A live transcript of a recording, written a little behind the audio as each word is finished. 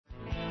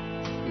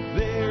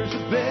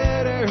there's a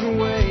better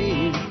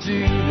way to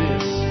do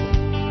this.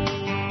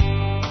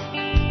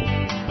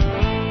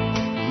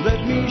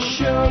 Let me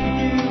show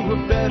you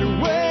a better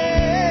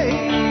way.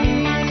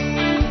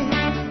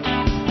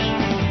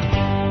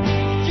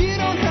 You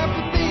don't have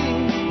to be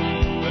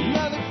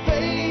another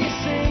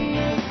face in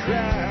the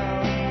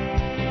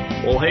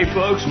crowd. Well, hey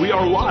folks, we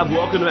are live.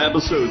 Welcome to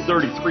episode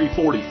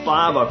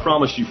 3345. I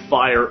promise you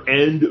fire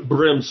and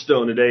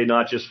brimstone today,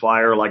 not just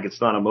fire like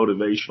it's not a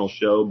motivational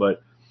show,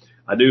 but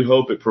I do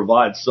hope it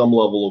provides some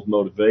level of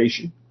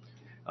motivation.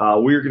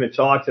 We're going to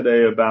talk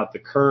today about the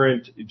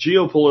current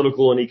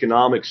geopolitical and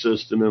economic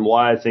system and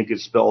why I think it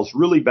spells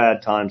really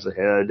bad times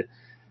ahead,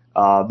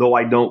 though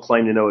I don't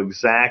claim to know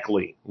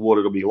exactly what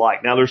it'll be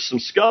like. Now, there's some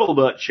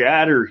scuttlebutt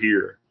chatter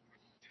here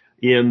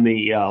in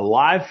the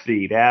live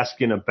feed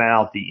asking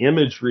about the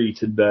imagery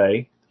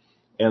today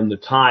and the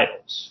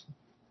titles.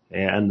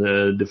 And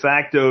the de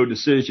facto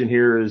decision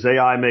here is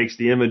AI makes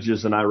the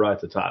images and I write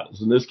the titles.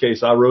 In this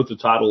case, I wrote the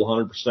title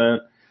 100%.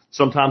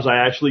 Sometimes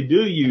I actually do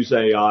use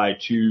AI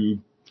to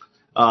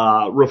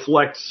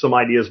reflect some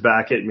ideas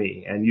back at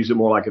me and use it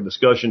more like a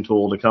discussion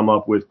tool to come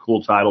up with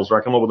cool titles,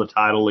 or I come up with a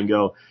title and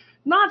go,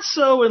 not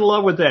so in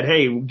love with that.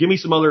 Hey, give me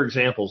some other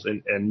examples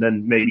and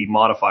then maybe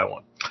modify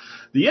one.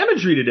 The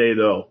imagery today,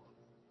 though,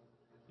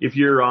 if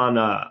you're on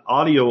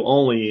audio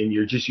only and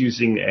you're just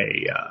using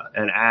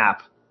an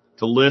app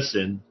to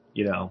listen,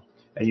 you know,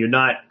 and you're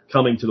not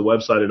coming to the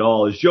website at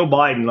all, is Joe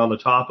Biden on the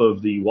top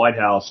of the White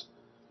House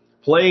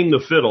playing the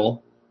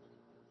fiddle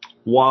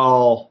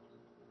while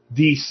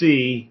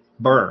D.C.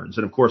 burns.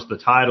 And, of course, the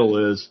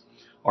title is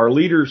Our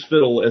Leaders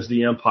Fiddle as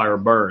the Empire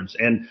Burns.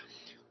 And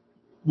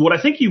what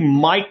I think you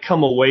might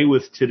come away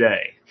with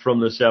today from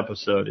this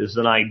episode is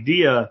an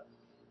idea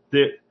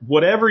that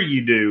whatever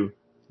you do,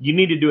 you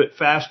need to do it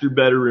faster,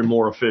 better, and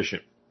more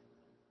efficient.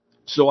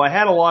 So I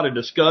had a lot of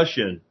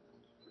discussion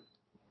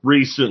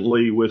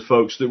recently with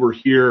folks that were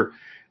here,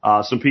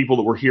 some people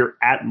that were here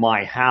at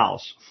my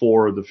house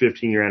for the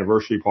 15-year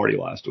anniversary party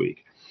last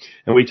week.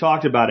 And we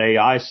talked about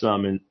AI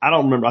some, and I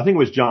don't remember, I think it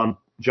was John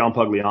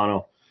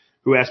Pugliano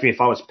who asked me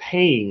if I was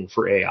paying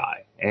for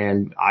AI.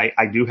 And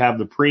I do have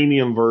the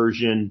premium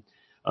version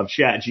of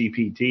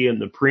ChatGPT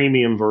and the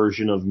premium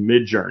version of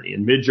Midjourney.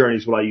 And Midjourney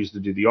is what I use to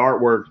do the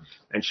artwork,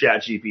 and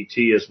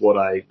ChatGPT is what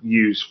I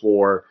use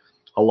for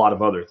a lot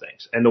of other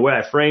things. And the way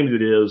I framed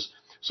it is,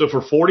 so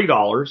for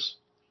 $40,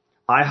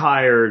 I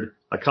hired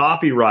a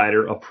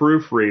copywriter, a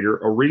proofreader,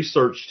 a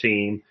research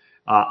team,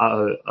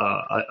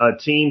 a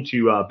team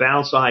to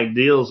bounce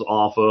ideas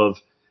off of,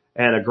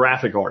 and a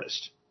graphic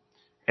artist.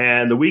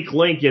 And the weak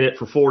link in it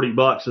for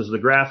 $40 is the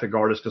graphic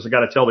artist, because I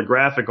got to tell the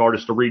graphic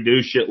artist to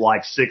redo shit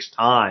like 6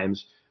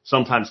 times,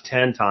 sometimes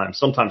 10 times,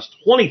 sometimes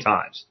 20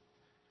 times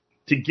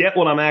to get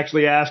what I'm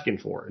actually asking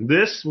for. And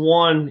this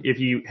one, if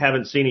you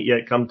haven't seen it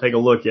yet, come take a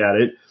look at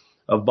it,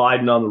 of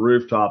Biden on the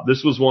rooftop.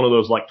 This was one of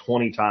those like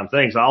 20-time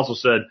things. I also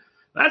said,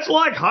 that's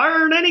like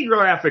hiring any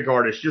graphic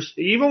artist.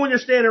 Even when you're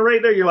standing right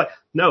there, you're like,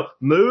 no,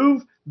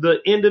 move the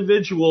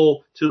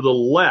individual to the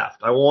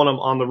left. I want them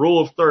on the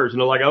rule of thirds. And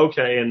they're like,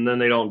 okay, and then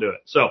they don't do it.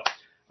 So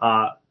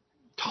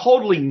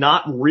totally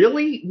not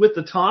really with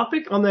the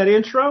topic on that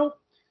intro,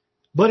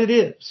 but it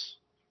is.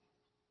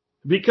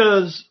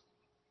 Because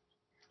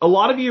a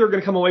lot of you are going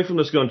to come away from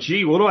this going,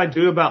 gee, what do I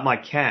do about my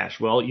cash?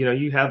 Well, you know,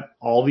 you have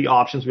all the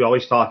options we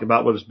always talk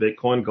about, whether it's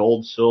Bitcoin,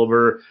 gold,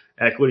 silver,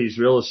 equities,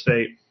 real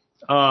estate.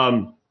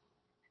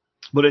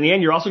 But in the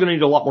end, you're also going to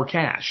need a lot more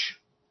cash.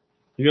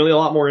 You're going to need a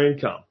lot more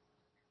income.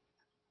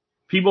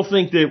 People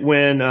think that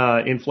when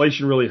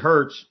inflation really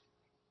hurts,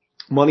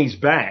 money's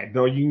bad.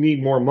 No, you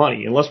need more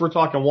money. Unless we're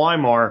talking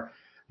Weimar,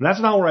 and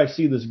that's not where I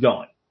see this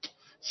going.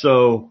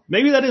 So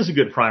maybe that is a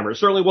good primer. It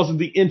certainly wasn't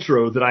the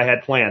intro that I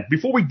had planned.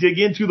 Before we dig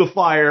into the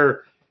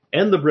fire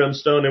and the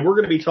brimstone, and we're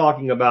going to be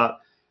talking about,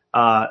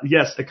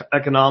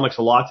 economics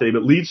a lot today,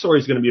 but lead story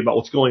is going to be about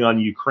what's going on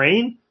in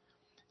Ukraine.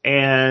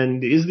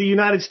 And is the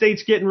United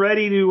States getting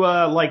ready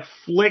to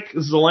flick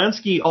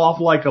Zelensky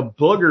off like a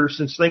booger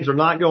since things are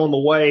not going the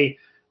way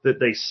that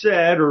they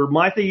said, or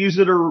might they use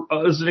it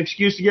as an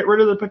excuse to get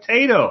rid of the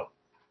potato?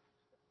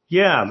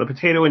 Yeah, the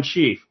potato in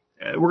chief.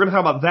 We're going to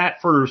talk about that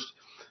first.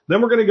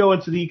 Then we're going to go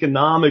into the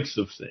economics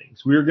of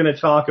things. We're going to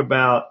talk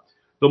about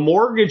the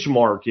mortgage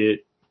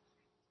market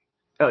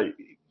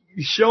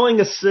showing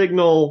a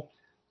signal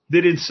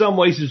that in some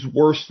ways is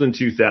worse than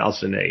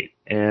 2008.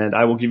 And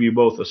I will give you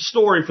both a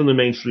story from the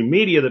mainstream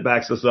media that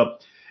backs this up,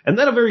 and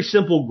then a very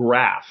simple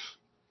graph,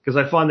 because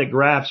I find that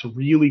graphs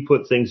really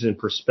put things in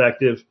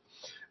perspective.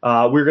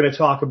 We're going to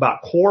talk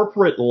about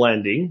corporate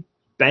lending,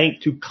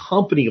 bank to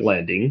company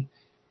lending,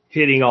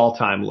 hitting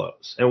all-time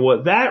lows, and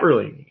what that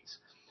really means.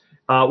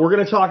 We're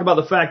going to talk about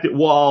the fact that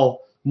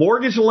while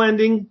mortgage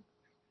lending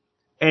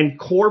and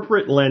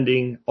corporate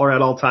lending are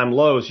at all-time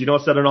lows, you know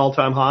what's at an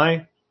all-time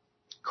high?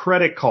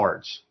 Credit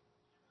cards.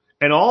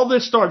 And all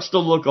this starts to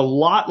look a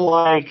lot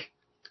like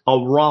a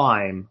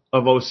rhyme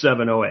of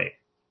 07-08.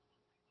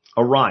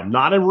 A rhyme,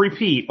 not a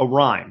repeat, a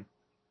rhyme.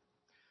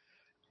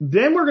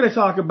 Then we're going to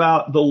talk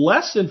about the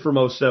lesson from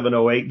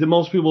 07-08 that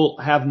most people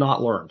have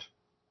not learned.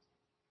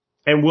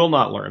 and will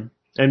not learn,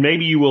 and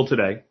maybe you will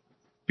today,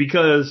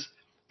 because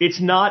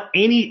it's not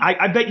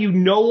I bet you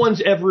no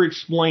one's ever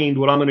explained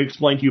what I'm going to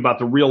explain to you about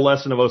the real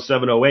lesson of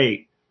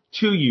 0708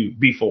 to you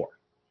before,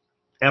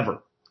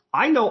 ever.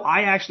 I know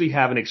I actually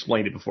haven't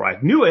explained it before. I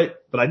knew it,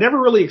 but I never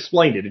really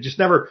explained it. It just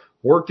never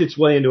worked its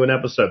way into an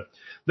episode.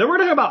 Then we're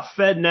going to talk about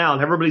Fed now,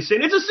 and everybody's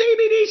saying, it's a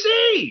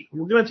CBDC!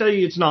 We're going to tell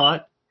you it's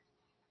not.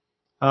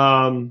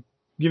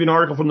 Give you an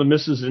article from the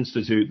Mises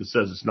Institute that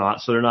says it's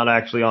not, so they're not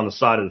actually on the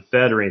side of the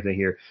Fed or anything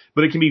here.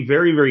 But it can be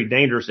very, very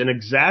dangerous and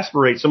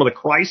exasperate some of the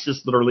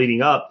crises that are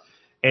leading up,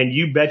 and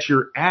you bet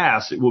your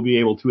ass it will be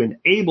able to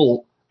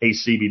enable a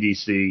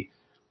CBDC,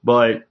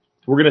 but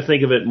we're going to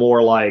think of it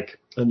more like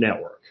a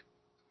network,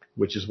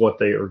 which is what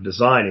they are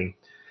designing.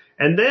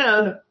 And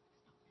then,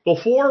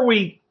 before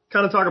we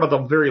kind of talk about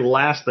the very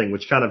last thing,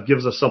 which kind of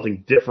gives us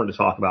something different to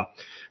talk about,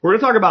 we're going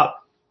to talk about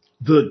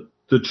the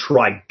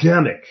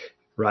tridemic,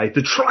 right?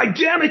 The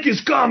tridemic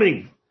is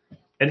coming,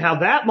 and how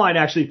that might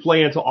actually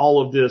play into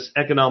all of this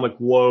economic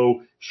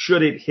woe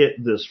should it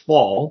hit this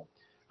fall,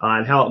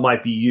 and how it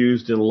might be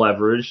used and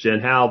leveraged,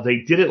 and how they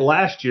did it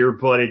last year,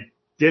 but it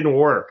didn't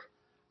work.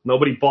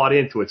 Nobody bought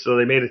into it, so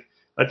they made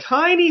a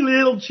tiny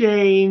little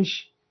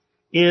change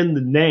in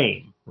the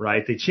name,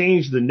 right? They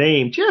changed the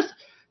name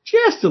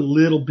just a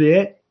little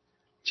bit,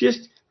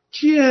 just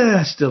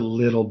a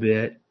little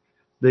bit.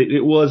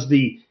 It was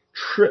the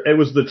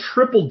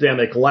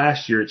triple-demic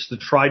last year. It's the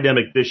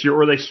tridemic this year,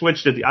 or they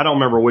switched it. I don't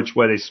remember which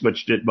way they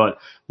switched it, but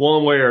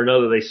one way or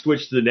another, they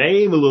switched the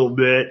name a little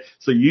bit,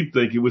 so you'd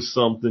think it was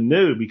something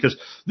new, because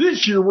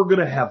this year we're going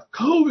to have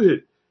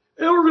COVID,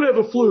 and we're going to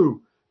have a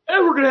flu,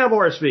 and we're going to have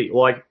RSV,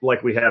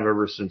 like we have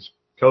ever since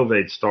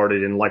COVID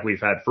started, and like we've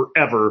had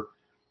forever,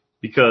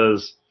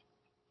 because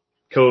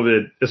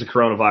COVID is a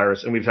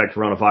coronavirus, and we've had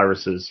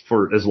coronaviruses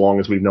for as long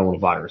as we've known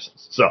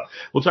viruses. So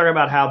we'll talk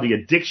about how the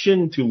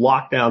addiction to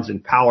lockdowns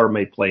and power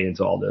may play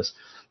into all this.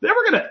 Then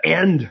we're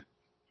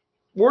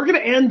going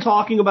to end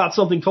talking about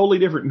something totally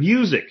different.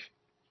 Music.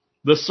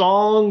 The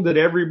song that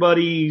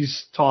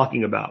everybody's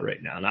talking about right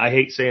now. And I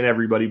hate saying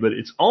everybody, but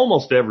it's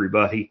almost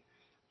everybody.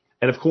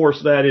 And of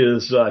course that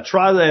is,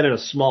 Try That in a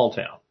Small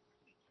Town.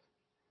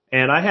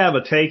 And I have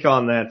a take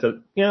on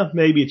that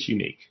maybe it's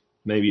unique.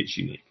 Maybe it's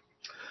unique.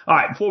 All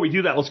right, before we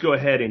do that, let's go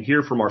ahead and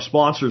hear from our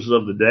sponsors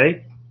of the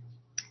day.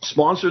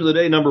 Sponsor of the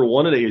day, number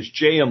one today, is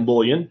JM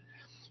Bullion.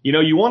 You know,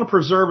 you want to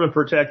preserve and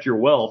protect your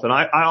wealth. And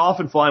I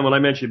often find when I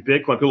mention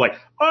Bitcoin, people are like,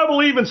 I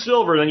believe in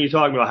silver. And then you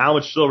talk about how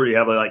much silver do you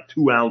have, like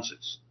 2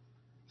 ounces.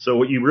 So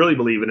what you really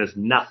believe in is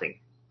nothing.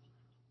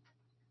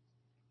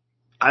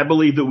 I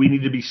believe that we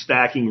need to be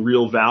stacking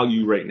real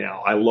value right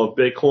now. I love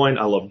Bitcoin.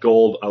 I love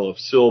gold. I love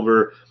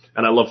silver.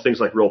 And I love things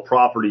like real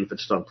property if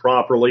it's done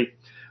properly.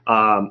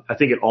 I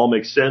think it all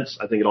makes sense.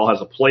 I think it all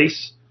has a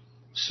place.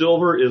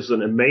 Silver is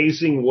an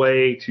amazing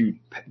way to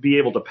be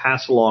able to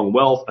pass along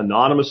wealth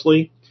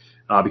anonymously,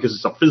 because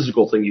it's a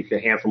physical thing you can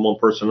hand from one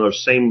person to another.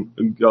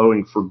 Same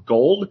going for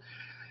gold.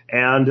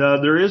 And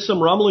there is some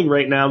rumbling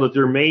right now that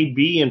there may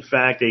be, in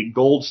fact, a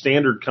gold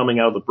standard coming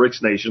out of the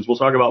BRICS nations. We'll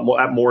talk about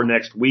more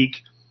next week.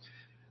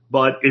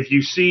 But if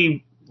you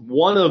see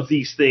one of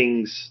these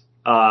things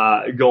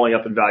going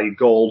up in value,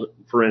 gold,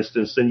 for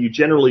instance, then you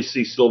generally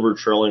see silver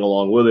trailing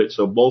along with it.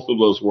 So both of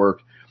those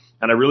work.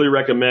 And I really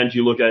recommend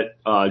you look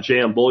at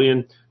JM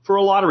Bullion for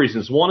a lot of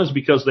reasons. One is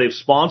because they've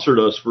sponsored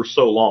us for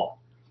so long.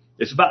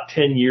 It's about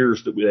 10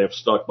 years that they have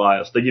stuck by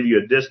us. They give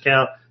you a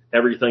discount.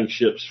 Everything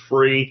ships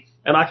free.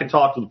 And I can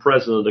talk to the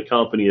president of the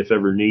company if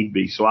ever need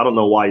be. So I don't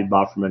know why you'd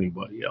buy from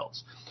anybody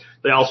else.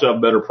 They also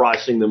have better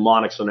pricing than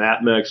Monex and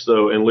Atmex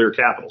and Lear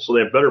Capital. So they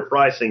have better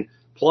pricing.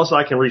 Plus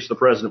I can reach the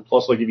president.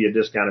 Plus they'll give you a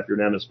discount if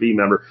you're an MSB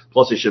member.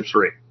 Plus it ships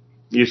free.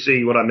 You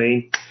see what I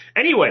mean?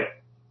 Anyway,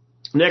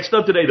 next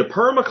up today, the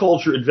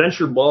Permaculture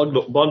Adventure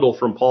Bundle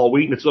from Paul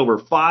Wheaton. It's over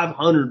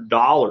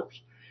 $500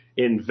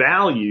 in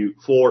value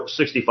for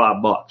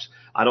 $65.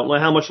 I don't know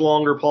how much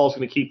longer Paul's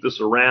going to keep this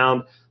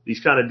around.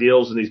 These kind of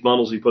deals and these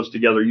bundles he puts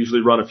together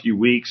usually run a few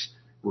weeks.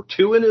 We're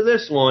 2 into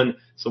this one,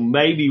 so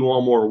maybe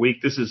 1 more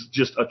week. This is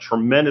just a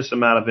tremendous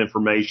amount of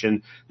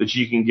information that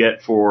you can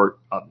get for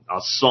a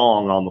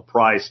song on the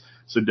price.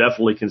 So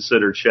definitely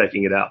consider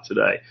checking it out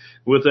today.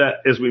 With that,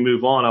 as we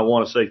move on, I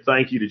want to say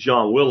thank you to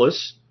John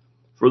Willis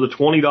for the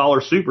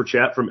 $20 super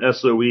chat from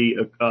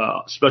SOE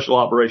Special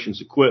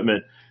Operations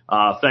Equipment.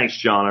 Thanks,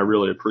 John. I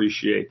really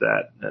appreciate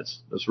that.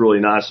 That's really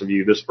nice of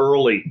you this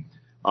early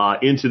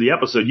into the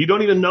episode. You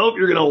don't even know if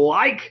you're going to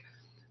like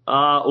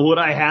what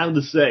I have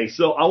to say.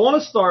 So I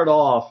want to start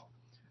off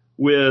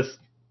with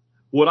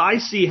what I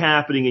see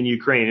happening in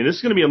Ukraine. And this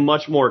is going to be a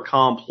much more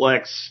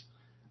complex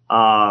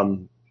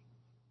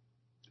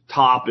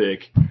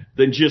topic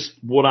than just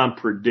what I'm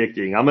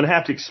predicting. I'm going to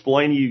have to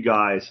explain to you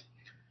guys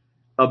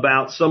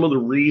about some of the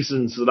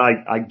reasons that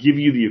I give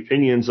you the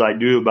opinions I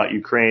do about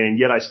Ukraine, and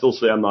yet I still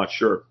say I'm not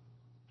sure.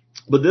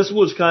 But this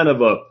was kind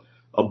of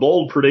a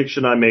bold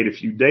prediction I made a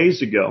few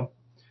days ago,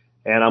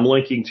 and I'm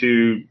linking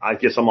to, I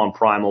guess I'm on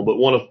Primal, but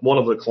one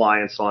of the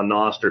clients on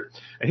Noster.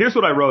 And here's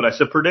what I wrote. I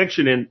said,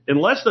 prediction in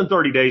less than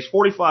 30 days,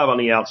 45 on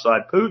the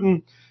outside,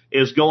 Putin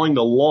is going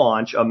to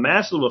launch a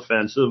massive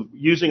offensive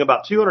using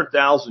about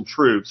 200,000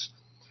 troops.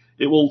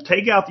 It will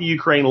take out the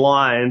Ukraine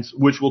lines,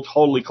 which will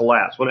totally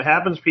collapse. When it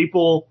happens,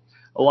 people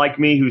like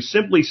me who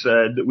simply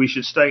said that we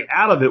should stay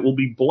out of it will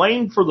be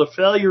blamed for the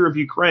failure of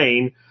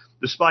Ukraine,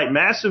 despite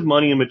massive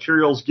money and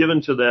materials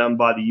given to them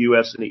by the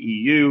U.S. and the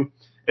EU,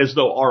 as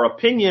though our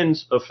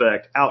opinions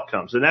affect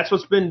outcomes. And that's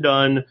what's been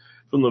done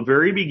from the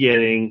very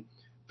beginning.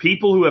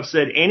 People who have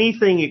said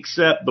anything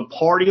except the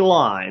party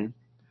line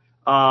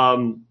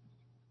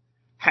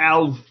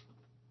have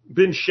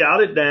been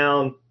shouted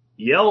down,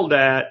 yelled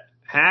at,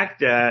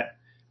 hacked at,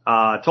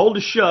 told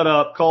to shut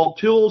up, called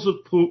tools of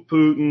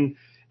Putin,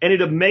 and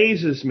it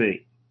amazes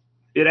me.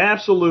 It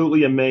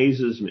absolutely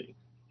amazes me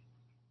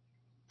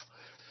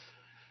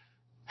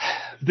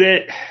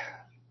that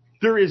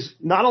there is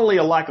not only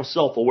a lack of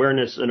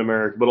self-awareness in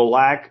America, but a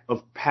lack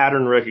of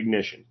pattern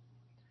recognition.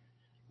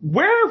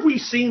 Where have we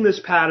seen this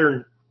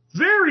pattern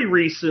very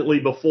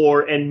recently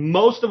before, and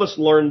most of us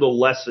learned the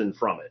lesson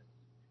from it?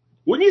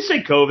 Wouldn't you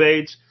say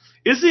COVIDs?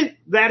 Isn't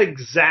that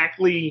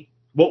exactly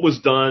what was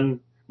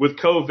done with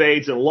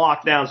COVIDs and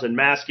lockdowns and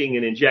masking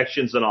and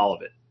injections and all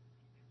of it?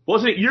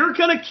 Wasn't it, you're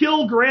going to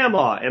kill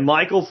grandma? And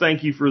Michael,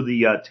 thank you for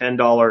the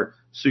 $10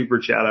 super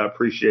chat. I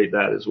appreciate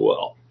that as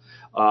well.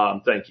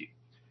 Thank you.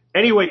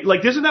 Anyway,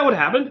 like, isn't that what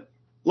happened?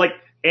 Like,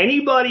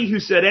 anybody who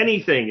said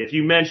anything, if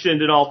you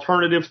mentioned an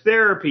alternative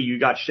therapy, you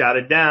got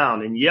shouted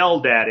down and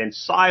yelled at and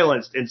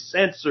silenced and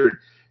censored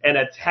and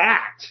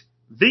attacked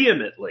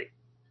vehemently.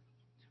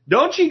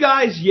 Don't you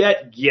guys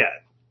yet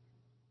get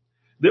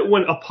that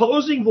when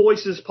opposing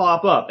voices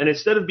pop up, and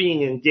instead of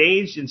being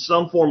engaged in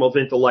some form of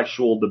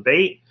intellectual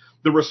debate,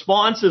 the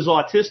response is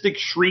autistic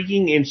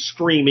shrieking and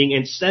screaming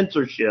and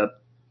censorship,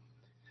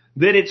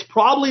 that it's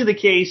probably the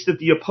case that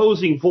the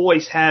opposing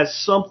voice has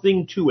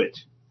something to it,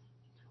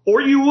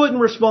 or you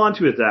wouldn't respond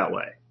to it that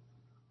way.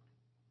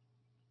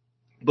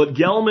 But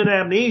Gelman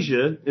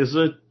amnesia is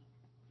a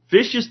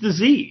vicious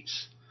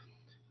disease.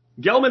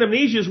 Gelman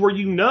amnesia is where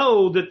you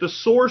know that the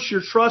source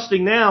you're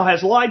trusting now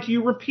has lied to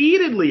you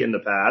repeatedly in the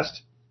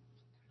past,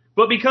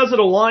 but because it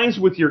aligns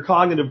with your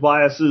cognitive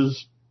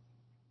biases,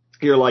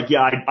 you're like,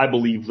 yeah, I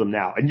believe them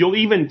now. And you'll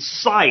even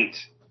cite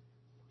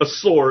a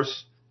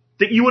source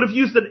that you would have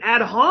used an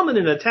ad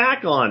hominem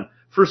attack on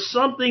for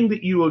something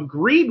that you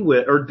agreed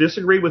with or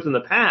disagreed with in the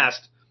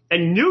past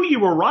and knew you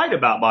were right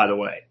about, by the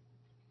way.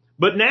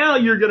 But now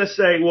you're going to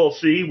say, well,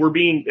 see,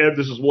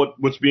 this is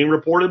what's being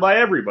reported by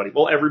everybody.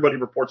 Well, everybody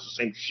reports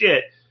the same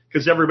shit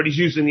because everybody's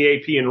using the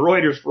AP and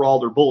Reuters for all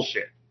their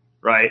bullshit,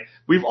 right?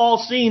 We've all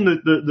seen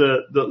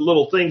the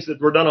little things that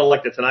were done on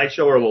like the Tonight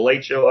Show or the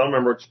Late Show. I don't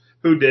remember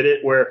who did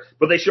it,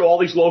 but they show all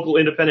these local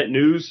independent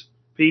news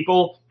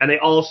people and they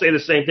all say the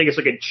same thing. It's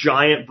like a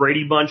giant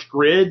Brady Bunch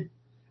grid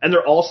and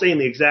they're all saying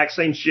the exact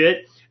same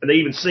shit and they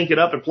even sync it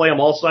up and play them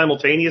all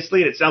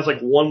simultaneously and it sounds like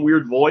one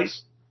weird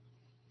voice.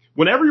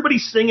 When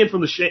everybody's singing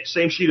from the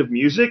same sheet of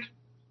music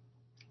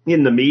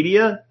in the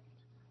media,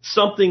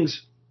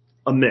 something's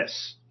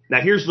amiss.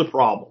 Now, here's the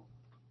problem.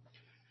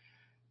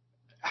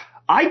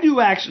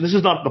 This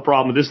is not the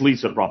problem, this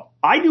leads to the problem.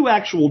 I do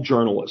actual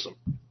journalism.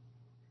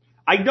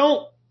 I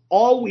don't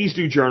always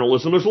do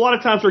journalism. There's a lot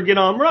of times where I get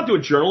on, we're not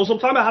doing journalism, I'm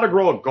talking about how to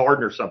grow a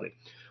garden or something.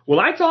 When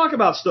I talk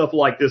about stuff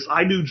like this,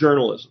 I do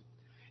journalism.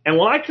 And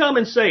when I come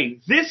and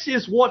say, this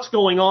is what's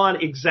going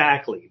on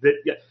exactly,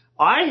 that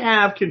I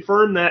have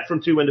confirmed that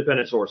from 2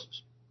 independent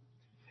sources.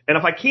 And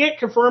if I can't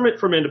confirm it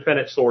from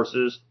independent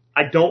sources,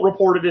 I don't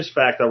report it as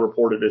fact, I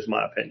report it as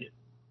my opinion.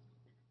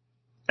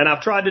 And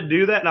I've tried to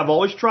do that, and I've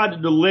always tried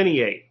to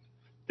delineate.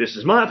 This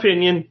is my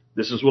opinion,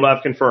 this is what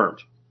I've confirmed.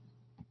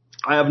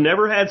 I have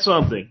never had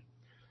something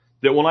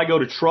that when I go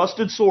to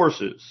trusted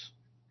sources,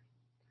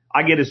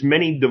 I get as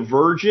many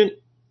divergent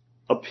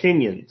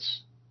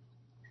opinions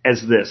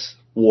as this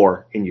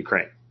war in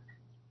Ukraine.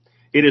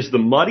 It is the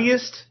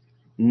muddiest,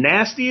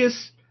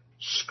 nastiest,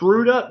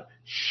 screwed up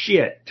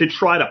shit to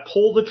try to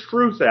pull the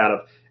truth out of.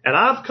 And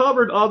I've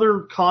covered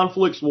other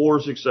conflicts,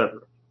 wars,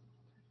 etc.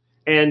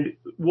 And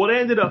what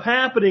ended up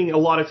happening a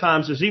lot of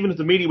times is even if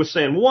the media was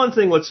saying one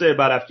thing, let's say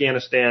about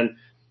Afghanistan,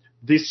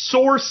 the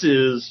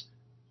sources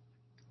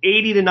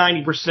 80 to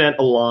 90%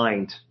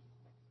 aligned.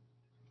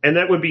 And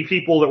that would be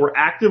people that were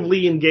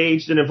actively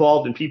engaged and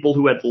involved and people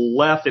who had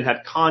left and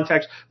had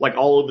contacts, like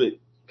all of it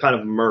kind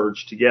of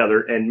merged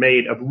together and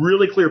made a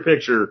really clear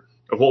picture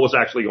of what was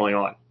actually going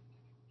on.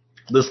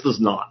 This does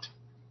not.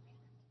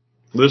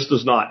 This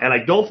does not. And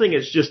I don't think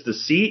it's just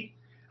deceit.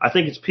 I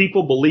think it's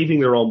people believing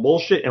their own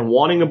bullshit and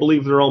wanting to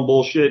believe their own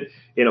bullshit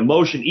in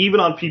emotion, even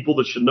on people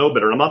that should know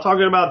better. And I'm not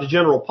talking about the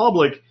general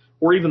public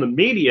or even the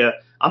media.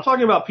 I'm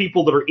talking about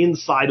people that are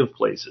inside of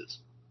places.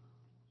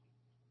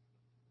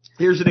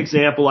 Here's an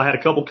example. I had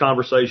a couple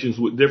conversations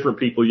with different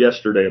people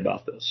yesterday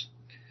about this.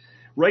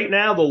 Right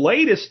now, the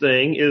latest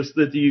thing is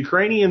that the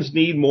Ukrainians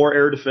need more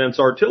air defense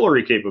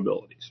artillery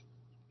capabilities.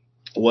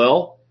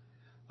 Well,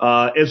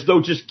 as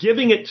though just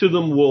giving it to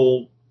them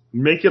will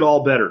make it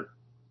all better.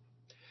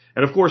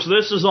 And, of course,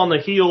 this is on the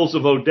heels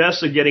of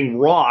Odessa getting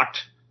rocked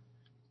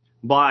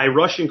by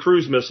Russian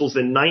cruise missiles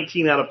and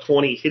 19 out of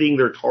 20 hitting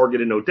their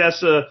target in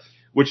Odessa,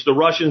 which the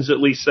Russians at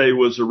least say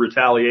was a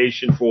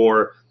retaliation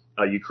for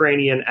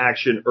Ukrainian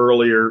action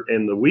earlier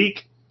in the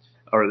week,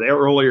 or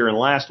earlier in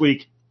last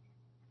week.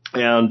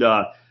 And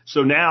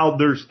so now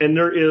there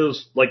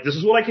is, like, this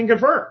is what I can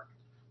confirm.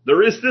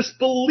 There is this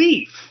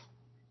belief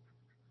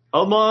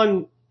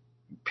among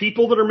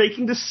people that are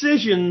making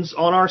decisions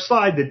on our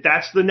side that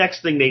that's the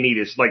next thing they need.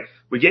 Is like,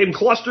 we gave them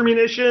cluster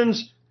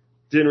munitions,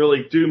 didn't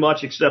really do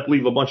much except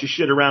leave a bunch of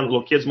shit around that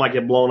little kids might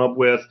get blown up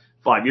with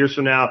 5 years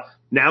from now.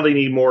 Now they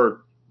need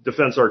more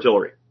defense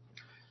artillery.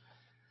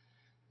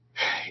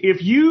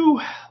 If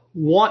you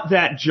want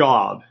that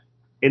job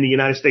in the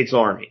United States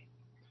Army,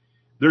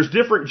 there's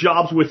different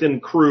jobs within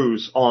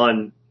crews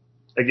on,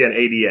 again,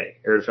 ADA,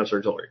 Air Defense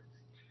Artillery.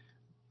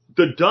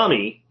 The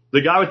dummy,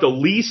 the guy with the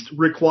least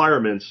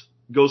requirements,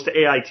 goes to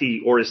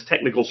AIT or his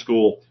technical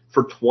school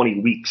for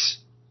 20 weeks.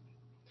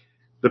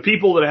 The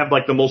people that have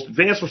like the most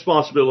advanced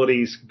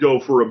responsibilities go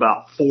for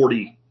about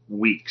 40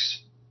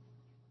 weeks.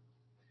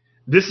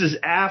 This is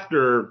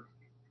after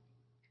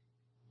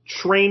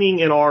training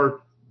in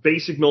our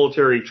basic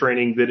military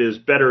training that is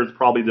better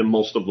probably than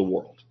most of the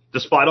world.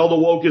 Despite all the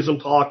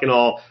wokeism talk and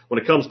all, when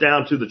it comes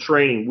down to the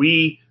training,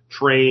 we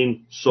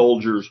train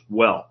soldiers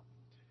well.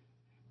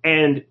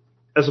 And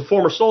as a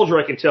former soldier,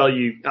 I can tell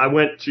you, I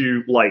went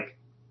to like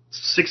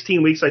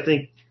 16 weeks, I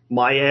think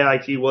my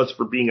AIT was,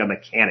 for being a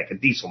mechanic, a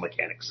diesel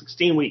mechanic.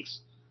 16 weeks.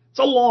 It's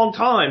a long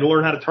time to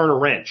learn how to turn a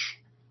wrench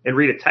and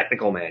read a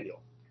technical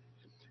manual.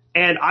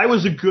 And I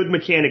was a good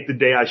mechanic the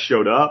day I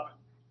showed up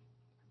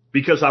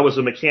because I was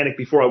a mechanic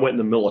before I went in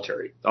the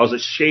military. I was a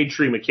shade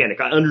tree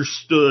mechanic. I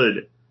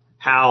understood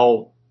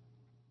how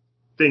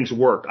things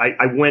worked.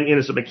 I went in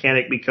as a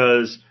mechanic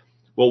because,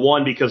 well,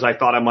 one, because I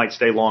thought I might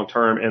stay long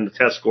term, and the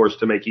test scores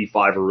to make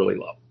E5 are really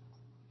low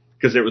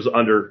because it was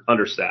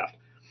understaffed.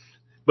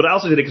 But I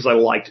also did it because I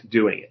liked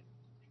doing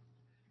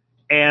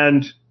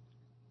it.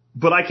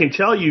 But I can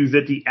tell you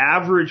that the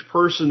average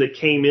person that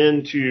came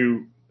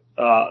into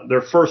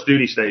their first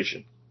duty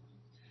station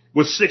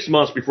was 6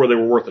 months before they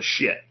were worth a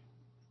shit.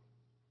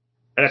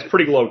 And that's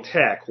pretty low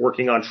tech,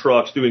 working on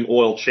trucks, doing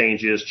oil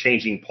changes,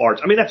 changing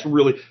parts. I mean, that's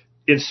really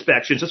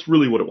inspections. That's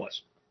really what it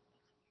was.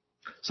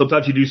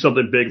 Sometimes you do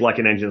something big like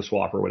an engine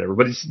swap or whatever,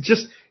 but it's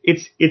just,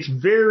 it's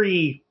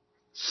very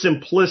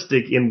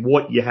simplistic in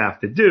what you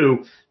have to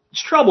do.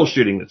 It's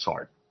troubleshooting that's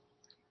hard.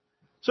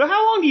 So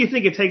how long do you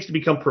think it takes to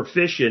become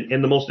proficient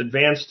in the most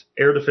advanced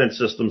air defense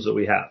systems that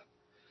we have?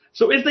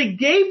 So if they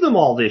gave them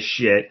all this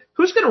shit,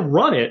 who's going to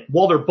run it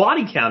while their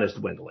body count is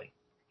dwindling?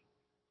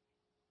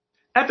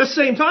 At the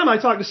same time, I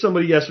talked to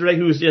somebody yesterday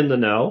who's in the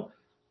know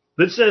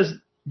that says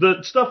the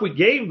stuff we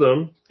gave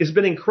them has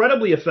been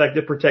incredibly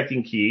effective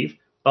protecting Kyiv,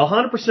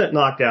 100%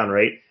 knockdown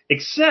rate,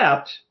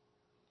 except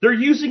they're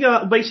using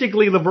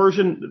basically the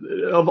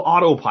version of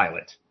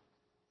autopilot.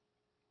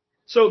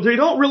 So they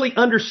don't really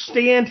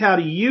understand how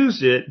to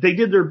use it. They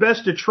did their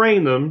best to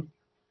train them.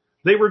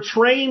 They were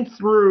trained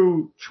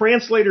through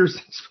translators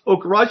that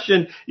spoke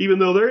Russian, even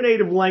though their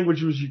native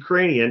language was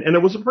Ukrainian, and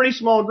it was a pretty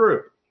small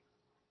group.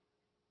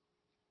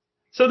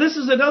 So this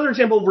is another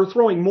example of we're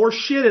throwing more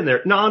shit in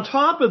there. Now, on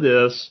top of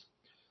this,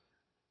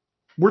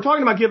 we're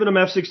talking about giving them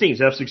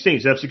F-16s.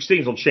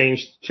 F-16s will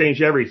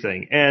change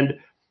everything. And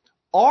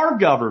our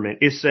government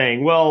is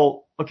saying,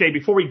 well, okay,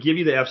 before we give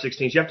you the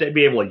F-16s, you have to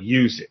be able to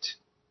use it.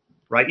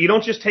 Right? You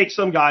don't just take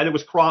some guy that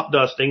was crop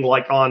dusting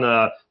like on,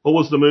 what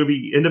was the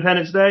movie,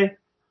 Independence Day?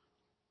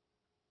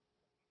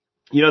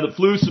 You know, that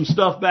flew some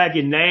stuff back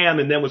in Nam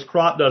and then was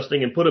crop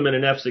dusting and put them in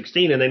an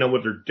F-16 and they know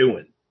what they're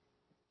doing.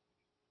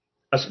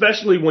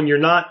 Especially when you're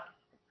not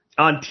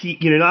on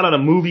you're not on a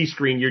movie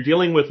screen. You're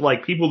dealing with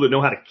like people that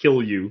know how to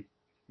kill you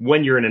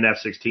when you're in an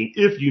F-16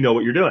 if you know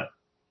what you're doing.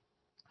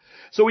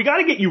 So we got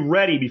to get you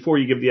ready before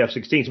you give the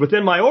F-16s. But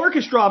then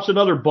Mayorkas drops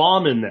another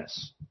bomb in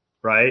this,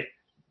 right?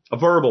 A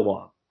verbal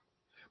bomb.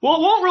 Well,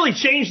 it won't really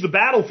change the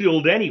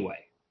battlefield anyway.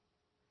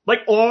 Like,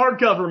 our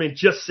government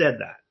just said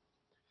that.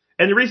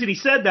 And the reason he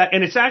said that,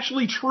 and it's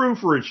actually true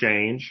for a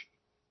change,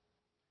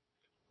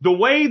 the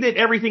way that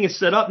everything is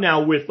set up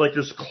now with, like,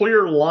 there's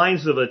clear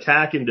lines of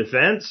attack and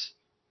defense,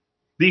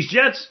 these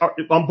jets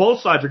on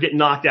both sides are getting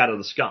knocked out of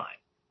the sky.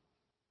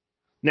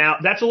 Now,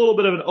 that's a little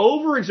bit of an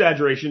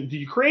over-exaggeration. The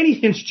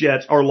Ukrainians'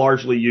 jets are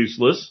largely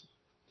useless.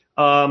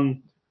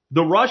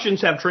 The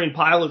Russians have trained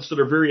pilots that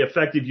are very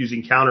effective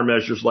using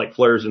countermeasures like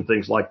flares and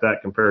things like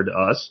that compared to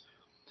us.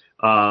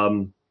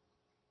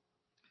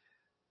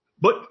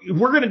 But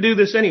we're going to do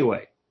this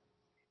anyway.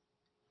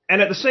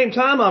 And at the same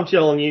time, I'm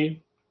telling you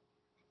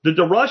that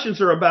the Russians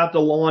are about to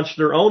launch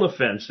their own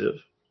offensive.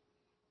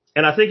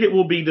 And I think it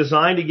will be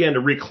designed, again,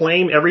 to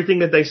reclaim everything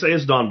that they say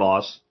is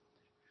Donbass,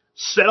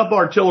 set up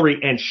artillery,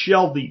 and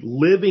shell the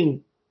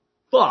living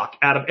fuck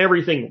out of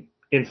everything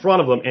in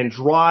front of them and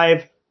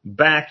drive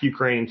back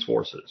Ukraine's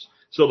forces.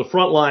 So the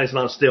front line is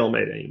not a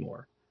stalemate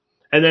anymore.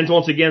 And then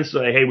once again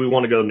say, hey, we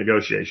want to go to the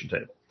negotiation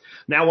table.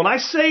 Now, when I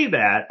say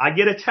that, I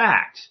get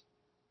attacked.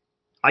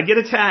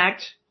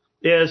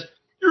 Is,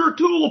 You're a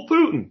tool of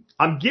Putin.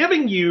 I'm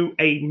giving you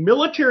a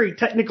military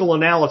technical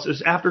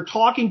analysis after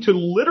talking to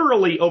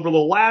literally over the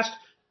last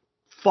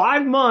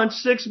 5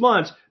 months, 6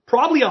 months,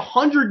 probably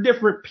 100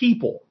 different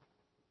people,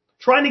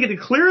 trying to get the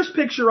clearest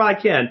picture I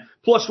can,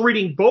 plus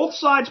reading both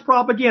sides'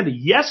 propaganda.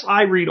 Yes,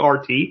 I read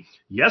RT.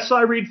 Yes,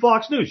 I read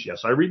Fox News.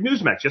 Yes, I read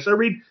Newsmax. Yes, I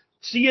read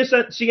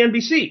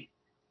CNBC.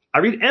 I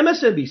read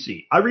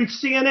MSNBC. I read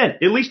CNN,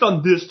 at least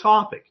on this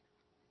topic.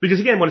 Because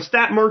again, when it's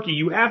that murky,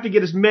 you have to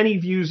get as many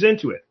views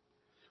into it.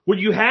 What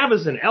you have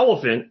is an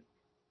elephant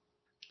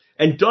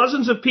and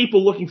dozens of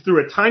people looking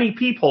through a tiny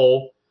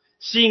peephole,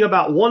 seeing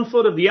about 1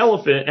 foot of the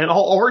elephant and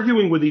all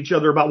arguing with each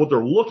other about what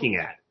they're looking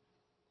at.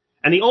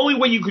 And the only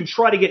way you can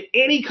try to get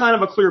any kind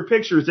of a clear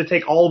picture is to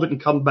take all of it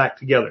and come back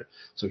together.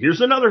 So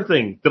here's another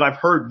thing that I've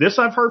heard.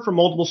 I've heard from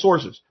multiple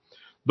sources.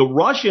 The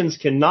Russians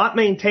cannot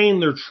maintain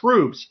their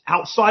troops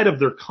outside of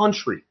their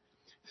country.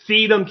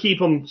 Feed them, keep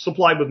them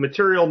supplied with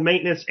material,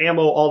 maintenance,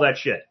 ammo, all that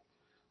shit.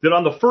 That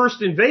on the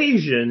first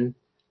invasion,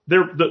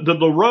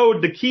 the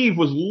road to Kyiv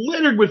was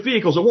littered with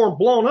vehicles that weren't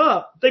blown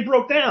up. They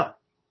broke down.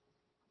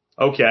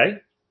 Okay.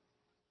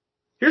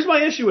 Here's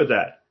my issue with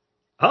that.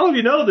 I don't know if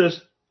you know this.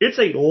 It's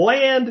a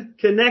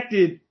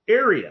land-connected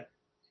area.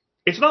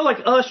 It's not like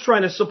us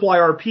trying to supply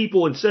our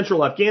people in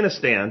central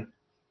Afghanistan.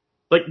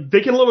 Like, they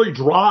can literally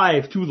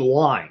drive to the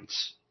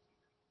lines.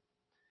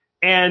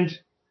 And,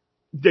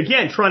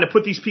 again, trying to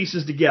put these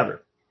pieces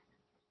together.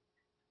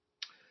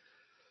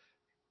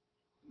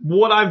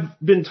 What I've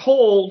been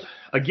told,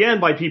 again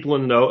by people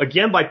in the know,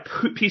 again by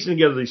piecing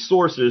together these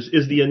sources,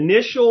 is the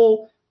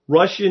initial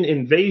Russian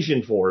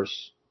invasion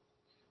force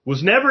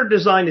was never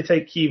designed to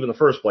take Kyiv in the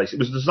first place. It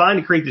was designed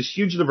to create this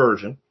huge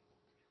diversion.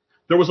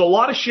 There was a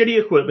lot of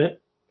shitty equipment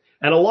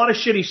and a lot of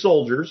shitty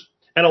soldiers,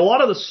 and a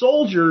lot of the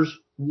soldiers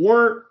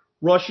weren't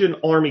Russian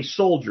army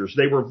soldiers.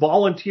 They were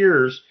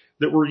volunteers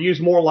that were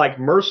used more like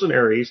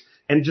mercenaries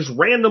and just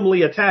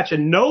randomly attached,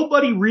 and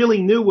nobody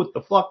really knew what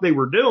the fuck they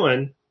were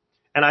doing.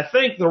 And I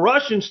think the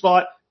Russians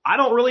thought, I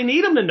don't really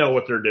need them to know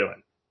what they're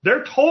doing.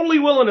 They're totally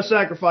willing to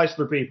sacrifice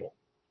their people.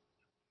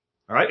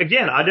 All right.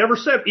 Again, I never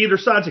said either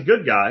side's a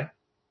good guy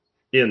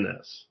in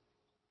this.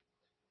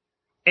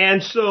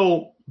 And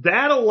so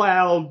that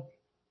allowed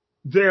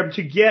them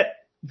to get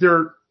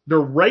their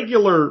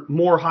regular,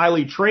 more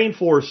highly trained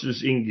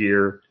forces in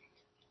gear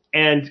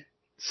and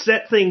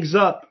set things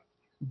up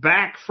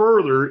back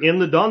further in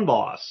the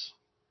Donbass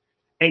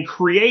and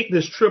create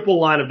this triple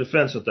line of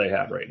defense that they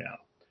have right now.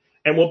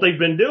 And what they've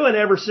been doing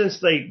ever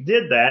since they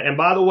did that, and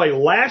by the way,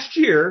 last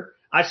year,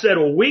 I said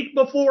a week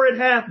before it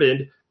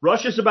happened,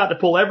 Russia's about to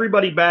pull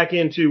everybody back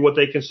into what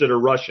they consider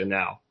Russia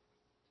now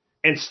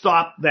and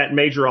stop that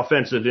major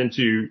offensive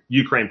into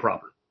Ukraine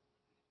proper.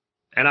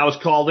 And I was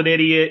called an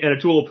idiot and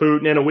a tool of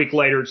Putin, and a week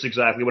later, it's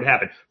exactly what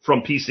happened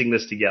from piecing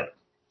this together.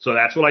 So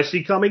that's what I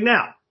see coming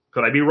now.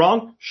 Could I be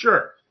wrong?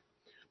 Sure.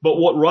 But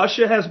what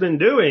Russia has been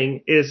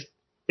doing is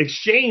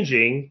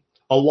exchanging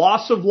a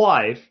loss of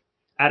life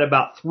at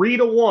about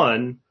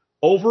 3-1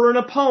 over an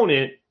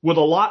opponent with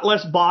a lot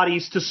less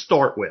bodies to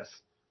start with.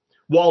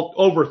 While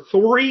over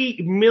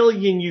 3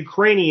 million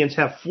Ukrainians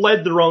have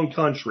fled their own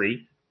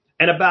country,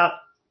 and about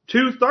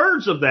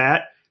 2/3 of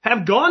that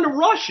have gone to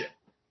Russia,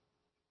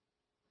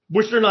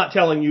 which they're not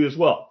telling you as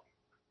well.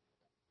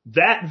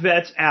 That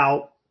vets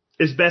out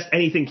as best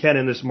anything can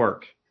in this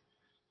murk.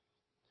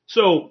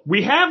 So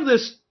we have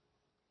this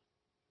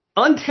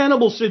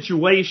untenable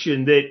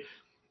situation that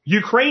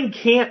Ukraine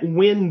can't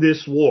win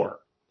this war.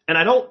 And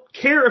I don't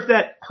care if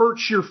that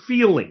hurts your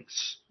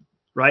feelings,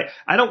 right?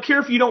 I don't care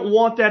if you don't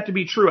want that to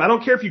be true. I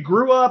don't care if you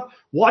grew up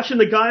watching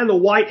the guy in the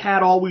white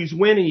hat always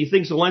win and you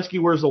think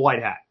Zelensky wears the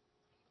white hat.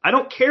 I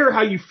don't care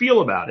how you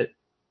feel about it.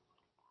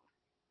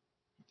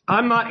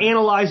 I'm not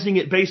analyzing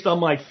it based on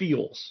my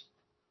feels.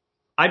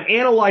 I'm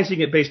analyzing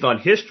it based on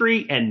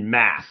history and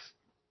math.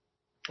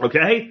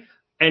 Okay?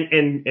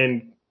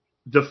 And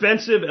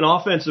defensive and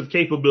offensive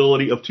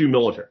capability of two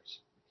militaries.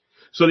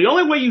 So the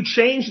only way you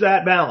change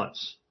that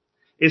balance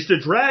is to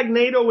drag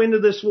NATO into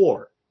this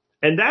war.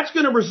 And that's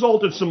going to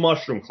result in some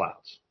mushroom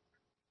clouds.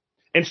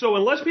 And so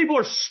unless people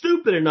are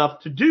stupid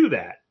enough to do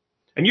that,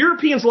 and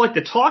Europeans like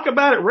to talk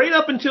about it right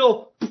up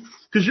until,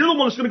 because you're the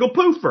one that's going to go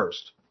poof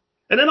first.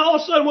 And then all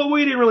of a sudden, well,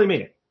 we didn't really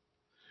mean it.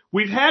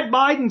 We've had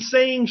Biden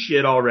saying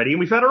shit already, and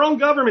we've had our own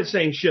government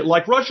saying shit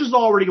like Russia's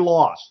already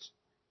lost.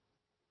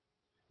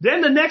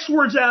 Then the next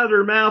words out of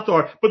their mouth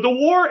are, but the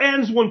war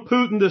ends when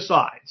Putin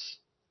decides.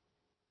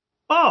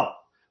 Oh,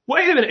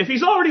 wait a minute. If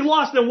he's already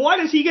lost, then why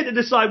does he get to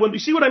decide when? You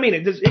see what I mean?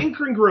 It's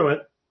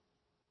incongruent.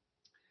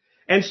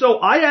 And so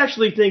I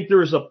actually think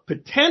there is a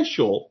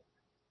potential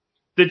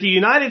that the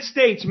United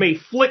States may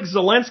flick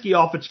Zelensky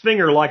off its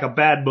finger like a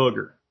bad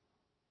booger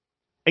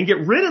and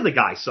get rid of the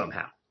guy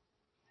somehow.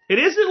 It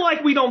isn't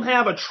like we don't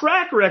have a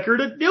track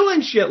record of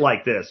doing shit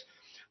like this.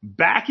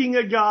 Backing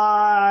a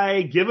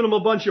guy, giving him a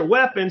bunch of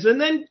weapons,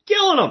 and then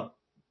killing him.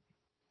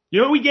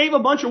 You know who we gave a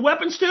bunch of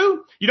weapons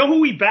to? You know who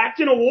we backed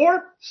in a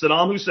war?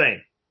 Saddam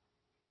Hussein.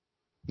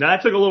 Now,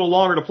 that took a little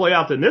longer to play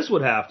out than this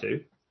would have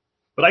to.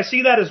 But I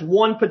see that as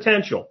one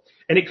potential.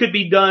 And it could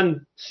be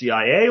done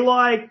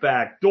CIA-like,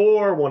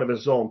 backdoor, one of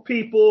his own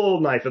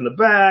people, knife in the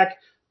back,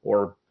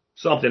 or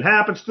something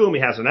happens to him, he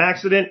has an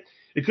accident.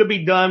 It could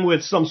be done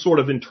with some sort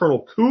of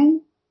internal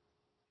coup.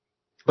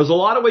 There's a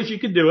lot of ways you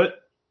could do it.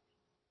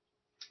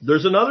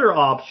 There's another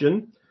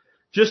option,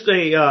 just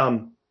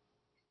a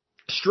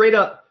straight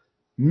up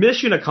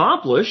mission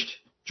accomplished,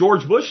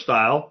 George Bush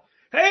style.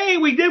 Hey,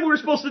 we did what we were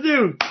supposed to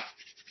do.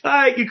 All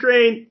right,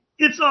 Ukraine,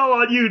 it's all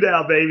on you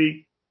now,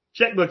 baby.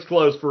 Checkbook's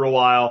closed for a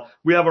while.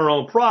 We have our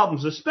own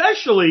problems,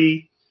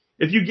 especially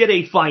if you get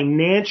a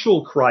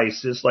financial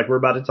crisis like we're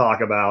about to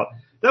talk about.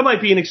 That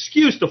might be an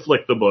excuse to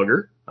flick the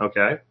booger,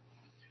 okay?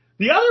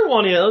 The other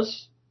one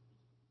is,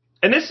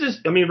 and this is,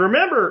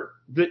 remember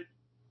that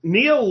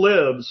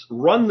neo-libs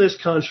run this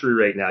country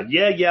right now.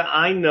 Yeah,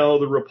 I know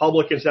the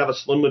Republicans have a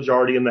slim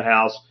majority in the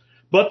House,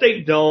 but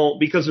they don't,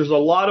 because there's a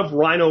lot of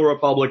rhino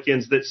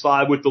Republicans that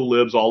side with the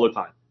libs all the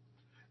time.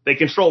 They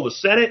control the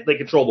Senate, they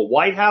control the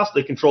White House,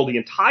 they control the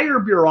entire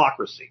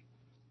bureaucracy.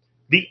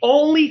 The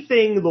only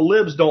thing the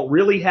libs don't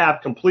really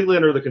have completely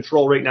under the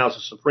control right now is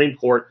the Supreme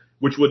Court,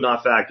 which would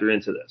not factor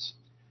into this.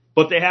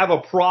 But they have a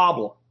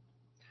problem.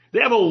 They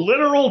have a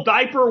literal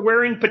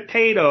diaper-wearing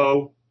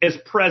potato as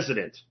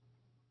president.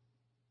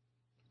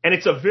 And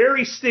it's a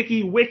very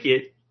sticky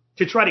wicket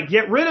to try to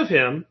get rid of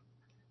him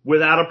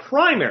without a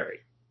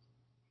primary.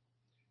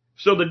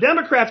 So the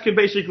Democrats can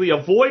basically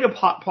avoid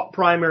a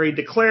primary,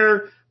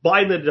 declare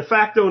Biden the de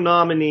facto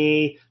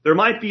nominee. There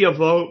might be a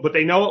vote, but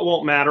they know it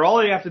won't matter. All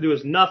they have to do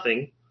is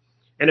nothing.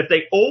 And if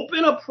they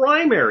open a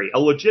primary, a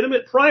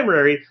legitimate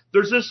primary,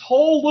 there's this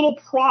whole little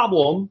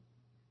problem,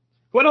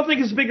 who I don't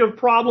think is as big of a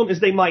problem as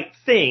they might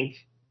think,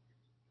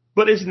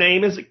 but his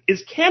name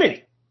is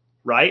Kennedy,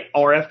 right?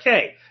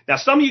 RFK. Now,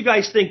 some of you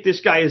guys think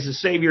this guy is the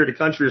savior of the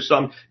country or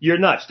something. You're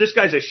nuts. This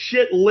guy's a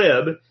shit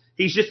lib.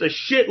 He's just a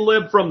shit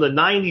lib from the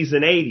 90s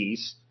and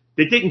 80s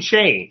that didn't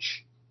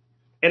change.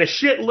 And a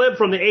shit lib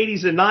from the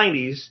 80s and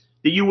 90s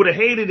that you would have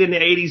hated in the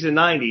 80s and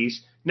 90s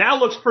now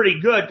looks pretty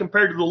good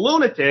compared to the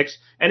lunatics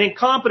and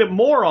incompetent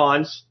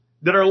morons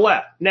that are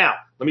left. Now,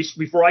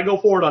 before I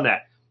go forward on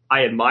that,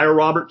 I admire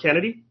Robert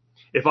Kennedy.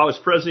 If I was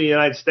president of the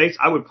United States,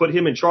 I would put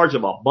him in charge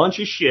of a bunch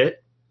of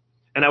shit.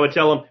 And I would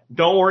tell him,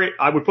 don't worry.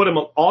 I would put him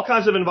on all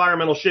kinds of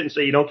environmental shit and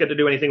say, you don't get to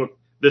do anything with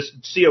this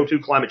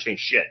CO2 climate change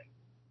shit.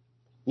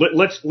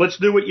 Let's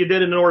do what you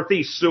did in the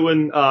Northeast,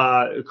 suing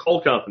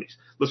coal companies.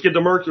 Let's get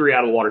the mercury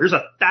out of the water. Here's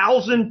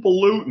 1,000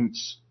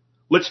 pollutants.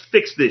 Let's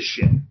fix this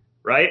shit,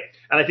 right?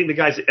 And I think the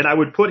guys, and I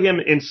would put him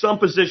in some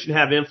position to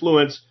have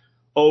influence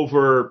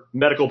over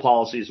medical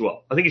policy as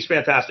well. I think he's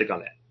fantastic on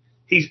that.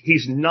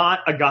 He's not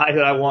a guy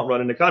that I want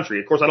running the country.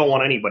 Of course, I don't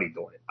want anybody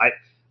doing it.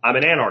 I'm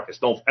an anarchist.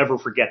 Don't ever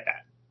forget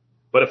that.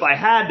 But if I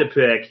had to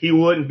pick, he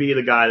wouldn't be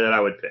the guy that I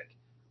would pick.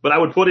 But I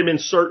would put him in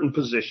certain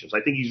positions.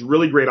 I think he's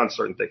really great on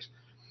certain things.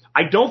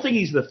 I don't think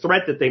he's the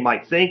threat that they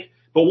might think.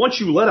 But once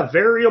you let a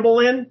variable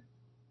in,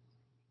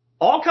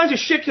 all kinds of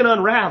shit can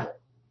unravel,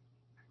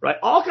 right?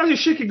 All kinds of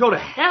shit can go to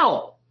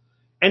hell.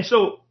 And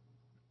so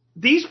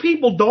these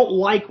people don't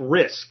like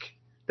risk.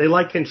 They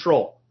like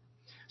control.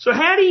 So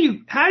how do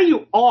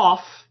you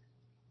off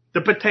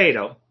the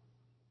potato?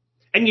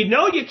 And you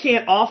know you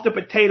can't off the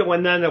potato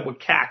and then end up with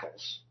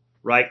Cackles,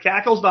 right?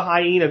 Cackles the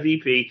hyena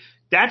VP.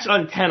 That's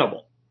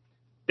untenable.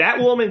 That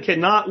woman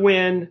cannot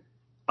win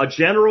a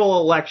general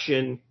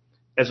election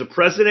as a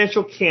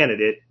presidential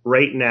candidate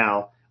right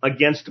now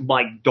against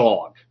my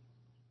dog.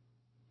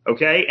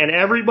 Okay? And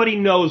everybody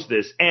knows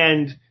this.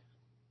 And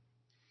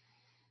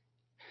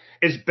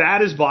as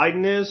bad as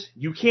Biden is,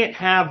 you can't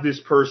have this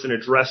person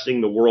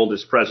addressing the world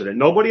as president.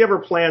 Nobody ever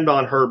planned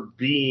on her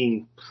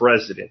being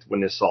president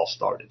when this all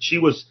started. She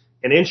was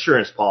an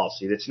insurance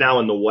policy that's now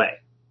in the way.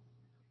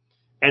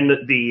 And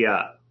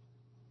the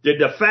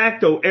de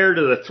facto heir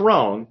to the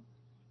throne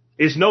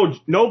is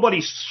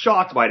nobody's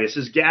shocked by this,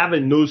 is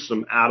Gavin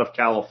Newsom out of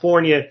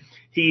California.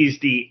 He's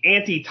the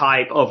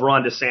anti-type of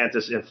Ron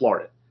DeSantis in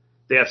Florida.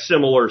 They have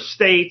similar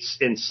states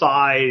in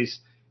size,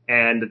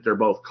 and that they're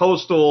both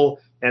coastal,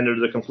 and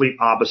they're the complete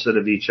opposite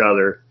of each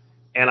other.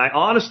 And I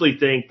honestly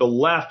think the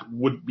left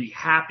would be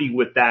happy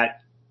with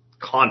that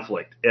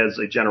conflict as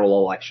a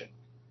general election.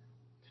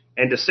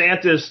 And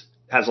DeSantis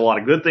has a lot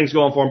of good things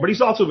going for him, but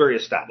he's also very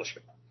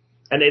establishment.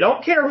 And they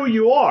don't care who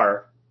you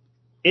are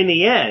in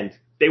the end.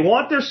 They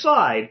want their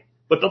side,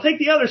 but they'll take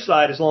the other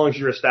side as long as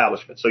you're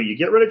establishment. So you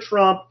get rid of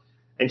Trump,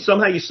 and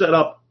somehow you set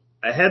up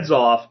a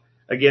heads-off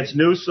against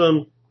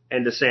Newsom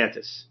and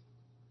DeSantis.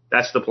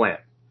 That's the plan.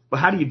 But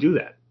how do you do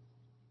that?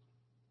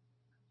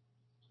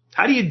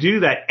 How do you do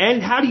that?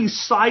 And how do you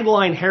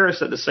sideline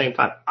Harris at the same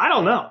time? I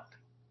don't know.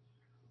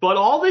 But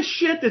all this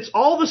shit that's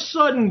all of a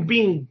sudden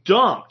being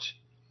dumped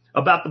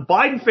about the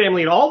Biden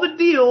family and all the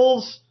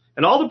deals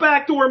and all the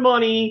backdoor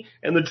money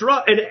and the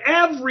drug and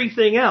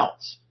everything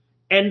else.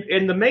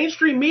 And the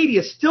mainstream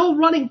media still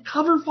running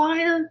cover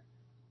fire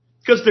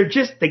because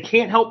they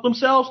can't help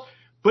themselves.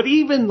 But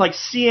even like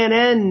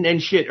CNN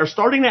and shit are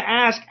starting to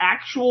ask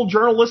actual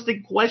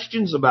journalistic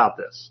questions about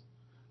this.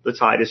 The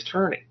tide is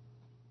turning.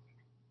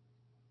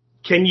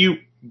 Can you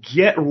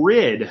get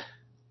rid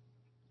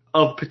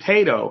of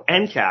Potato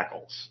and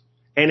Cackles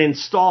and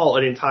install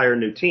an entire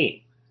new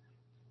team.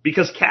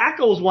 Because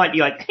Cackles might be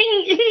like,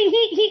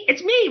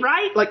 it's me,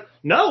 right? Like,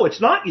 no, it's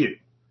not you.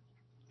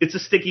 It's a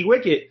sticky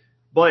wicket.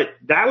 But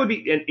that would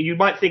be, and you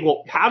might think,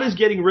 well, how does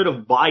getting rid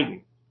of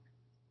Biden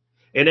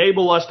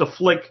enable us to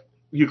flick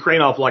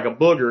Ukraine off like a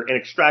booger and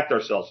extract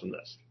ourselves from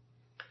this?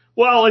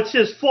 Well, it's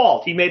his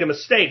fault. He made a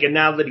mistake, and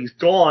now that he's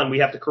gone, we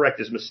have to correct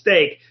his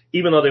mistake,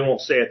 even though they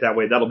won't say it that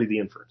way. That'll be the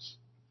inference.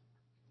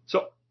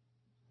 So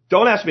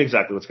don't ask me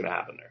exactly what's going to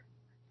happen there.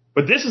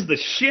 But this is the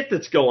shit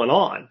that's going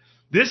on.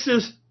 This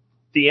is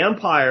the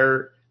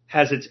empire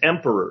has its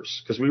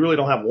emperors, because we really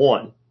don't have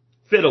one,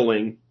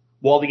 fiddling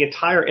while the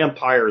entire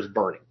empire is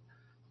burning.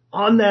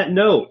 On that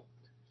note,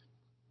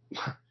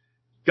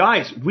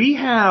 guys, we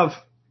have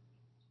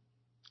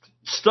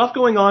stuff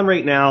going on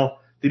right now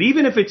that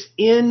even if it's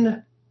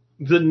in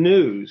the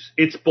news,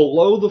 it's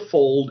below the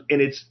fold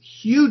and it's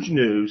huge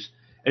news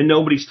and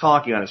nobody's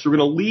talking on it. So we're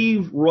going to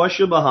leave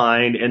Russia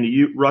behind and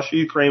the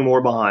Russia-Ukraine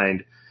war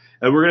behind,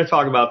 and we're going to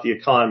talk about the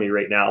economy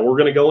right now. We're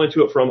going to go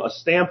into it from a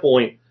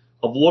standpoint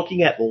of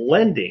looking at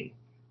lending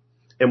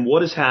and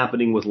what is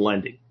happening with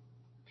lending.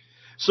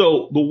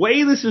 So the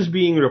way this is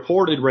being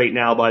reported right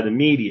now by the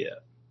media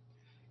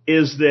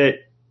is that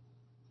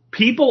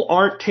people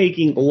aren't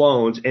taking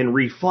loans and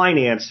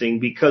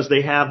refinancing because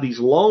they have these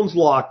loans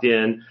locked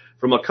in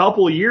from a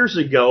couple of years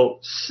ago,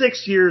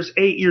 6 years,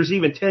 8 years,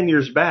 even 10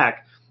 years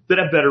back that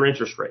have better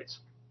interest rates.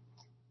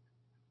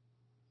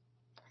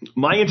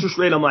 My interest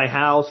rate on my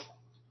house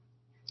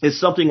is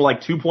something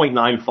like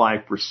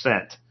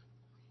 2.95%.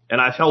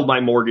 And I've held my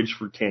mortgage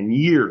for 10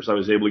 years. I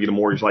was able to get a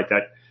mortgage like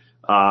that.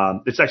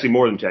 It's actually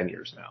more than 10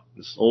 years now.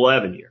 It's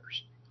 11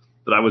 years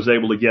that I was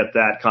able to get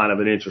that kind of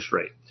an interest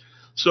rate.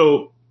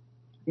 So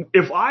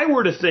if I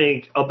were to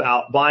think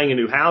about buying a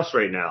new house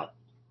right now,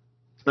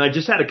 and I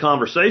just had a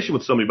conversation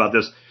with somebody about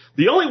this,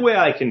 the only way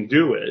I can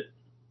do it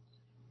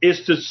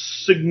is to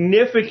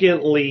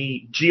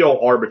significantly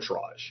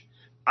geo-arbitrage.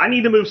 I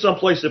need to move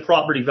someplace that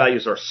property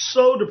values are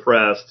so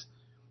depressed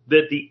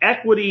that the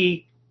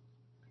equity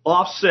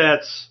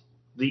offsets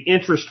the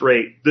interest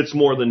rate that's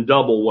more than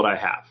double what I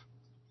have.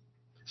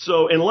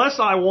 So unless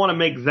I want to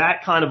make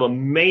that kind of a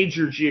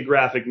major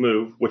geographic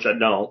move, which I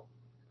don't,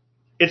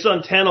 it's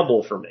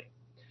untenable for me.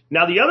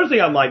 Now, the other thing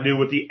I might do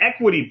with the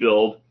equity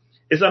build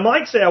is I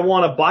might say I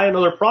want to buy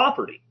another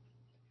property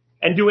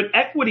and do an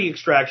equity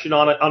extraction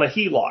on a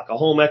HELOC, a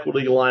home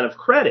equity line of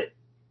credit.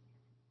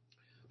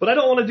 But I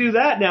don't want to do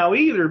that now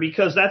either,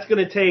 because that's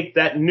going to take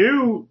that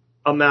new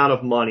amount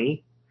of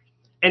money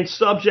and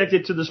subject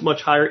it to this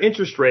much higher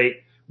interest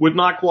rate with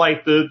not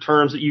quite the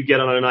terms that you get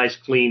on a nice,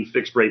 clean,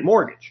 fixed rate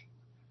mortgage.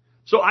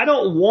 So I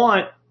don't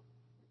want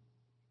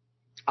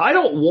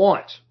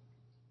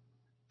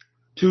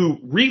to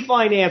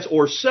refinance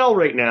or sell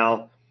right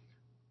now.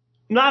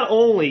 Not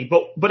only,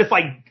 but if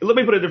let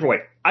me put it a different way.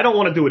 I don't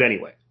want to do it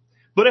anyway.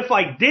 But if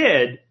I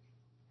did,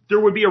 there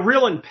would be a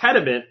real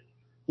impediment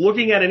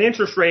looking at an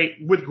interest rate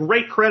with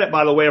great credit,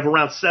 by the way, of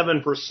around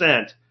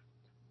 7%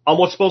 on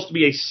what's supposed to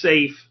be a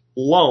safe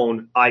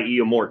loan, i.e.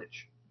 a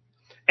mortgage.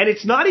 And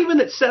it's not even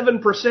that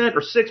 7%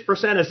 or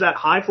 6% is that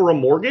high for a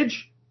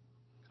mortgage.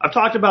 I've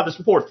talked about this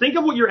before. Think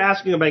of what you're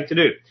asking a bank to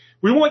do.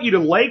 We want you to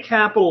lay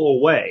capital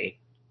away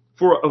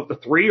for a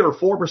 3 or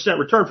 4%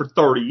 return for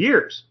 30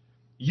 years.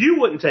 You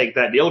wouldn't take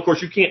that deal. Of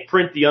course, you can't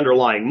print the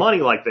underlying money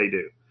like they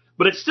do.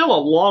 But it's still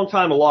a long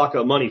time to lock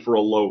up money for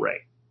a low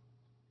rate.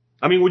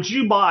 I mean, would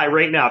you buy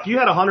right now, if you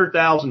had $100,000,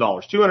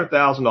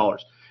 $200,000,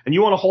 and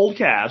you want to hold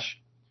cash,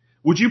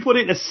 would you put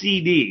it in a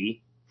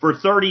CD for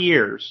 30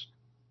 years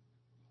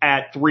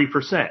at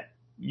 3%?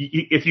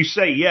 If you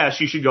say yes,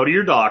 you should go to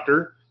your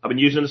doctor. I've been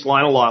using this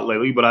line a lot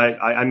lately, but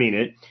I mean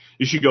it.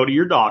 You should go to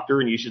your doctor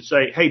and you should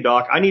say, "Hey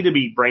doc, I need to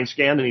be brain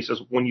scanned." And he says,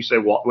 when he says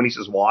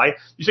why?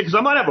 You say, "Because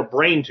I might have a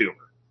brain tumor,"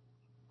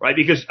 right?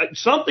 Because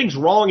something's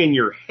wrong in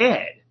your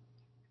head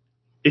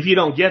if you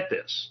don't get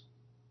this.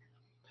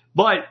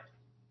 But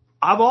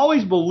I've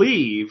always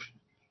believed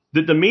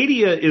that the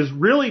media is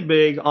really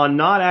big on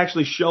not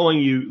actually showing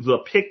you the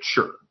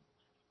picture.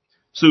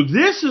 So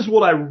this is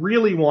what I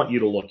really want you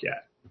to look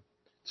at.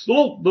 It's a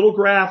little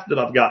graph that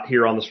I've got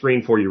here on the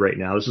screen for you right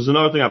now. This is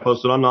another thing I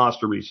posted on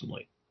Nostra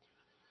recently.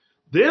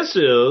 This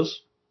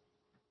is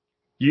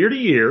year to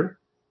year,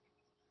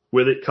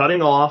 with it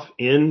cutting off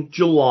in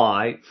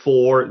July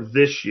for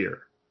this year.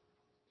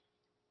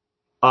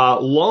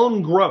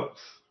 Loan growth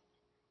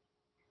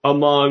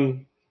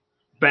among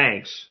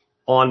banks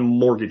on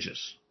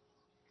mortgages.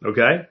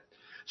 Okay?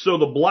 So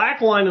the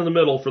black line in the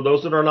middle, for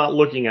those that are not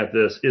looking at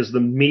this, is the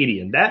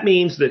median. That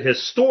means that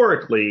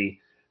historically,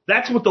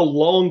 that's what the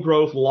loan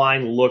growth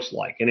line looks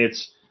like. And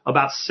it's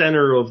about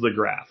center of the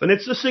graph. And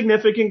it's a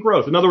significant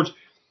growth. In other words,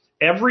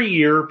 every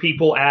year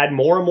people add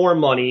more and more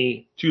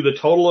money to the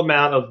total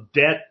amount of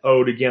debt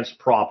owed against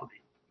property.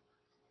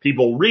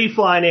 People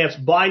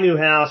refinance, buy new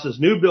houses,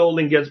 new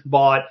building gets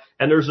bought,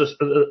 and there's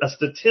a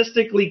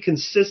statistically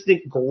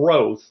consistent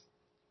growth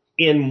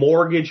in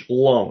mortgage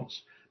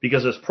loans.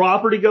 Because as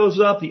property goes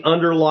up, the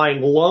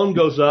underlying loan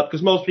goes up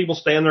because most people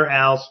stay in their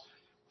house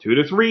 2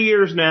 to 3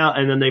 years now,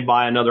 and then they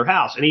buy another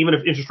house. And even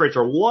if interest rates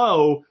are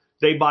low,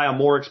 they buy a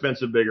more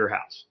expensive, bigger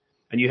house.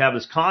 And you have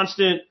this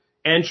constant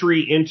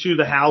entry into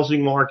the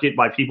housing market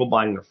by people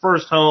buying their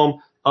first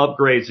home,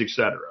 upgrades,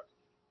 etc.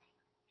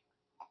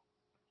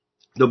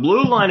 The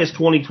blue line is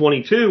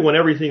 2022 when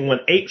everything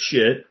went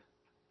apeshit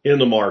in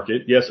the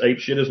market. Yes,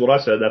 apeshit is what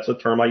I said. That's a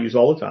term I use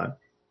all the time.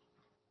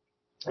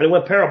 And it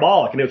went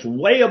parabolic, and it was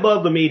way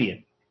above the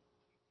median.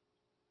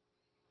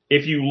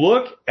 If you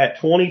look at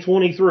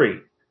 2023,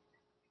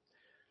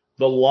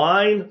 the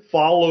line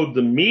followed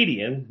the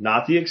median,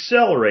 not the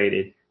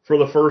accelerated, for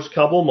the first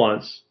couple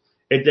months.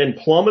 It then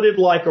plummeted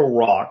like a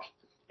rock.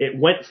 It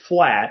went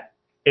flat,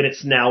 and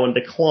it's now in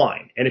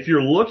decline. And if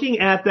you're looking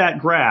at that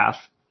graph,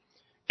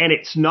 and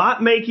it's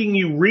not making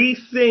you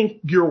rethink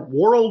your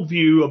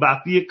worldview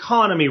about the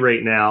economy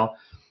right now,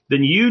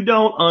 then you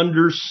don't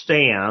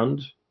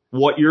understand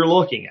what you're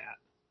looking at.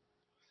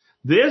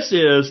 This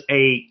is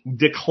a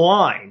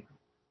decline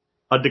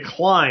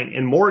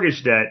in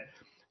mortgage debt,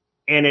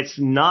 and it's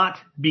not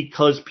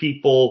because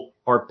people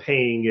are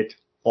paying it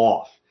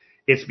off.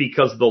 It's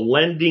because the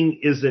lending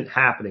isn't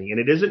happening, and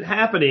it isn't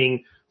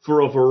happening for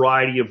a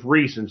variety of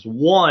reasons.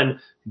 One,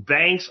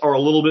 banks are a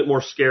little bit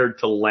more scared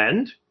to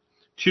lend.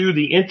 Two,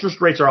 the interest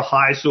rates are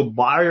high, so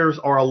buyers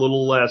are a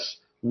little less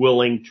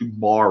willing to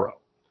borrow.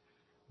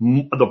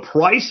 The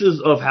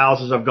prices of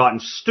houses have gotten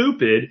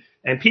stupid,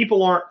 and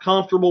people aren't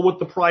comfortable with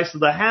the price of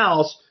the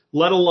house,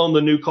 let alone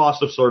the new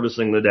cost of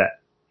servicing the debt.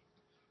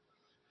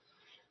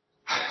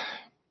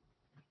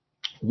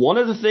 One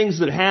of the things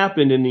that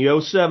happened in the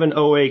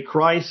 07-08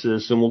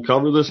 crisis, and we'll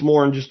cover this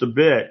more in just a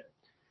bit,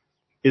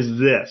 is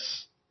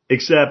this,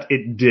 except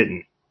it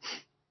didn't.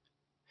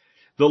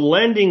 The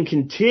lending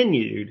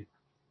continued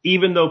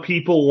even though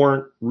people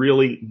weren't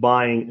really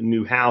buying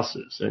new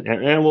houses.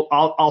 And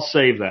I'll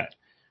save that.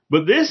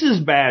 But this is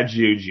bad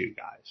juju,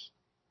 guys.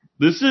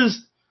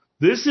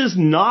 This is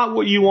not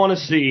what you want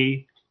to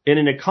see in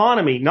an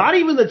economy, not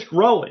even that's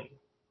growing,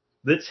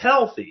 that's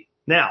healthy.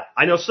 Now,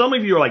 I know some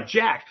of you are like,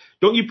 Jack,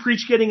 don't you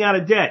preach getting out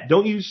of debt?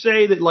 Don't you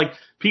say that like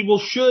people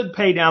should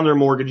pay down their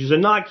mortgages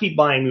and not keep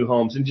buying new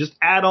homes and just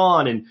add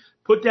on and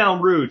put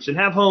down roots and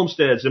have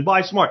homesteads and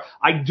buy smart?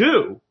 I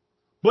do,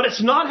 but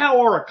it's not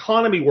how our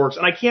economy works,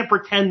 and I can't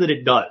pretend that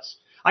it does.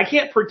 I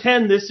can't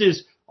pretend this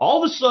is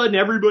all of a sudden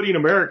everybody in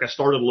America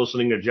started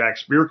listening to Jack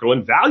Spirko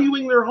and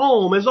valuing their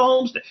home as a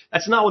homestead.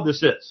 That's not what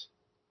this is.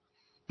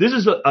 This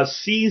is a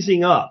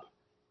seizing up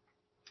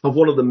of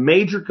one of the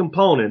major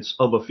components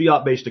of a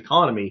fiat-based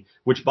economy,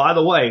 which, by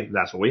the way,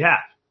 that's what we have.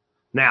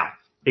 Now,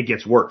 it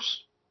gets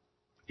worse.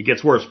 It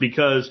gets worse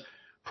because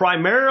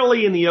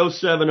primarily in the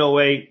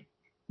 07-08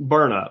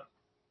 burn-up,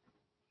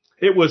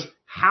 it was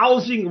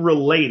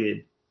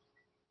housing-related,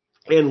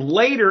 and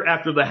later,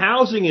 after the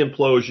housing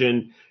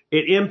implosion,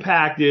 it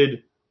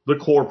impacted the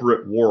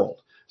corporate world.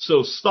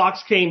 So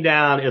stocks came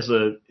down as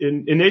an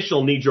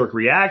initial knee-jerk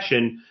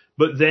reaction,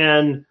 but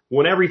then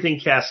when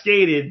everything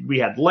cascaded, we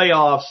had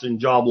layoffs and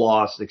job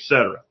loss,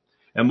 etc.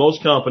 And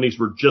most companies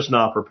were just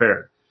not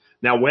prepared.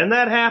 Now, when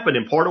that happened,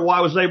 and part of why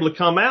I was able to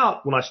come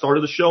out when I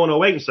started the show in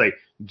 08 and say,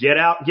 get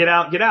out, get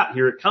out, get out,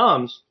 here it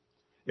comes,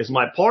 is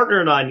my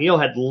partner and I, Neil,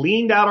 had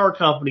leaned out our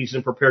companies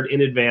and prepared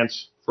in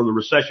advance for the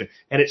recession.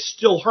 And it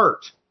still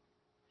hurt.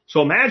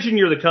 So imagine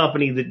you're the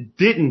company that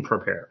didn't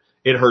prepare.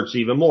 It hurts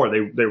even more.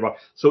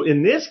 So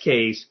in this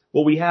case,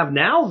 what we have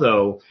now,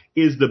 though,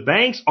 is the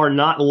banks are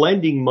not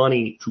lending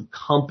money to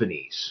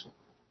companies.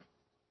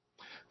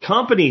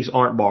 Companies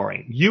aren't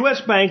borrowing.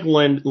 U.S. bank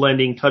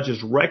lending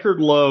touches record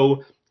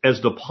low as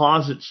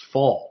deposits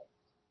fall.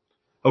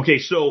 Okay,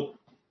 so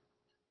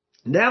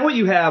now what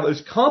you have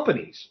is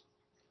companies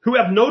who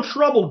have no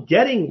trouble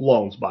getting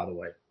loans, by the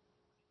way.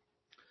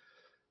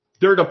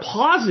 Their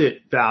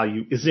deposit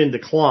value is in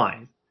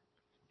decline,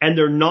 and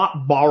they're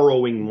not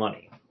borrowing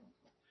money.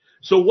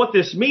 So what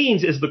this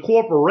means is the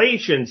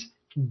corporations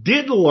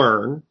did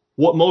learn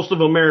what most of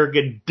America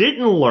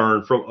didn't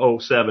learn from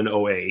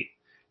 07-08,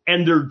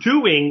 and they're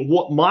doing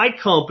what my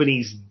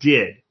companies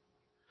did.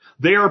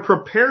 They are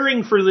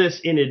preparing for this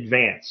in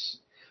advance.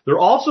 They're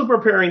also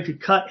preparing to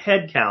cut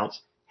headcounts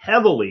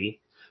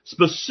heavily,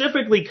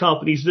 specifically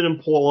companies that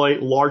employ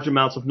large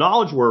amounts of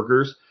knowledge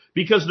workers,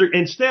 because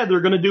instead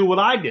they're going to do what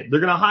I did. They're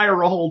going to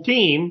hire a whole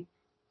team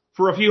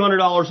for a few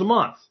 $100s a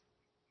month.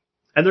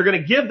 And they're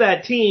going to give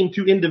that team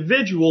to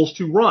individuals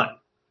to run.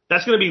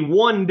 That's going to be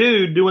one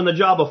dude doing the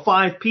job of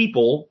 5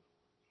 people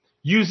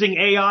using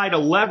AI to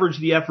leverage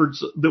the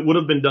efforts that would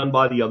have been done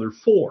by the other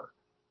 4.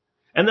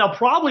 And they'll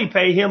probably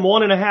pay him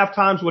 1.5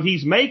 times what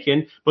he's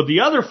making, but the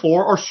other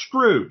 4 are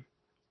screwed.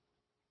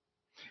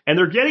 And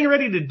they're getting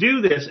ready to do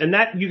this, and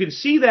that you can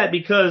see that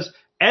because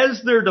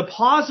as their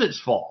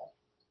deposits fall,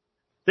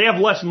 they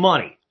have less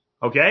money.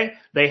 Okay?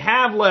 They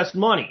have less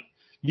money.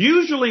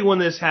 Usually when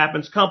this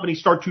happens, companies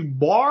start to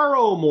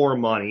borrow more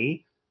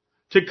money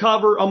to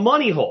cover a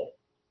money hole.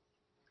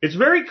 It's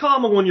very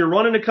common when you're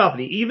running a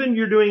company, even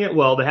you're doing it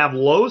well, to have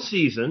low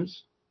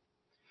seasons,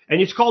 and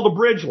it's called a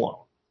bridge loan.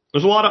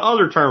 There's a lot of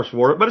other terms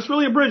for it, but it's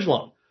really a bridge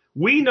loan.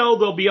 We know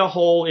there'll be a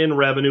hole in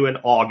revenue in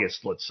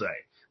August, let's say.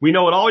 We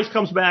know it always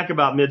comes back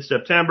about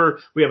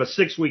mid-September. We have a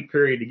 6-week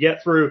period to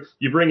get through.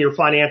 You bring your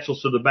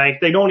financials to the bank.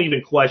 They don't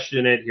even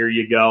question it. Here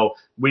you go.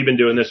 We've been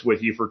doing this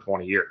with you for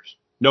 20 years.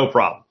 No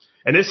problem.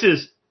 And this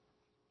is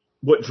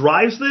what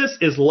drives this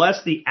is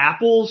less the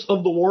Apples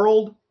of the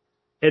world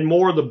and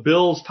more the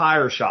Bill's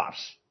tire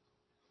shops.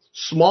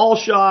 Small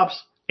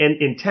shops and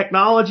in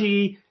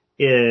technology,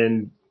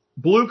 in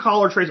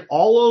blue-collar trades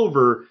all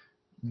over,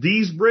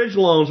 these bridge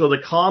loans are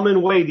the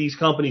common way these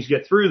companies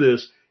get through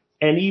this.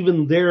 And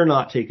even they're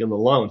not taking the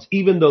loans,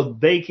 even though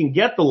they can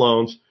get the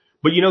loans.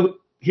 But,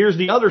 here's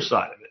the other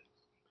side of it.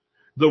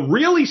 The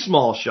really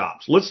small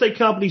shops, let's say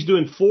companies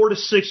doing $4 to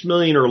 $6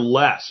 million or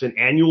less in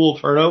annual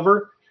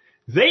turnover,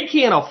 they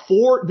can't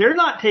afford, they're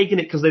not taking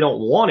it because they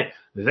don't want it.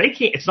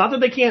 It's not that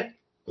they can't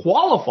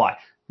qualify.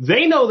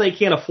 They know they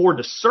can't afford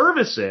to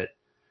service it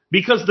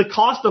because the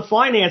cost of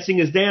financing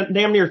is damn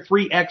near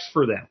 3x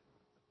for them.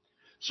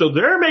 So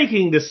they're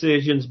making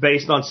decisions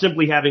based on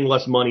simply having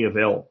less money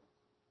available.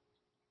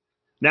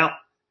 Now,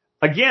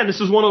 again, this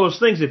is one of those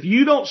things. If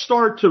you don't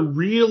start to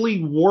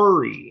really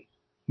worry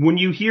when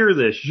you hear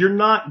this, you're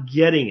not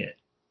getting it.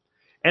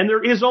 And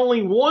there is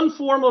only one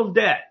form of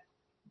debt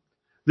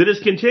that is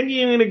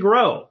continuing to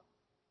grow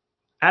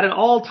at an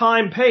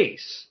all-time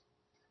pace,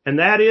 and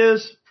that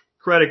is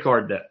credit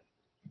card debt.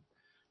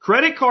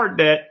 Credit card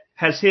debt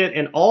has hit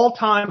an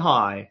all-time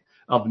high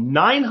of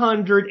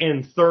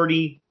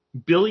 $930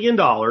 billion,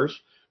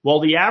 while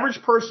the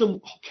average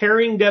person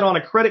carrying debt on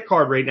a credit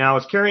card right now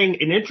is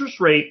carrying an interest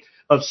rate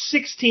of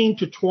 16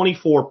 to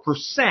 24%.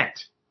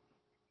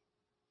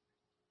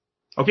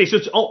 Okay, so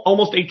it's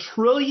almost $1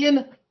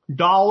 trillion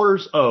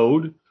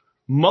owed,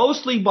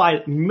 mostly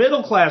by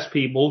middle-class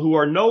people who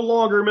are no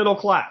longer middle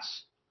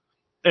class,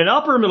 and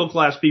upper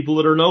middle-class people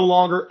that are no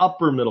longer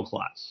upper middle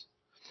class.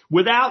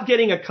 Without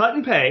getting a cut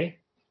in pay,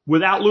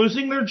 without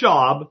losing their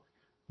job,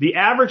 the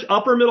average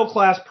upper middle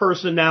class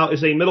person now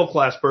is a middle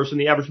class person.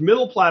 The average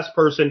middle class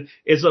person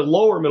is a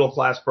lower middle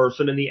class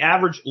person. And the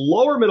average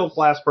lower middle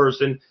class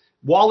person,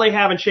 while they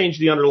haven't changed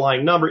the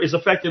underlying number, is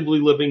effectively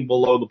living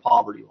below the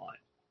poverty line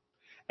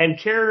and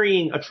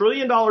carrying $1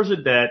 trillion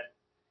of debt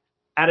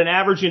at an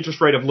average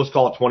interest rate of, let's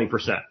call it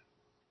 20%.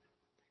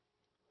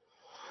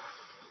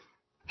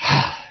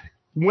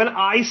 When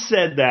I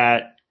said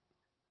that,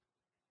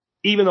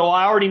 even though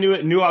I already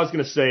knew I was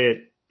going to say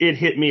it, it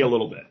hit me a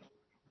little bit.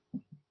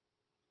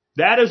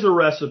 That is a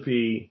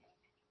recipe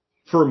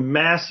for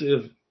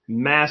massive,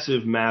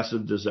 massive,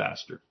 massive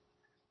disaster.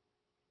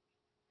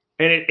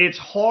 And it's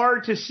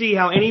hard to see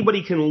how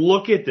anybody can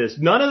look at this.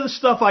 None of the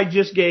stuff I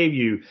just gave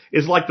you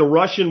is like the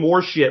Russian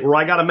war shit where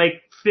I got to make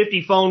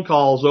 50 phone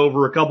calls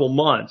over a couple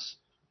months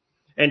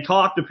and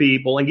talk to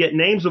people and get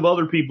names of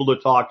other people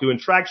to talk to and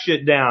track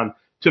shit down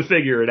to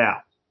figure it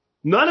out.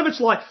 None of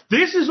it's like,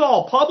 this is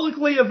all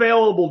publicly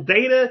available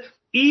data.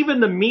 Even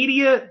the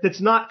media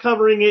that's not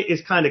covering it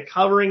is kind of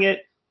covering it.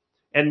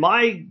 And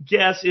my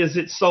guess is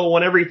it's so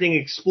when everything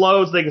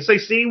explodes, they can say,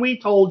 see,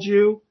 we told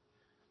you.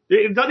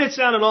 Doesn't it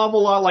sound an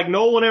awful lot like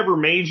no one ever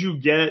made you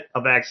get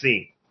a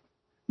vaccine?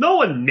 No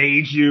one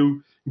made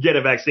you get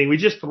a vaccine. We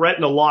just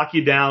threatened to lock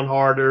you down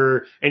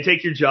harder and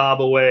take your job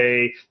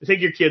away,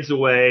 take your kids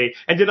away,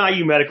 and deny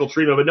you medical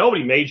treatment, but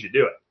nobody made you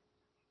do it.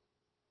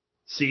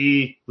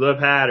 See the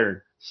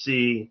pattern.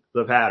 See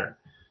the pattern.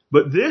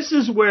 But this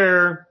is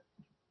where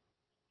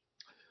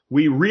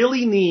we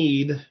really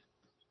need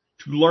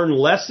to learn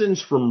lessons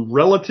from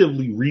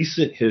relatively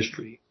recent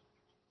history.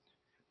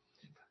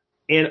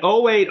 In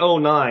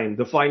 08-09,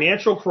 the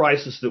financial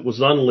crisis that was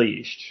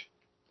unleashed,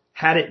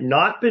 had it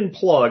not been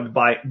plugged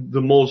by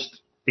the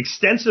most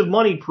extensive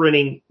money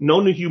printing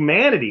known to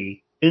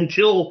humanity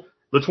until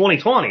the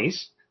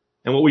 2020s,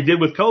 and what we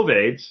did with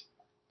COVIDs,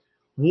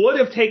 would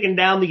have taken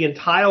down the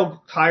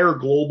entire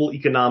global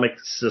economic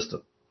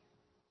system.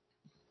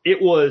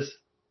 It was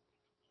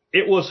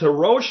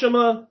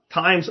Hiroshima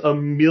times a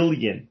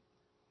million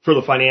for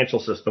the financial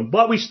system,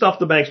 but we stuffed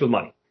the banks with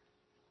money.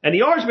 And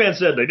the orange man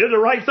said they did the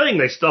right thing.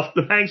 They stuffed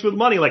the banks with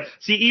money. Like,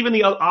 see, even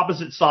the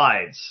opposite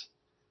sides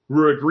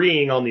were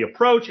agreeing on the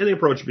approach and the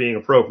approach being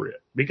appropriate.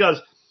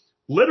 Because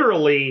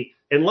literally,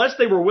 unless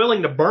they were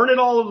willing to burn it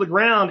all to the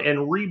ground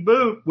and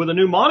reboot with a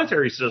new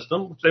monetary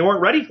system, which they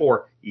weren't ready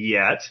for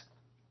yet,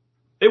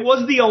 it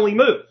was the only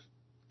move.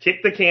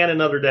 Kick the can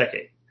another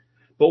decade.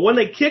 But when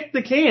they kicked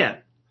the can,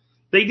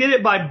 they did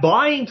it by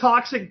buying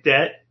toxic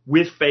debt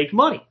with fake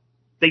money.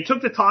 They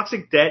took the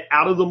toxic debt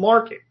out of the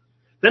market.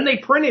 Then they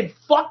printed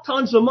fuck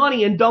tons of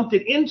money and dumped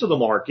it into the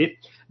market.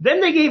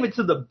 Then they gave it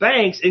to the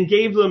banks and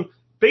gave them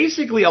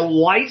basically a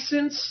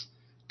license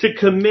to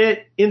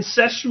commit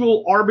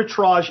incestual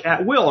arbitrage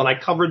at will. And I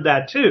covered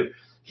that too.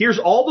 Here's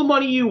all the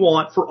money you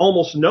want for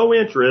almost no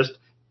interest.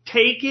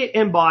 Take it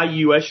and buy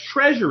U.S.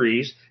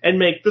 Treasuries and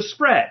make the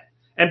spread.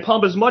 And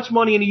pump as much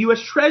money into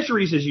U.S.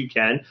 Treasuries as you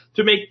can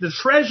to make the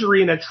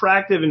Treasury an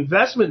attractive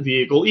investment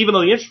vehicle, even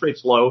though the interest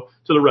rate's low,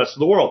 to the rest of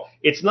the world.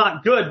 It's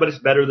not good, but it's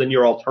better than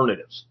your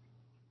alternatives.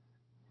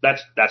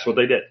 That's what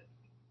they did.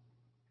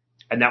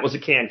 And that was a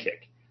can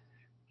kick.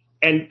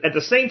 And at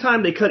the same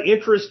time they cut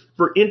interest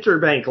for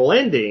interbank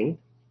lending,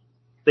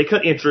 they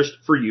cut interest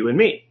for you and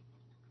me.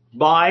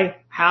 Buy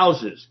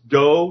houses.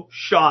 Go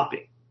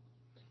shopping.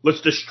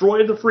 Let's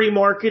destroy the free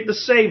market to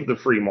save the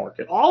free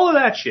market. All of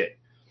that shit.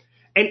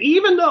 And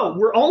even though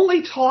we're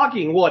only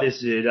talking,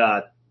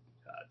 12,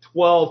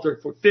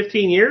 13,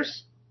 15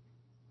 years?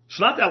 It's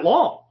not that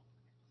long.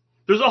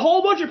 There's a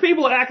whole bunch of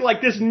people that act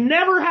like this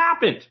never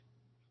happened.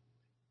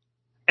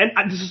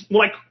 And this is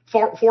like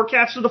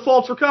forecast of the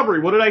false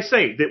recovery. What did I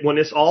say? That when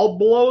this all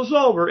blows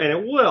over, and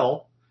it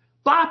will,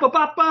 let's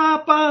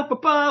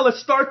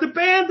start the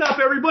band up.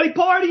 Everybody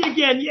party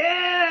again.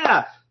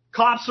 Yeah.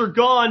 Cops are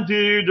gone,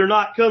 dude. They're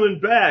not coming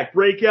back.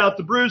 Break out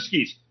the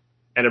brewskis.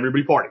 And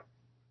everybody partied.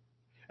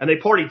 And they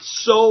partied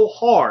so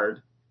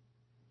hard,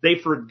 they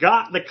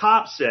forgot the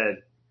cop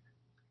said,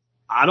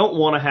 I don't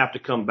want to have to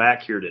come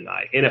back here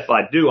tonight. And if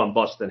I do, I'm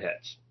busting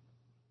heads.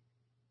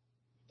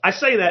 I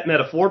say that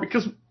metaphor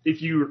because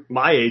if you're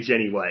my age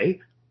anyway,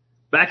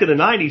 back in the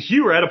 90s,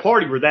 you were at a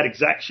party where that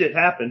exact shit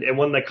happened. And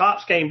when the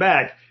cops came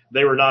back,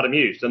 they were not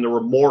amused. And there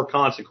were more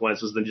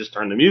consequences than just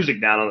turn the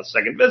music down on the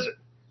second visit,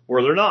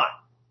 where they're not.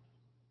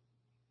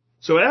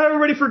 So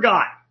everybody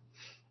forgot.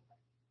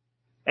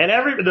 And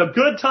the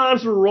good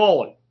times were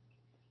rolling.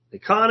 The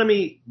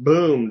economy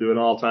boomed to an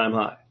all-time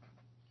high.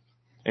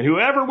 And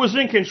whoever was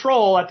in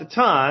control at the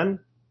time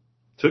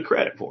took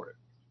credit for it.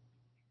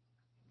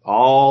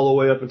 All the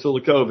way up until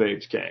the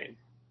COVIDs came.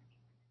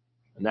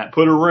 And that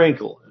put a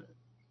wrinkle in it.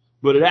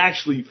 But it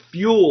actually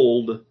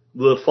fueled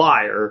the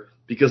fire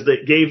because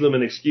they gave them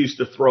an excuse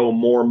to throw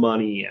more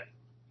money in.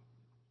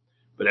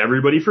 But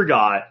everybody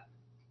forgot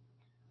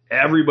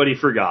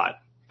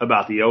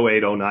about the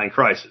 08-09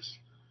 crisis.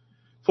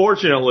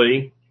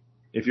 Fortunately,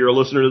 if you're a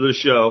listener to this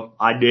show,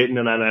 I didn't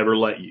and I never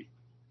let you.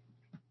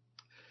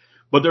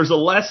 But there's a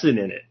lesson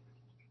in it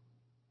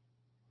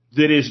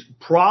that is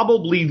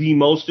probably the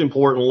most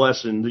important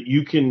lesson that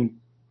you can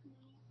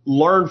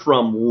learn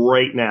from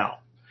right now.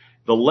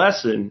 The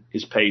lesson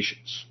is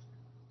patience.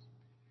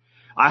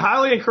 I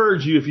highly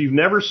encourage you, if you've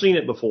never seen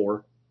it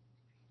before,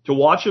 to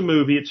watch a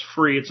movie. It's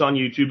free. It's on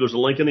YouTube. There's a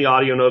link in the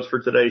audio notes for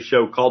today's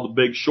show called The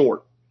Big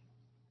Short.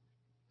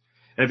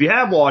 And if you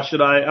have watched it,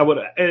 I would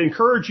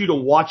encourage you to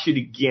watch it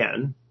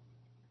again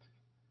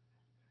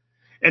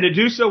and to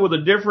do so with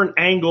a different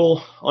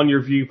angle on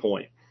your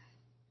viewpoint.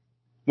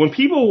 When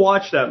people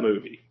watch that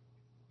movie,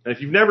 and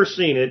if you've never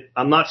seen it,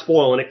 I'm not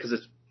spoiling it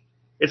because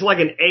it's like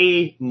an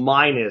A-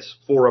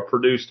 for a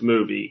produced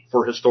movie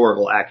for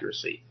historical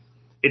accuracy.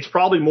 It's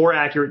probably more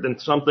accurate than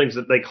some things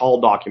that they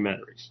call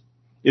documentaries.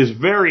 It's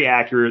very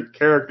accurate,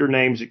 character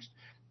names,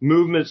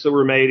 movements that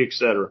were made,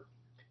 etc.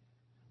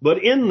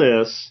 But in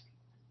this,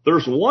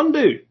 there's one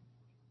dude.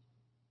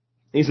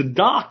 He's a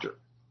doctor.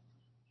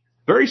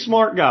 Very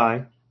smart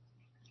guy.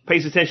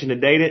 Pays attention to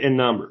data and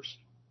numbers.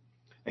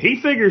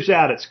 He figures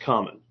out it's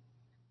coming.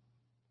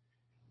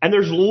 And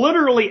there's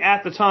literally,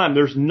 at the time,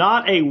 there's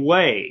not a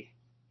way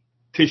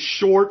to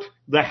short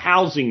the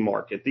housing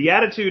market. The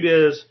attitude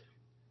is,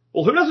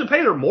 well, who doesn't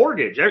pay their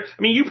mortgage? I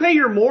mean, you pay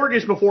your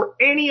mortgage before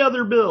any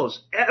other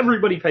bills.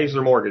 Everybody pays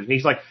their mortgage. And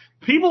he's like,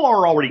 people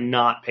are already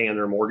not paying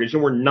their mortgage,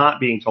 and we're not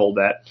being told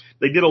that.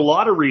 They did a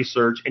lot of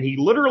research, and he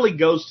literally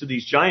goes to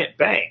these giant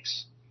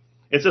banks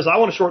and says, I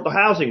want to short the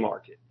housing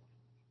market.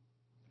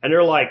 And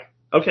they're like,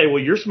 okay,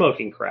 well, you're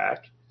smoking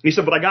crack. And he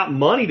said, but I got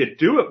money to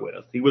do it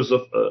with. He was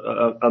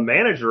a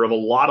manager of a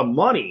lot of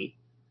money.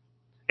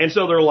 And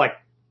so they're like,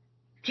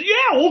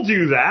 yeah, we'll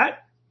do that.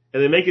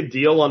 And they make a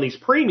deal on these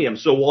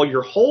premiums. So while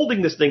you're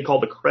holding this thing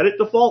called the credit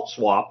default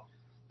swap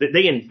that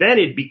they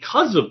invented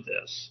because of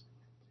this,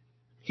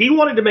 he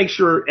wanted to make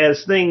sure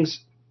as things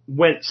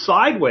went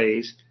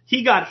sideways,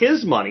 he got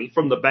his money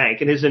from the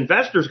bank and his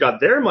investors got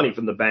their money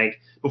from the bank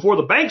before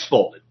the banks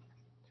folded.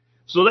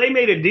 So they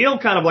made a deal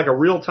kind of like a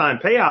real-time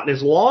payout. And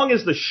as long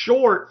as the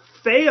short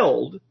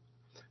failed,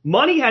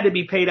 money had to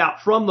be paid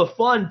out from the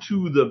fund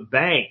to the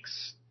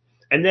banks.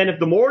 And then if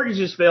the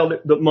mortgages failed,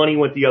 the money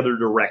went the other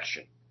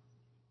direction.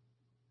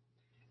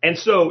 And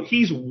so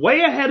he's way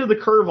ahead of the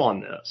curve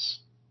on this.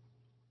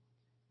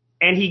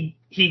 And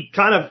he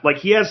kind of, like,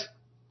 he has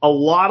a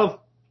lot of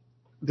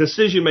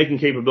decision-making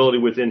capability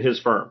within his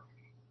firm.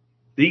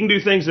 He can do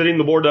things that even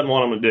the board doesn't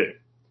want him to do.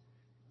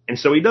 And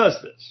so he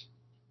does this.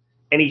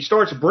 And he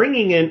starts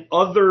bringing in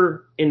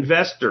other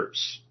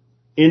investors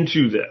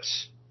into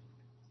this.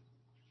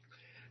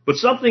 But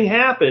something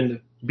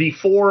happened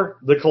before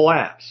the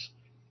collapse.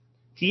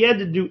 He had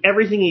to do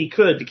everything he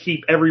could to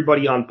keep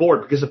everybody on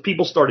board, because if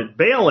people started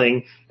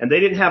bailing and they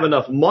didn't have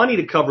enough money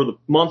to cover the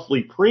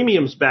monthly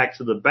premiums back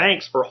to the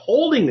banks for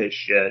holding this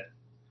shit,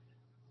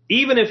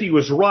 even if he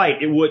was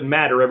right, it wouldn't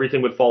matter.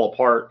 Everything would fall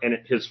apart and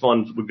his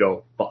funds would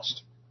go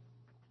bust.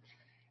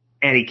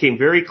 And he came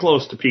very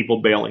close to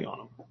people bailing on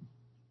him.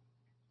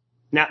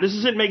 Now, this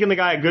isn't making the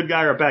guy a good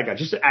guy or a bad guy,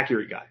 just an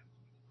accurate guy.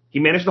 He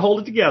managed to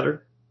hold it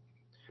together.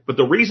 But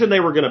the reason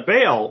they were going to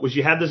bail was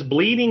you had this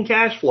bleeding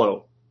cash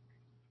flow.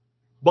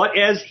 But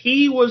as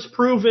he was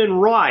proven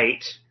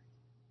right,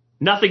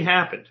 nothing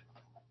happened.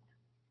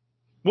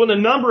 When the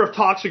number of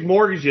toxic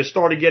mortgages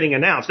started getting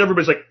announced,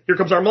 everybody's like, here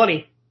comes our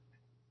money.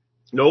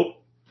 Nope.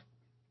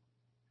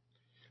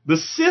 The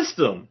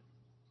system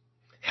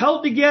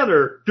held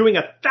together doing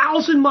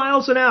 1,000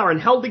 miles an hour and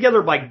held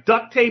together by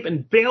duct tape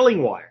and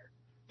baling wire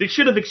that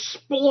should have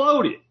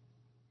exploded,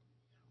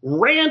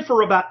 ran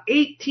for about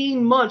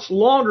 18 months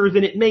longer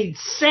than it made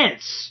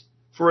sense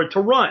for it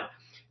to run.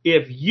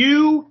 If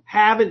you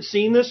haven't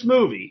seen this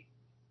movie,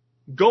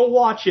 go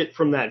watch it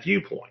from that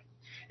viewpoint.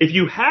 If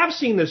you have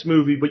seen this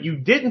movie, but you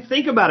didn't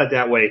think about it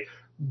that way,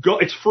 go.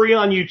 It's free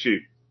on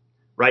YouTube,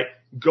 right?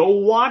 Go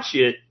watch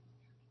it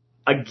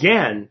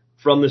again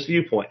from this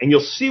viewpoint, and you'll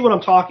see what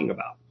I'm talking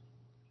about.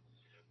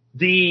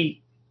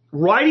 The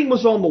writing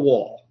was on the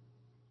wall.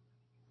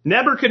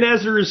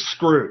 Nebuchadnezzar is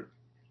screwed,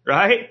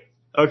 right?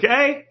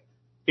 Okay?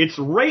 It's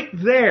right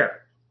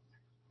there.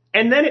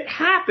 And then it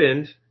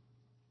happened,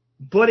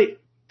 but it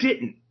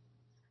didn't.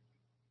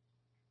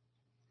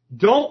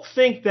 Don't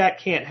think that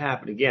can't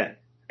happen again.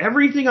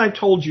 Everything I've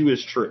told you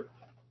is true.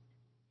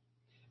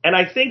 And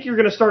I think you're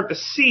going to start to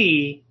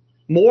see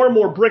more and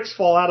more bricks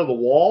fall out of the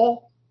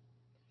wall.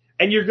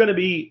 And you're going to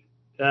be,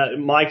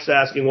 Mike's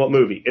asking what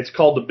movie. It's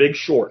called The Big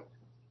Short.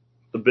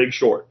 The Big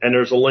Short. And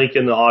there's a link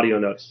in the audio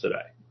notes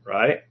today,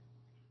 right?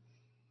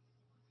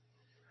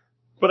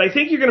 But I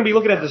think you're going to be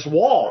looking at this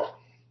wall.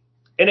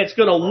 And it's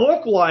going to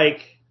look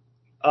like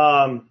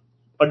a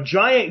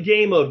giant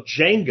game of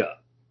Jenga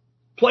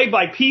played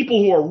by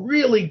people who are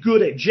really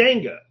good at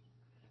Jenga.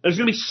 There's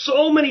going to be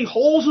so many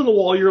holes in the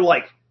wall, you're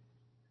like,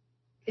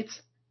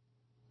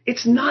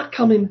 it's not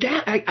coming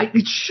down.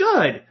 It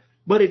should,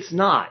 but it's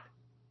not.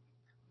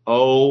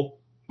 Oh,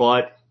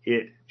 but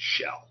it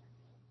shall.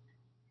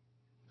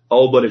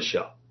 Oh, but it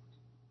shall.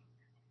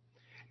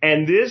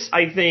 And this,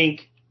 I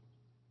think,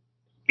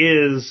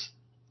 is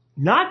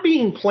not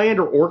being planned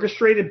or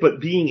orchestrated, but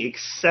being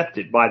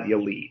accepted by the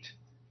elite.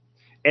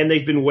 And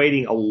they've been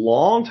waiting a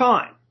long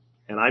time,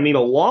 and I mean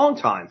a long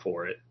time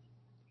for it,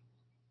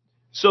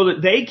 so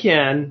that they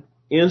can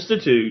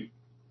institute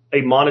a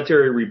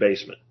monetary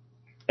rebasement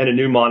and a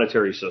new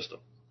monetary system.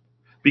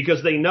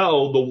 Because they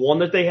know the one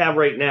that they have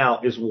right now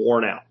is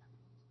worn out.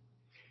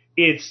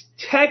 It's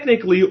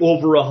technically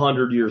over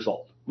 100 years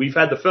old. We've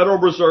had the Federal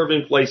Reserve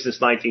in place since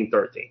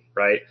 1913,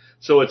 right?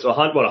 So it's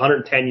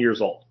 110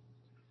 years old.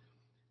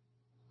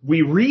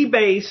 We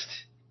rebased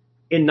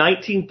in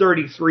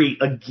 1933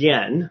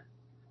 again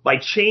by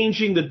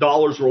changing the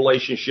dollar's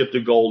relationship to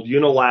gold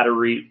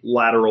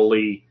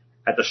unilaterally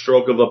at the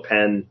stroke of a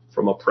pen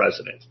from a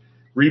president,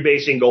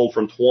 rebasing gold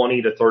from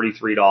 $20 to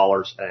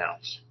 $33 an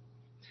ounce.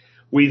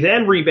 We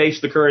then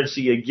rebased the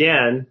currency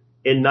again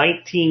in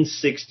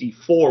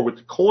 1964 with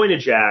the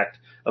Coinage Act,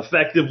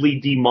 effectively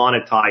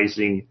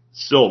demonetizing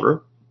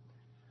silver.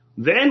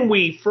 Then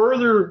we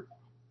further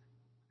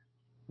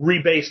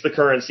rebased the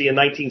currency in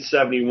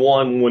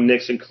 1971 when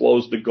Nixon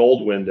closed the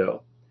gold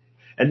window.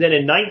 And then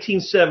in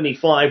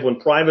 1975, when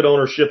private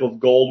ownership of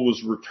gold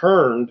was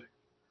returned,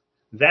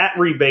 that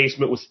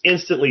rebasement was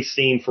instantly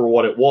seen for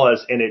what it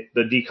was, and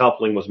the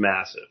decoupling was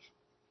massive.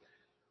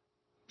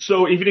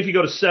 So even if you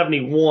go to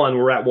 71,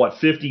 we're at,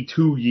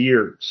 52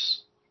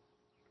 years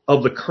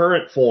of the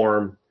current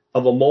form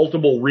of a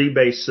multiple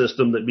rebase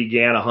system that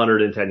began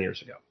 110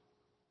 years ago.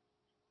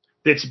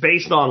 It's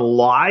based on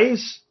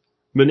lies,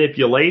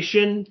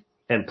 manipulation,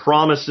 and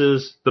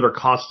promises that are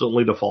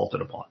constantly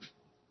defaulted upon.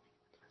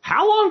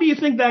 How long do you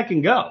think that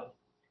can go?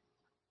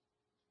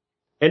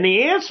 And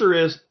the answer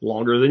is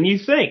longer than you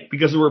think,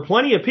 because there were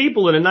plenty of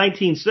people in the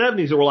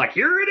 1970s that were like,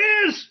 here it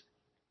is.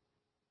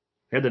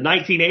 And the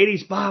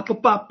 1980s,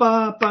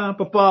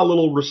 a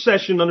little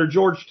recession under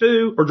George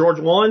II or George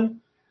I.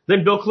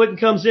 Then Bill Clinton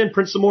comes in,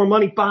 prints some more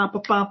money,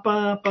 budget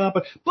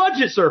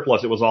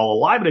surplus. It was all a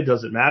lie, but it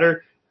doesn't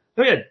matter.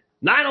 We had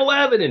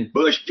 9/11 and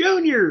Bush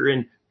Jr.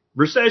 and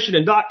recession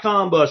and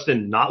dot-com bust,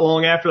 and not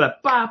long after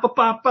that,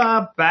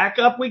 back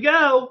up we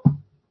go.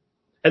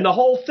 And the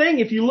whole thing,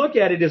 if you look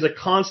at it, is a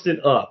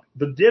constant up.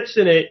 The dips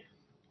in it,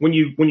 when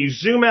you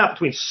zoom out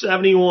between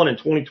 71 and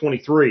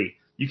 2023,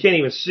 you can't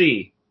even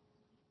see,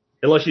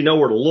 unless you know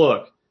where to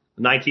look,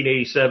 the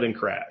 1987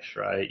 crash,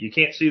 right? You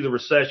can't see the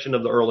recession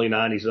of the early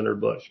 90s under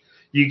Bush.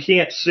 You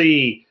can't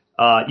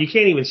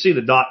even see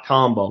the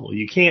dot-com bubble.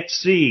 You can't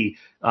see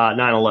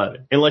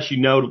 9/11 unless you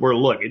know where to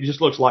look. It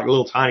just looks like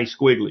little tiny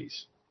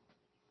squigglies.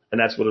 And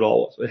that's what it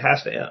all was. It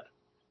has to end.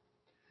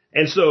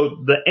 And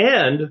so the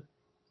end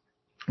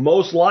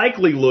most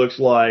likely looks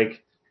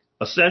like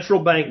a central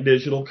bank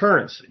digital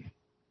currency.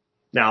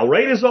 Now,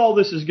 right as all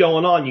this is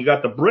going on, you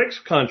got the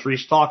BRICS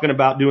countries talking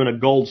about doing a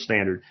gold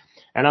standard.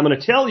 And I'm going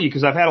to tell you,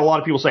 because I've had a lot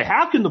of people say,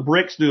 how can the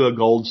BRICS do a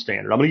gold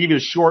standard? I'm going to give you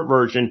the short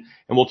version,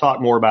 and we'll talk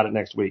more about it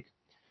next week.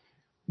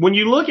 When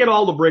you look at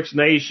all the BRICS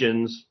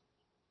nations,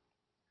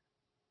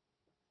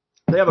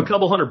 they have a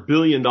couple $100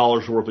 billion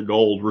worth of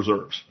gold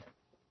reserves.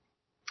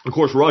 Of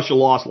course, Russia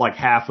lost like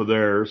half of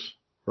theirs,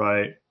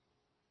 right?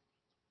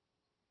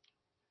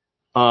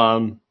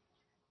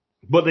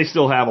 But they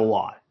still have a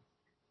lot.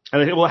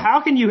 And they say, well,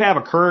 how can you have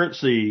a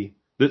currency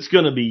that's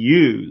going to be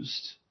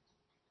used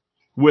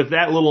with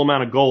that little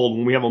amount of gold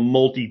when we have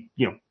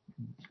a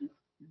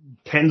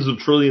tens of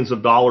trillions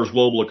of dollars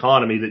global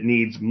economy that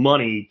needs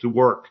money to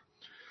work?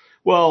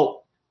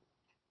 Well,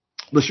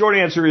 the short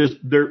answer is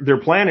their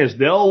plan is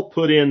they'll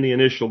put in the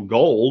initial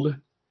gold,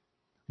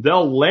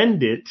 they'll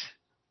lend it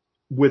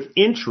with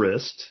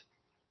interest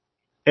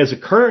as a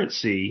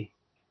currency,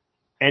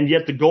 and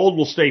yet the gold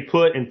will stay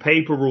put and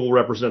paper will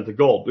represent the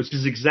gold, which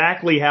is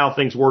exactly how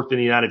things worked in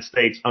the United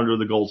States under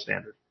the gold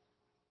standard.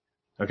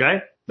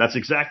 Okay? That's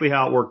exactly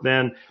how it worked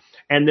then.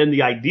 And then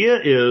the idea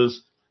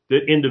is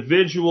that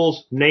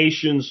individuals,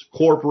 nations,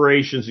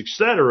 corporations,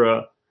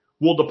 etc.,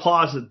 will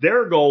deposit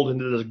their gold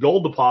into this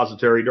gold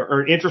depository to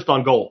earn interest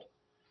on gold.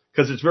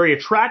 Because it's very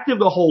attractive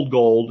to hold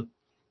gold,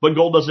 but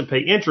gold doesn't pay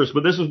interest.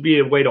 But this would be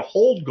a way to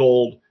hold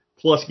gold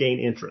plus gain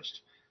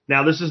interest.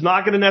 Now, this is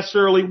not going to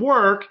necessarily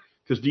work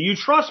because do you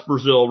trust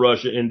Brazil,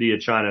 Russia, India,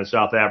 China, and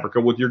South Africa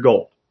with your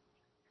gold?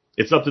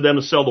 It's up to them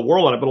to sell the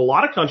world on it. But a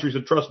lot of countries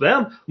would trust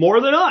them more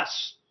than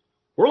us.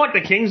 We're like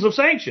the kings of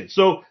sanctions.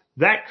 So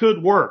that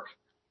could work.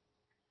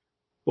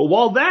 But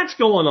while that's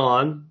going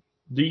on,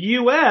 the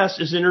U.S.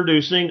 is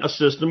introducing a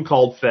system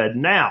called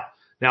FedNow.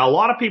 Now, a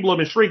lot of people have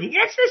been shrieking,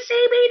 it's the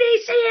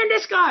CBDC in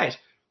disguise.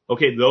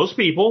 Okay, those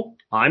people,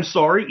 I'm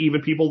sorry,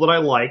 even people that I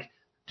like,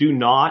 do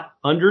not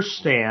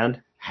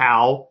understand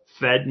how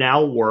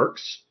FedNow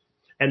works,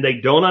 and they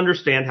don't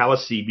understand how a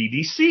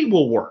CBDC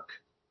will work.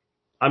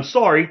 I'm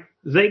sorry,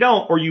 they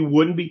don't, or you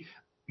wouldn't be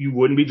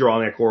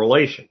drawing that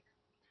correlation.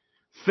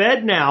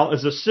 FedNow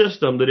is a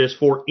system that is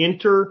for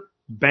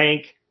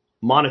interbank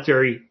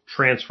monetary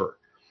transfer.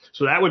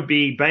 So that would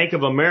be Bank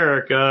of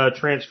America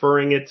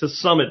transferring it to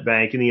Summit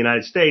Bank in the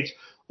United States,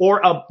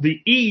 or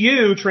the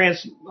EU,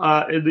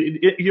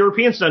 the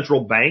European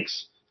Central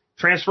Banks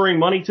transferring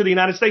money to the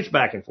United States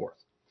back and forth.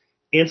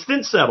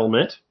 Instant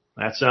settlement,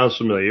 that sounds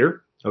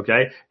familiar,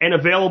 okay, and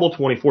available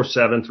 24/7,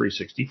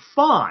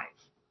 365.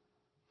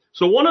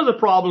 So one of the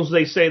problems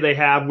they say they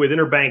have with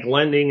interbank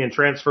lending and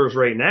transfers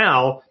right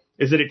now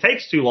is that it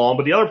takes too long,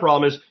 but the other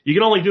problem is you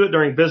can only do it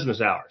during business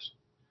hours.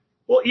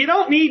 Well, you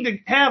don't need to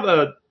have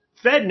a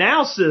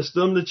FedNow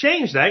system to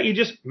change that. You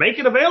just make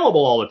it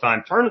available all the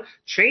time.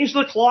 Change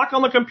the clock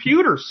on the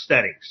computer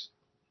settings.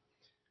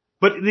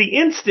 But the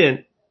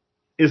instant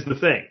is the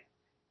thing.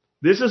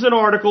 This is an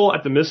article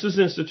at the Mises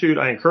Institute.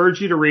 I encourage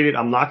you to read it.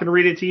 I'm not going to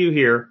read it to you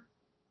here.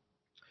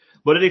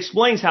 But it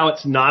explains how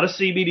it's not a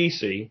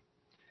CBDC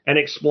and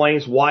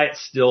explains why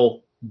it's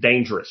still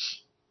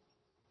dangerous.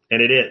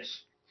 And it is.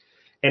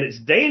 And it's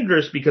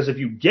dangerous because if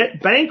you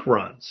get bank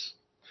runs,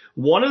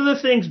 one of the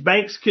things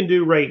banks can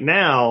do right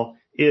now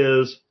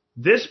is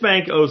this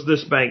bank owes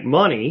this bank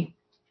money,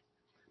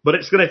 but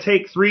it's going to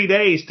take 3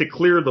 days to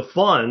clear the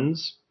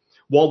funds.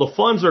 While the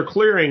funds are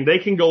clearing, they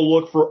can go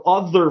look for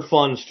other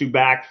funds to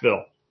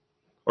backfill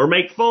or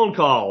make phone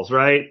calls,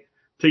 right,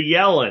 to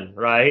Yellen,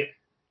 right,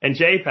 and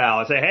J-Pal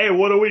and say, hey,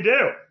 what do we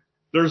do?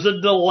 There's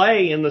a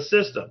delay in the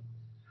system.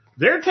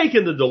 They're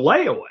taking the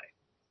delay away.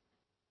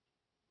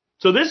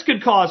 So this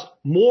could cause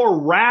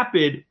more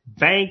rapid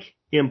bank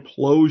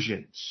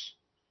implosions,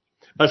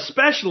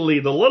 especially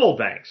the little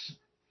banks.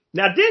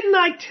 Now, didn't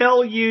I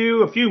tell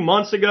you a few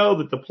months ago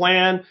that the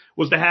plan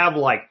was to have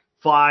like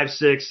 5,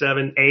 6,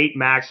 7, 8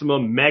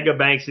 maximum mega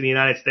banks in the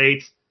United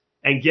States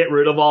and get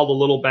rid of all the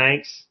little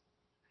banks?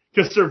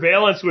 Because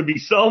surveillance would be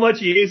so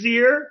much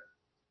easier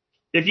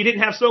if you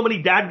didn't have so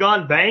many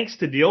dadgone banks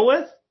to deal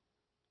with.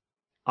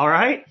 All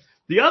right?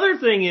 The other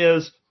thing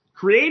is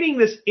creating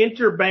this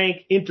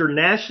interbank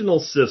international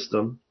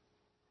system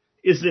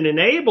is an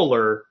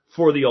enabler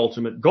for the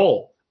ultimate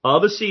goal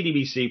of a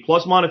CBDC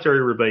plus monetary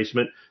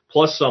rebasement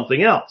plus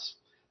something else.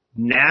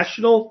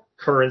 National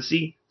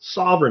currency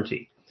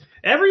sovereignty.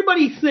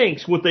 Everybody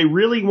thinks what they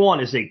really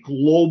want is a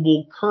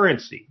global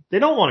currency. They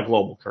don't want a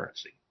global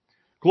currency.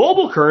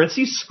 Global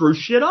currencies screw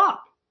shit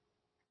up.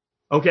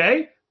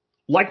 Okay?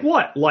 Like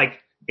what? Like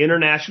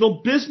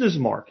international business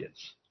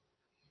markets.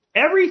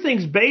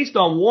 Everything's based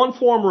on one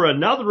form or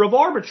another of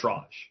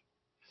arbitrage.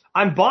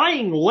 I'm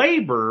buying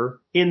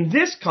labor in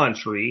this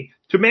country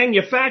to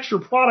manufacture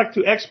product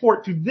to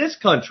export to this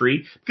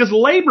country because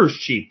labor's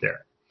cheap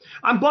there.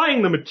 I'm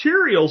buying the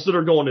materials that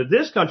are going to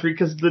this country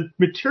because the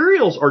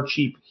materials are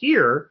cheap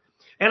here,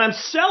 and I'm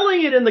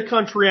selling it in the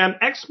country I'm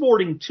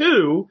exporting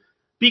to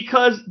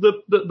because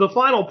the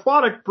final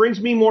product brings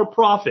me more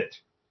profit.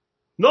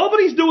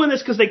 Nobody's doing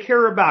this because they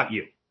care about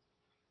you.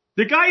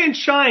 The guy in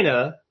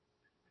China,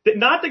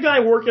 not the guy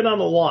working on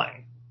the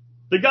line,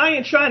 the guy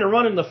in China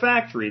running the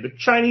factory, the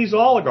Chinese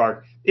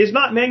oligarch, is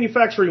not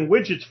manufacturing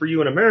widgets for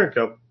you in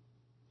America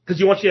because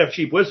he wants you to have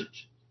cheap widgets.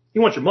 He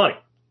wants your money.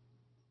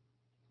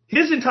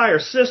 His entire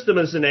system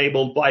is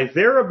enabled by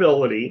their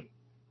ability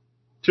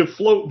to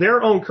float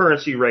their own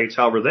currency rates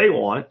however they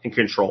want and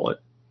control it,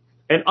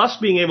 and us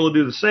being able to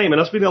do the same,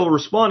 and us being able to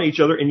respond to each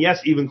other, and yes,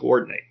 even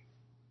coordinate,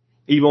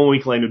 even when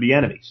we claim to be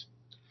enemies.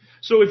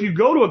 So if you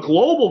go to a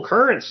global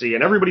currency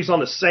and everybody's on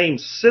the same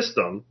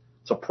system,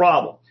 it's a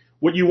problem.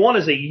 What you want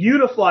is a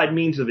unified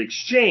means of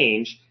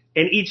exchange,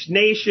 and each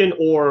nation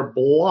or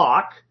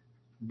bloc,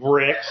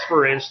 BRICS,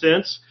 for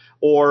instance,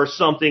 or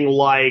something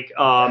like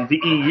the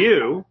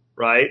EU,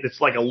 right?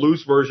 It's like a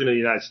loose version of the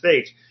United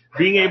States,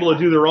 being able to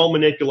do their own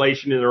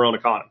manipulation in their own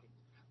economy.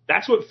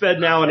 That's what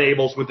FedNow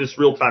enables with this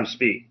real-time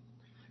speed.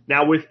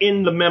 Now,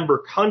 within the member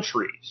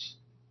countries,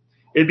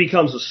 it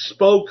becomes a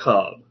spoke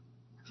hub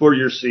for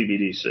your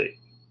CBDC.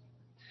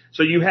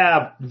 So you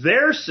have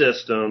their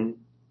system,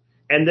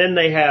 and then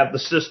they have the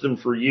system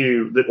for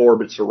you that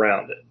orbits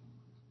around it.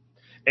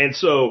 And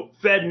so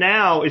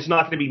FedNow is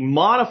not going to be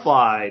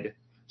modified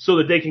so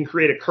that they can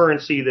create a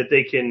currency that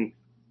they can,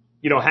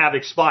 have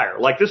expire.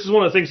 Like, this is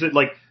one of the things that,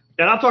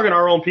 and I'm talking to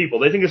our own people,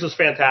 they think this is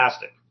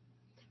fantastic.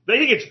 They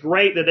think it's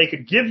great that they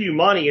could give you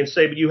money and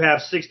say, but you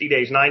have 60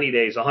 days, 90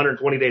 days,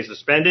 120 days to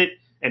spend it,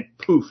 and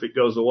poof, it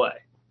goes away.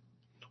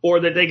 Or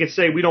that they could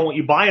say, we don't want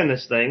you buying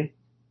this thing,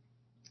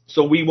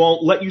 so we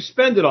won't let you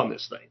spend it on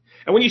this thing.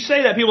 And when you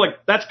say that, people are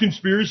like, that's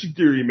conspiracy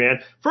theory, man.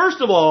 First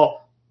of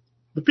all,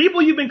 the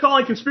people you've been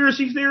calling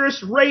conspiracy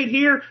theorists right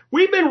here,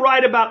 we've been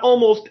right about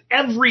almost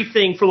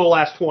everything for the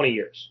last 20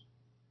 years.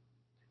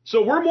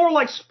 So we're more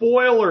like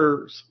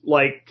spoilers,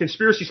 like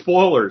conspiracy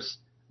spoilers,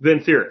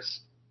 than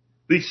theorists.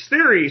 These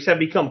theories have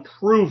become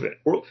proven.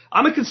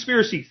 I'm a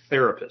conspiracy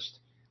therapist.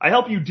 I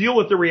help you deal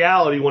with the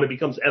reality when it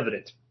becomes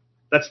evident.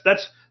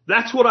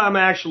 That's what I'm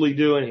actually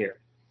doing here.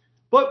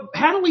 But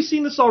haven't we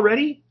seen this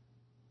already?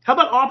 How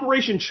about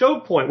Operation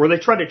Choke Point, where they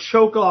tried to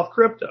choke off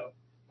crypto?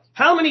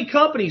 How many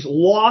companies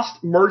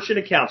lost merchant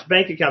accounts,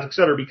 bank accounts, et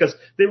cetera, because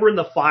they were in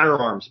the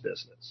firearms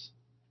business?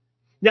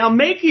 Now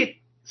make it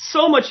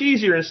so much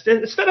easier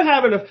instead of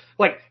having to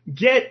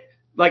get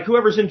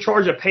whoever's in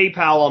charge of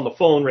PayPal on the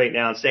phone right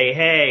now and say,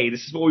 hey,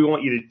 this is what we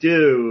want you to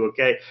do,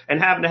 okay?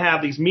 And having to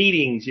have these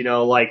meetings, a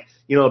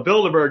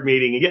Bilderberg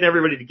meeting and getting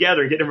everybody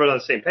together and getting everybody on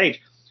the same page.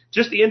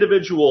 Just the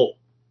individual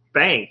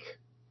bank,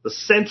 the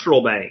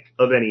central bank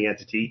of any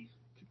entity,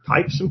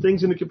 type some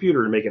things in the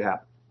computer and make it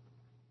happen.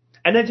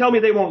 And then tell me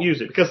they won't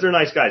use it because they're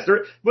nice guys.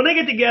 When they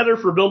get together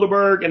for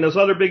Bilderberg and those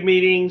other big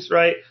meetings,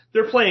 right,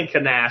 they're playing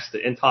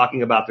canasta and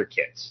talking about their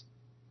kids.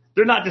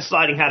 They're not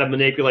deciding how to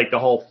manipulate the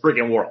whole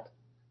friggin' world.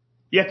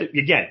 You have to,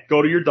 again,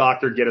 go to your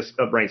doctor, get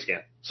a brain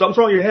scan. Something's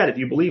wrong with your head if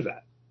you believe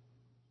that.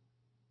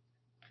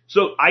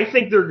 So I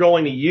think they're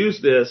going to use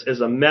this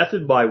as a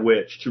method by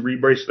which to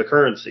rebrace the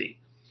currency.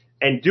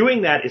 And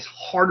doing that is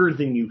harder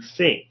than you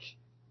think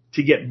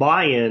to get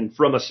buy-in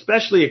from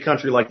especially a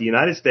country like the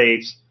United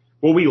States,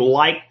 where we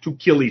like to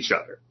kill each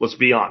other. Let's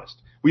be honest.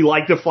 We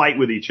like to fight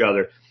with each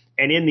other.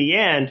 And in the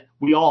end,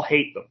 we all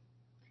hate them.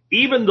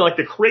 Even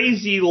the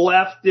crazy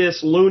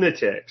leftist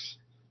lunatics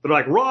that are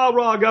like,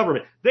 rah,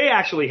 government, they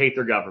actually hate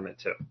their government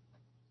too.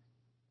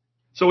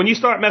 So when you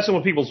start messing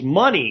with people's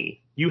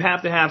money, you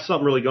have to have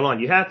something really going on.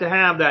 You have to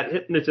have that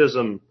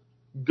hypnotism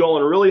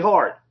going really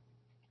hard.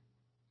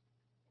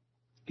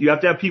 You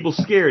have to have people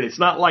scared. It's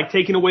not like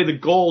taking away the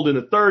gold in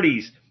the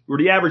 30s where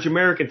the average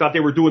American thought they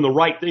were doing the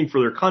right thing for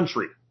their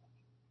country.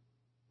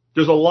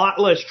 There's a lot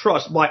less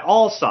trust by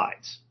all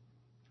sides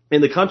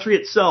in the country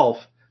itself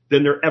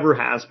than there ever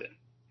has been.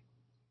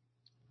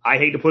 I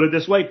hate to put it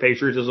this way,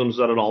 patriotism is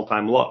at an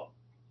all-time low.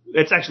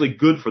 It's actually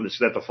good for this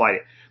to fight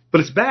it.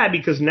 But it's bad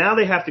because now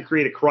they have to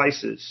create a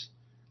crisis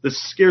that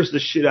scares the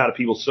shit out of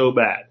people so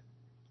bad.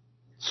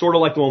 Sort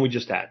of like the one we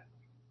just had.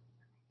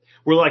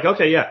 We're like,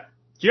 okay, yeah.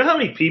 Do you know how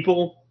many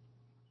people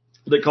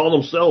that call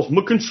themselves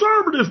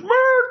conservative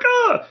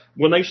America,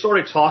 when they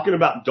started talking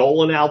about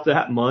doling out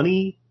that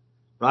money,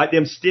 right,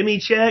 them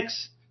stimmy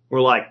checks,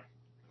 we're like,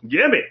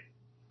 gimme.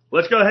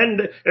 Let's go ahead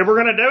and, if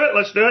we're going to do it,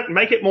 let's do it and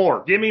make it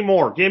more. Give me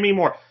more. Give me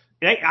more.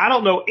 I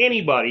don't know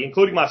anybody,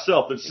 including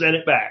myself, that sent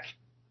it back.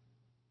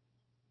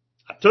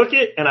 I took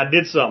it and I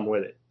did something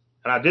with it.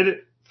 And I did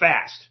it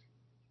fast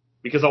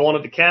because I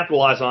wanted to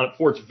capitalize on it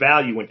before its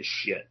value went to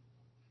shit.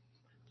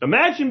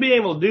 Imagine being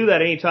able to do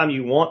that anytime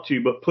you want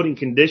to, but putting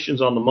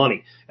conditions on the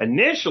money.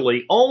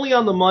 Initially, only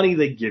on the money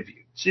they give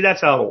you. See,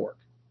 that's how it'll work.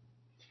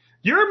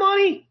 Your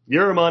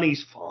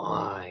money's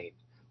fine.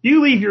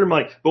 You leave your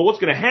money. But what's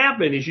going to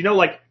happen is,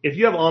 if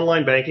you have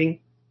online banking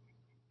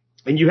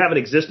and you have an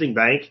existing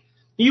bank,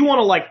 you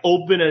want to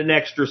open an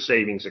extra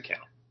savings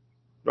account,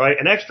 right?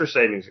 An extra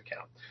savings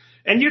account.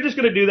 And you're just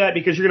going to do that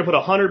because you're going to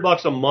put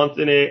 $100 a month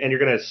in it and you're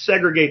going to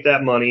segregate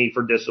that money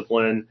for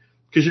discipline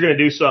because you're going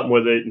to do something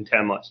with it in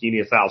 10 months. You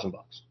need $1,000.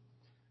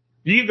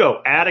 You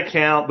go add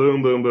account,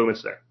 boom, boom, boom,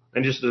 it's there.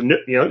 And just,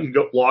 you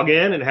go log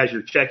in and it has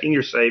your checking,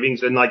 your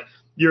savings, and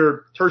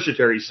your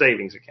tertiary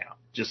savings account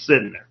just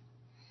sitting there.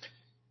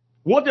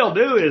 What they'll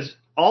do is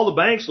all the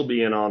banks will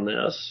be in on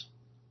this,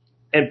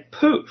 and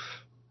poof,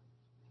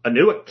 a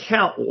new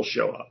account will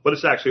show up, but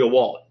it's actually a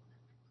wallet.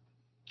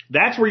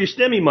 That's where your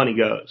stimmy money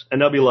goes.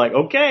 And they'll be like,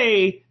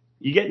 okay,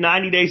 you get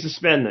 90 days to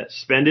spend this.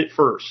 Spend it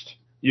first.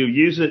 You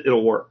use it,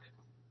 it'll work.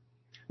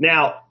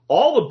 Now,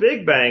 all the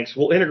big banks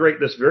will integrate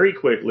this very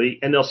quickly,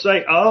 and they'll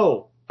say,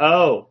 oh,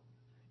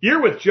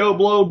 you're with Joe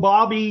Blow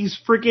Bobby's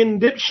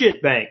freaking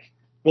dipshit bank.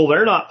 Well,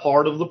 they're not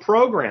part of the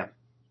program.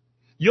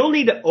 You'll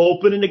need to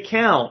open an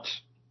account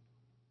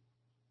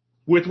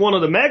with one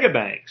of the mega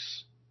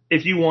banks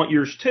if you want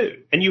yours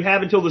too. And you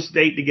have until this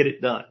date to get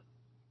it done.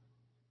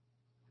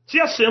 See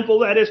how simple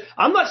that is?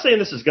 I'm not saying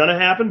this is going to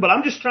happen, but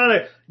I'm just trying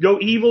to go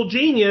evil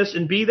genius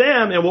and be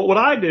them. And what would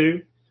I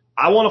do?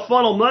 I want to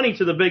funnel money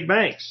to the big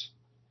banks.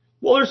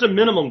 Well, there's a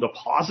minimum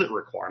deposit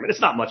requirement.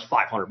 It's not much,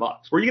 $500. Where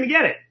are you going to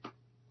get it?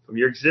 From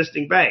your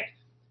existing bank.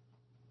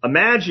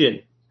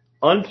 Imagine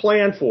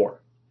unplanned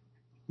for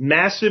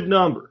massive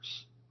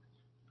numbers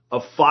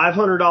of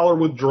 $500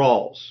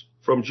 withdrawals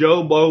from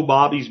Joe Bo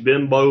Bobby's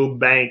Bimbo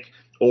Bank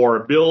or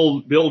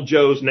Bill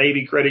Joe's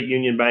Navy Credit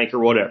Union Bank or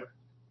whatever.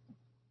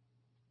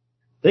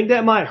 Think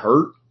that might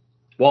hurt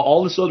while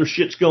all this other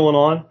shit's going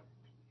on?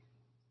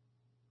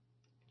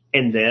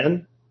 And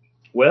then,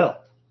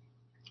 well,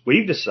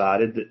 we've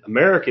decided that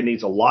America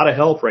needs a lot of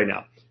help right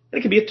now. And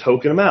it can be a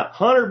token amount,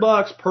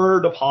 $100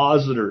 per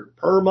depositor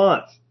per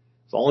month,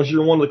 as long as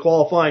you're one of the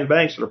qualifying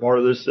banks that are part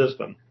of this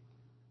system.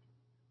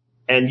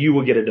 And you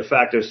will get a de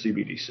facto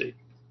CBDC.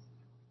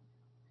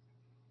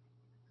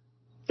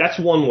 That's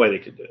one way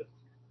they could do it.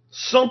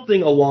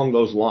 Something along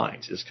those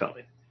lines is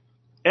coming.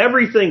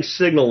 Everything's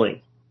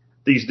signaling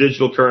these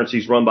digital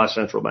currencies run by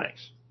central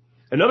banks.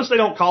 And notice they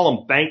don't call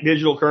them bank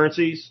digital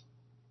currencies.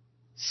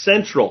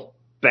 Central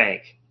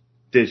bank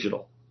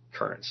digital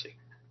currency.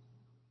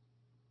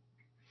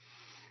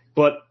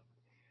 But,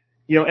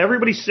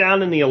 everybody's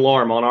sounding the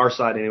alarm on our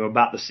side anyway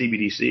about the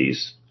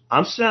CBDCs.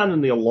 I'm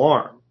sounding the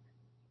alarm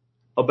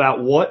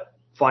about what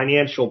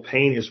financial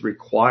pain is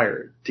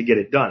required to get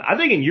it done. I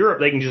think in Europe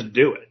they can just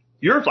do it.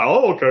 Europe's like,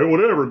 oh, okay,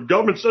 whatever. The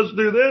government says to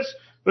do this,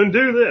 then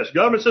do this.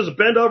 Government says to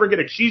bend over and get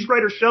a cheese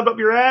grater shoved up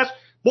your ass.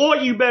 Boy,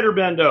 you better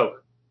bend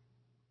over.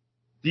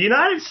 The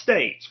United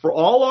States, for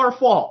all our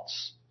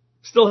faults,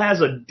 still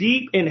has a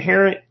deep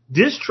inherent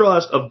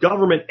distrust of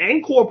government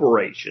and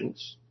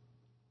corporations.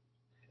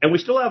 And we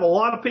still have a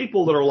lot of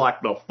people that are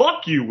like, the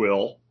fuck you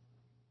will.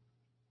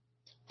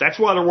 That's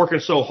why they're working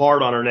so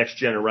hard on our next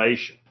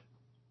generation.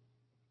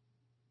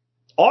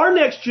 Our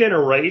next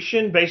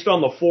generation, based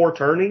on the four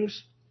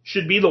turnings,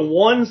 should be the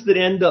ones that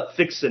end up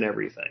fixing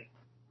everything.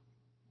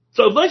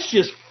 So let's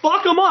just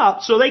fuck them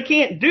up so they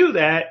can't do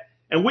that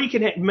and we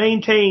can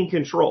maintain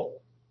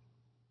control.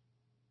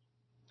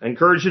 I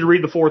encourage you to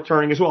read the fourth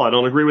turning as well. I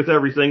don't agree with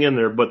everything in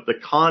there, but the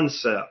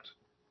concept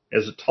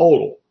as a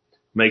total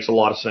makes a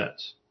lot of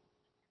sense.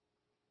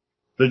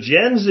 The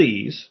Gen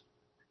Zs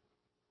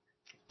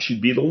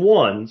should be the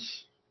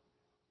ones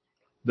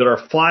that are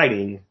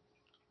fighting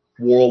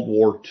World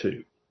War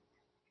II.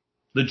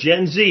 The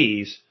Gen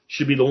Zs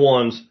should be the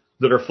ones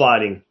that are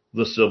fighting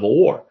the Civil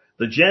War.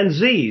 The Gen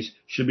Zs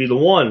should be the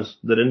ones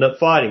that end up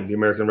fighting the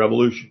American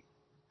Revolution.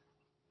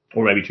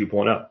 Or maybe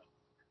 2.0.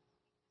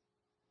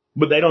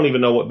 But they don't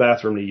even know what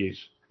bathroom to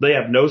use. They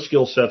have no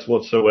skill sets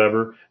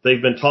whatsoever.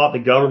 They've been taught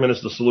that government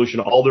is the solution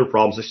to all their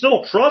problems. They still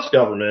don't trust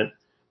government,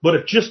 but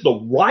if just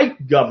the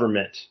right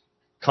government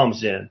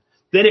comes in,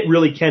 then it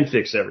really can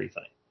fix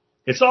everything.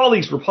 It's all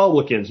these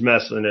Republicans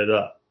messing it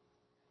up.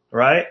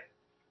 Right?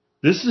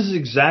 This is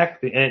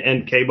exactly,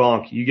 and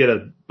K-Bonk, you get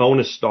a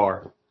bonus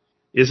star.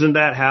 Isn't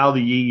that how the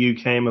EU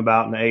came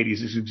about in the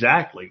 80s? It's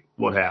exactly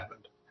what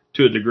happened,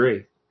 to a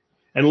degree.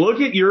 And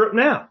look at Europe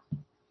now.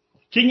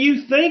 Can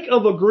you think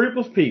of a group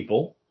of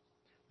people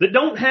that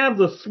don't have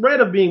the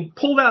threat of being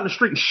pulled out in the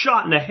street and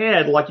shot in the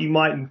head like you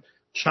might in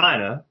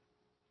China,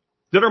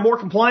 that are more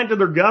compliant to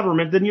their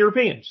government than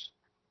Europeans?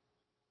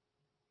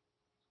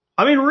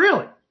 I mean,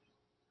 really.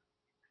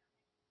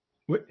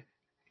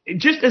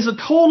 Just as a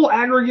total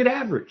aggregate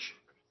average.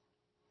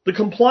 The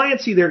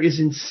compliancy there is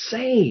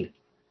insane.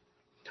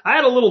 I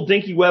had a little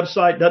dinky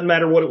website, doesn't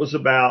matter what it was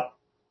about.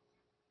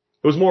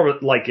 It was more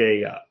of like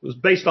it was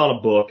based on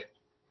a book,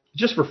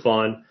 just for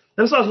fun.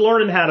 And so I was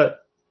learning how to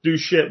do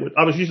shit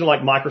I was using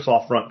like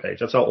Microsoft Front Page.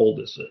 That's how old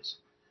this is.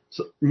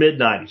 So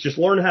mid-90s, just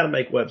learning how to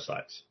make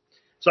websites.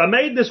 So I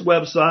made this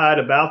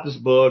website about this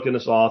book and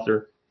this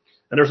author.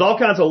 And there's all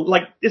kinds of,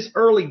 like, it's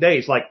early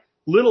days, like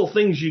little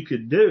things you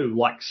could do,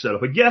 like set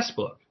up a guest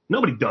book.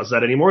 Nobody does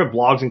that anymore in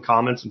blogs and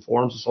comments and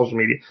forums and social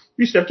media.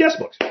 You used to have guest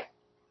books.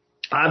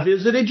 I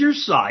visited your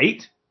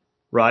site,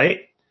 right?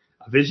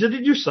 I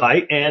visited your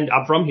site, and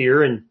I'm from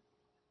here, and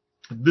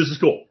this is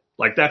cool.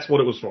 Like, that's what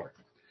it was for.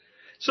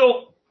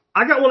 So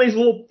I got one of these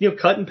little,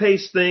 cut and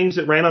paste things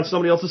that ran on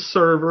somebody else's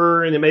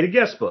server, and it made a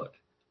guest book.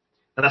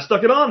 And I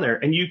stuck it on there,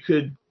 and you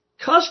could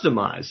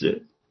customize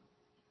it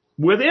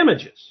with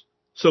images.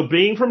 So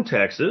being from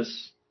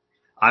Texas,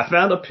 I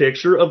found a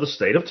picture of the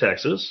state of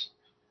Texas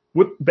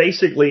with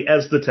basically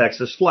as the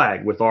Texas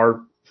flag, with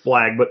our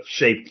flag but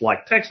shaped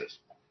like Texas.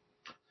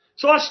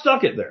 So I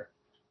stuck it there.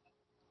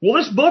 Well,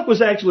 this book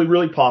was actually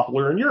really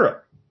popular in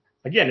Europe.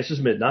 Again, this is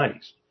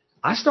mid-90s.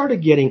 I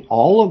started getting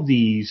all of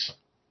these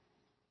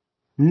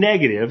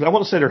negative, I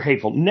want to say they're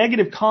hateful,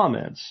 negative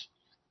comments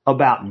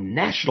about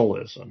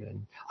nationalism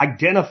and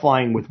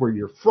identifying with where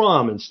you're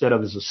from instead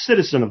of as a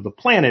citizen of the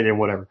planet and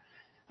whatever.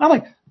 And I'm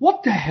like,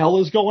 what the hell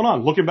is going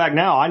on? Looking back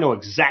now, I know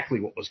exactly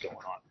what was going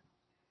on.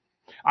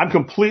 I'm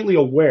completely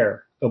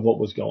aware of what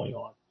was going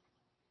on.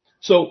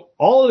 So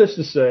all of this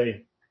to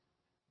say,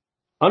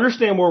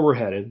 understand where we're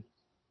headed.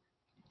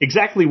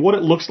 Exactly what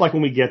it looks like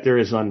when we get there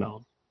is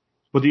unknown.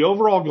 But the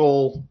overall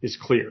goal is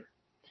clear.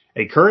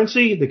 A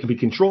currency that can be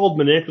controlled,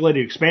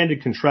 manipulated,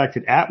 expanded,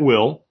 contracted at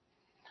will.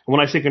 And when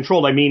I say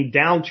controlled, I mean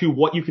down to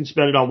what you can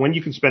spend it on, when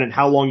you can spend it,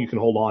 how long you can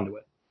hold on to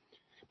it.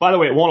 By the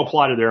way, it won't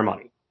apply to their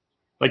money.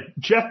 Like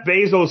Jeff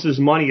Bezos'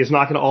 money is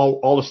not going to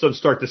all of a sudden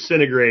start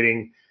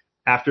disintegrating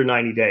after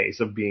 90 days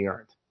of being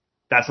earned.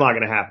 That's not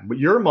going to happen. But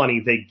your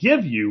money they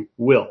give you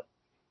will.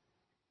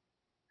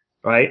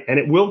 Right? And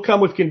it will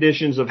come with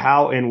conditions of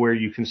how and where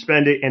you can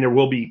spend it. And there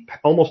will be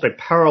almost a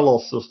parallel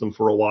system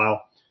for a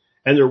while.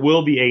 And there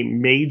will be a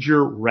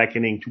major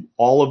reckoning to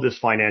all of this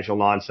financial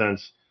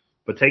nonsense.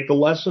 But take the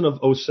lesson of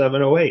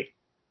 07, 08.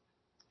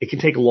 It can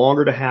take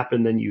longer to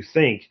happen than you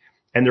think.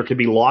 And there could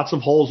be lots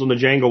of holes in the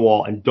Jenga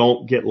wall, and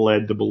don't get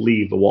led to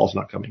believe the wall's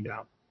not coming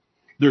down.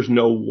 There's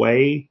no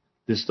way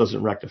this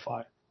doesn't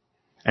rectify.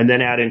 And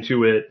then add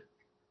into it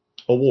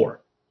a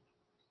war,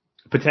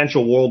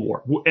 potential world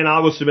war. And I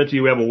will submit to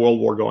you, we have a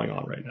world war going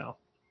on right now.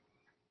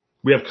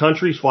 We have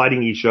countries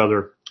fighting each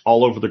other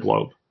all over the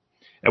globe.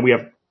 And we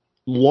have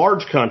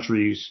large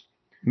countries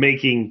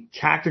making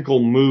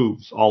tactical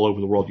moves all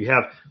over the world. You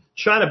have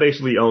China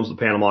basically owns the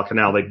Panama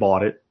Canal. They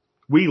bought it.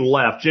 We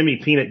left.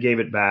 Jimmy Peanut gave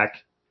it back.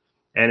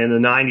 And in the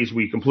 90s,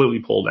 we completely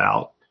pulled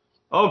out.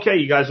 Okay,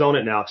 you guys own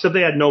it now. Except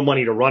they had no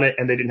money to run it,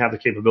 and they didn't have the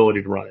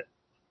capability to run it.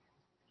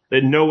 They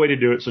had no way to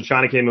do it, so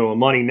China came in with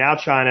money. Now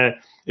China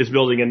is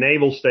building a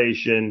naval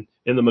station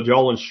in the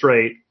Magellan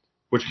Strait,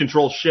 which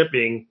controls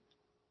shipping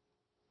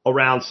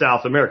around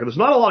South America. There's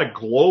not a lot of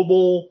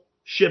global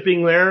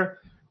shipping there,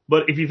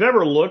 but if you've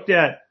ever looked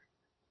at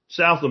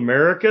South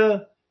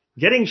America,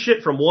 getting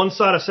shit from one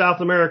side of South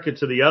America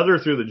to the other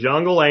through the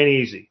jungle ain't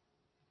easy.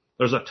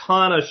 There's a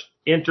ton of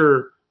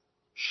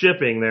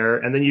shipping there,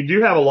 and then you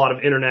do have a lot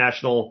of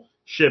international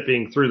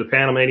shipping through the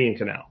Panamanian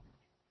Canal.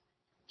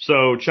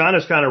 So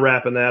China's kind of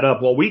wrapping that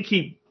up. Well, we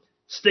keep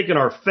sticking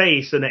our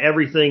face into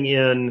everything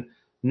in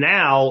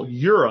now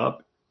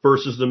Europe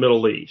versus the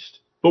Middle East,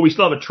 but we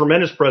still have a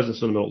tremendous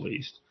presence in the Middle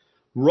East.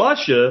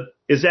 Russia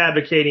is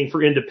advocating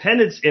for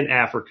independence in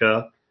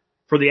Africa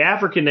for the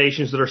African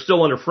nations that are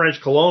still under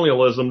French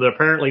colonialism that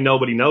apparently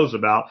nobody knows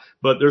about,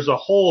 but there's a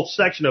whole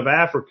section of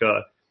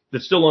Africa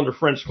that's still under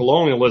French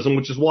colonialism,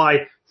 which is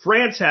why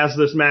France has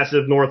this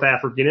massive North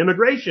African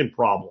immigration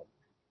problem.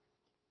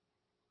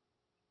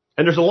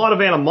 And there's a lot of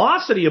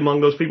animosity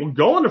among those people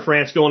going to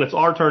France going, it's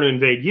our turn to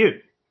invade you.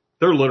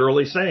 They're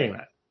literally saying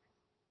that.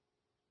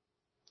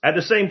 At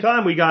the same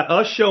time, we got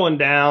us showing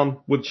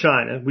down with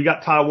China. We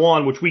got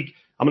Taiwan, which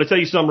I'm going to tell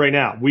you something right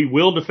now. We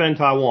will defend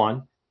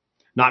Taiwan.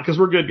 Not because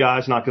we're good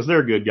guys, not because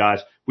they're good guys.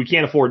 We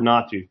can't afford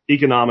not to.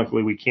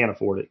 Economically, we can't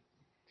afford it.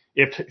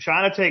 If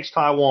China takes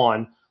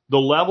Taiwan, the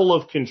level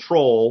of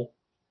control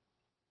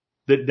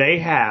that they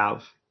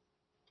have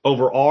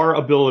over our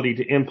ability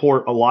to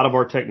import a lot of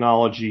our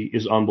technology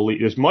is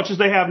unbelievable. As much as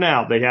they have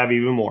now, they have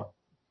even more.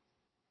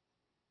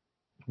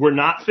 We're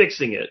not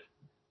fixing it.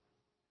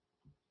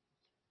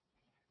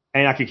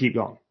 And I could keep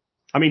going.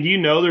 I mean, do you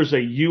know there's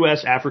a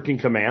U.S. African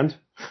command?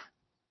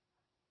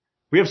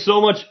 We have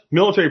so much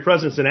military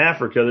presence in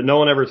Africa that no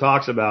one ever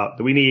talks about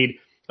that we need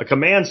a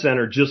command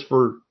center just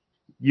for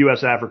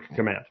U.S. African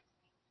Command.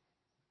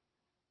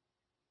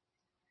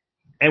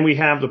 And we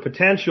have the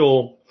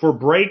potential for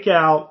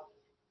breakout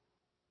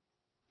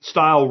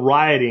style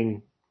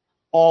rioting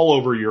all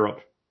over Europe.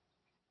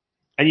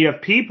 And you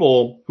have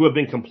people who have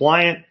been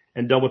compliant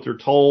and done what they're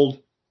told,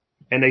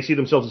 and they see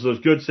themselves as those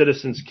good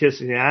citizens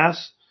kissing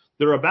ass.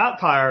 They're about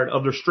tired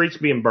of their streets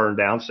being burned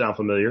down. Sound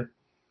familiar?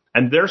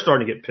 And they're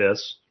starting to get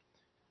pissed.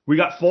 We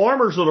got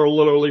farmers that are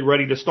literally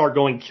ready to start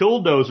going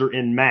killdozer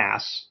in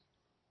mass.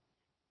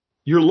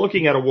 You're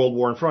looking at a world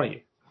war in front of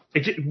you.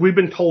 We've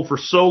been told for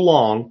so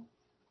long,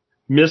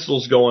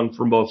 missiles going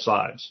from both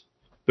sides,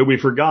 that we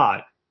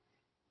forgot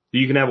that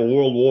you can have a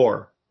world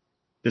war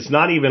that's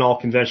not even all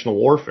conventional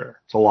warfare.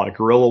 It's a lot of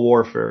guerrilla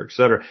warfare, et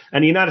cetera.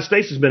 And the United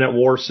States has been at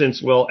war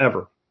since, well,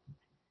 ever.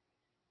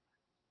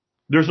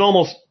 There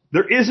almost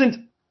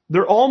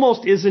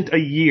isn't a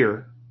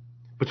year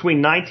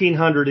between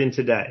 1900 and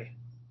today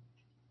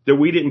that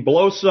we didn't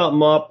blow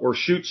something up or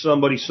shoot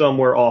somebody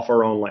somewhere off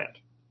our own land.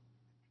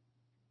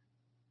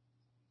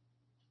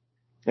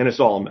 And it's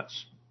all a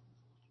mess.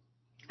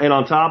 And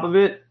on top of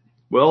it,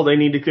 well, they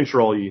need to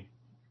control you.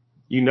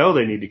 You know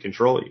they need to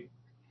control you.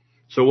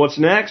 So what's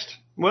next?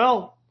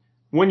 Well,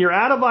 when you're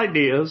out of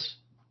ideas,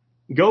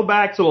 go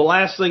back to the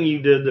last thing you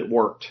did that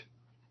worked,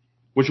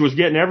 which was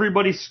getting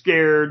everybody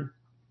scared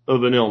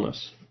of an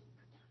illness.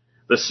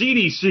 The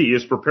CDC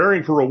is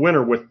preparing for a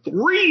winter with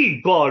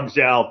 3 bugs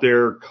out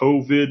there: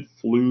 COVID,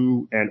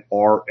 flu, and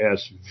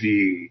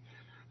RSV.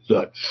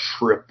 The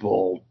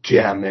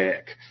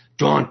triple-demic.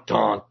 Dun,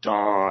 dun,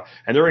 dun.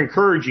 And they're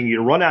encouraging you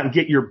to run out and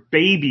get your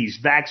babies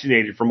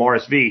vaccinated from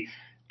RSV.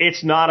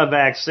 It's not a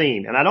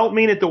vaccine. And I don't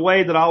mean it the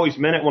way that I always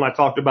meant it when I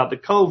talked about the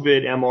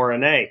COVID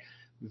mRNA.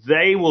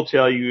 They will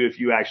tell you, if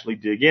you actually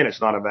dig in,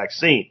 it's not a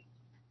vaccine.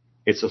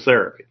 It's a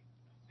therapy.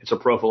 It's a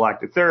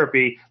prophylactic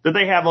therapy that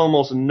they have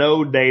almost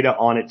no data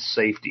on its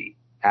safety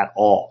at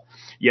all.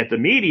 Yet the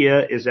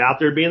media is out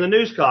there being the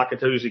news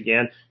cockatoos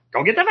again.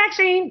 Go get the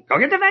vaccine. Go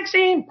get the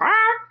vaccine.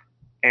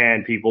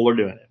 and people are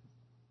doing it.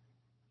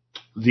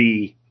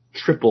 The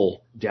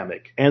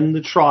triple-demic and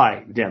the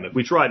tri-demic.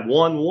 We tried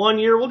one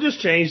year. We'll just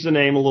change the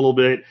name a little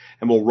bit,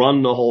 and we'll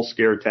run the whole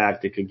scare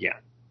tactic again.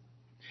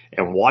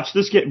 And watch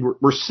this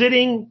we're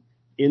sitting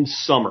in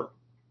summer.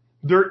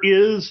 There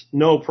is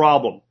no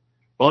problem.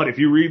 But if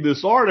you read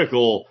this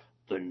article,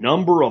 the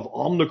number of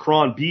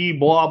Omicron B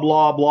blah,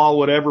 blah, blah,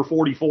 whatever,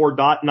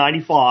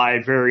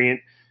 44.95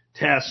 variant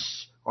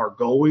tests are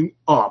going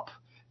up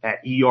at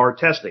ER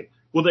testing.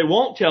 What they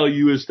won't tell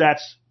you is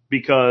that's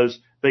because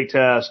they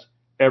test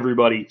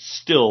everybody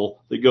still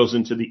that goes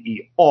into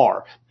the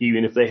ER,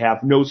 even if they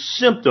have no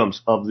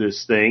symptoms of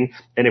this thing.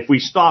 And if we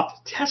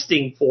stopped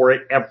testing for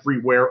it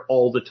everywhere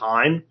all the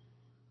time,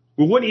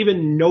 we wouldn't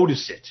even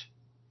notice it.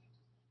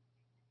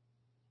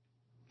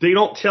 They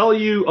don't tell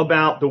you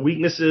about the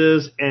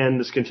weaknesses and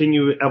this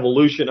continued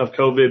evolution of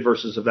COVID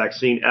versus a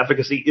vaccine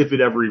efficacy, if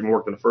it ever even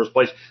worked in the first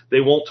place. They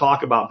won't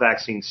talk about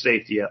vaccine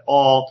safety at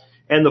all.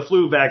 And the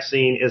flu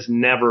vaccine is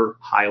never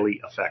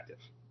highly effective.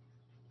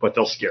 But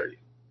they'll scare you.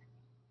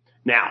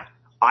 Now,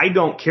 I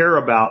don't care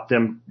about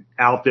them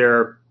out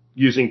there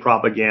using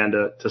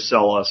propaganda to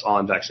sell us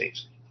on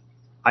vaccines.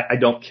 I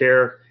don't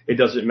care. It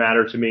doesn't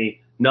matter to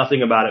me.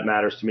 Nothing about it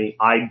matters to me.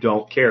 I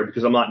don't care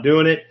because I'm not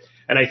doing it.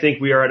 And I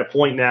think we are at a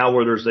point now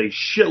where there's a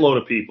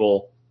shitload of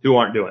people who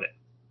aren't doing it.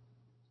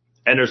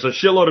 And there's a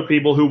shitload of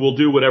people who will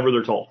do whatever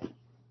they're told.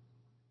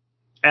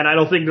 And I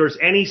don't think there's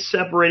any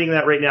separating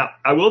that right now.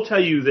 I will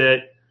tell you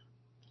that,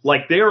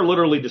 like, they are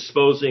literally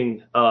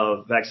disposing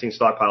of vaccine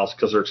stockpiles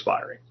because they're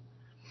expiring.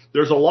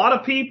 There's a lot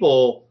of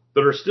people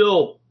that are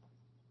still,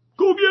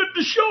 go get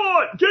the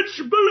shot, get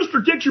your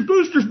booster, get your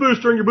booster's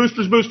booster, and your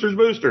booster's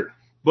booster.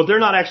 But they're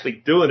not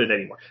actually doing it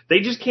anymore. They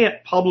just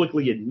can't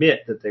publicly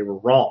admit that they were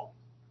wrong.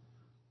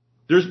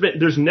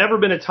 There's never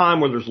been a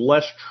time where there's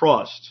less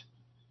trust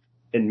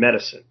in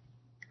medicine,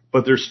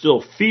 but there's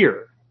still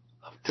fear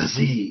of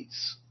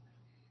disease.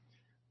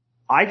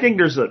 I think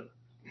there's a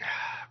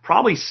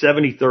probably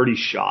 70-30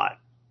 shot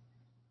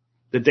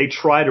that they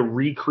try to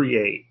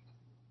recreate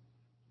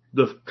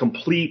the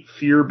complete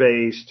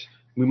fear-based,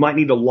 we might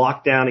need to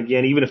lock down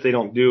again, even if they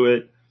don't do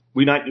it.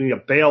 We might need a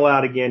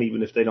bailout again,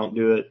 even if they don't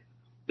do it.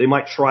 They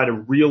might try to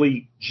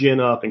really gin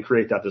up and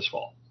create that this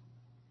fall.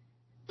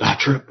 The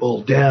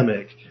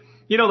triple-demic.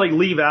 You know, they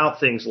leave out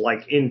things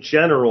like, in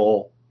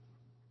general,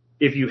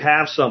 if you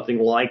have something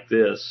like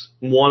this,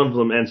 one of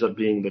them ends up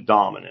being the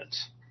dominant.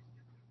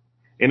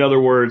 In other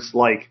words,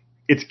 like,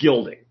 it's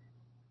gilding.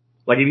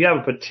 Like, if you have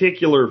a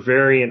particular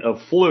variant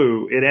of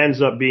flu, it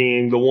ends up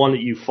being the one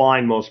that you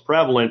find most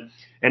prevalent.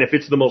 And if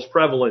it's the most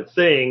prevalent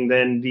thing,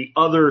 then the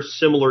other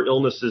similar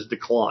illnesses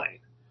decline.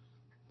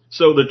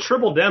 So the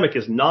triple-demic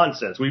is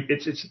nonsense.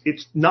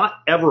 It's not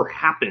ever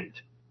happened.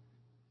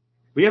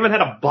 We haven't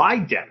had a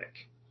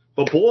bidemic.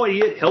 But boy,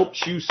 it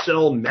helps you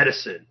sell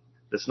medicine.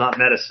 That's not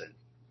medicine,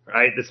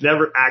 right? That's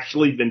never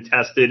actually been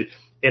tested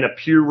in a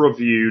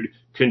peer-reviewed,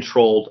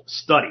 controlled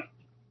study,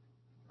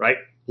 right?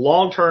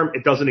 Long term,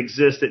 it doesn't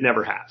exist. It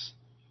never has.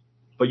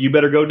 But you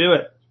better go do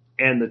it.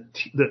 And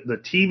the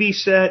TV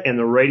set and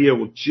the radio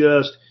will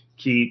just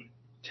keep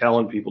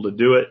telling people to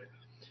do it.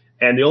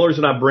 And the only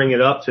reason I bring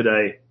it up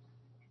today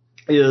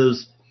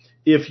is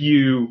if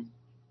you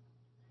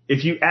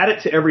add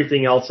it to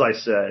everything else I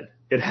said,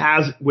 it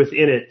has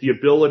within it the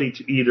ability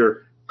to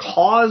either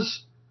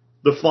cause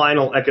the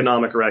final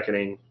economic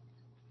reckoning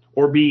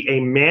or be a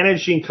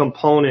managing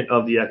component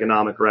of the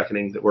economic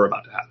reckoning that we're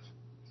about to have.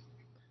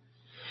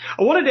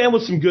 I wanted to end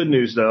with some good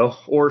news, though,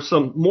 or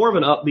some more of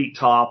an upbeat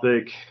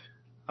topic.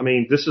 I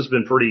mean, this has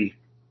been pretty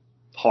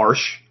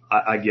harsh,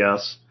 I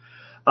guess.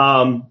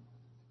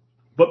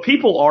 But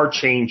people are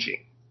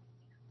changing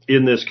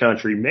in this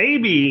country.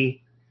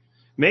 Maybe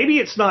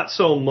it's not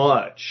so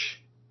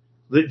much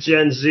that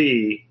Gen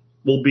Z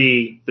will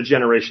be the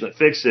generation that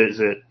fixes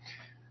it.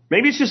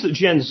 Maybe it's just that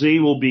Gen Z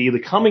will be the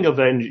coming of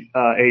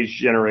age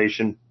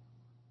generation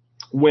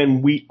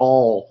when we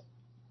all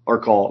are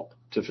called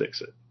to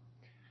fix it.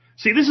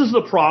 See, this is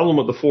the problem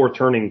with the four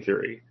turning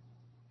theory.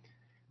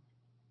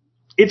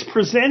 It's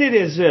presented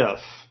as if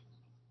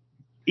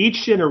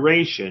each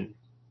generation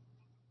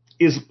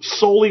is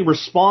solely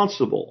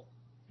responsible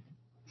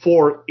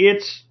for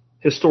its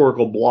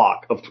historical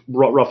block of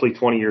roughly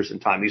 20 years in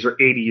time. These are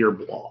 80-year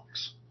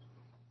blocks.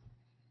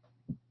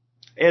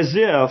 As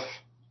if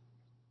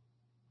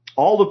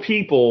all the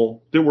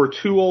people that were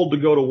too old to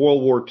go to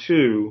World War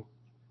II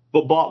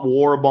but bought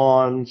war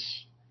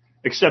bonds,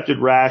 accepted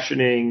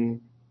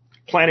rationing,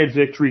 planted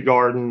victory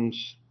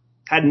gardens,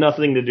 had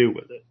nothing to do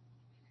with it.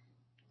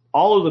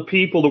 All of the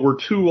people that were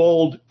too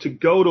old to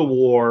go to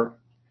war,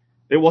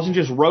 it wasn't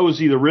just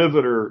Rosie the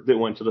Riveter that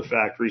went to the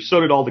factory. So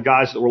did all the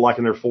guys that were like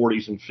in their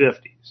 40s and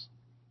 50s.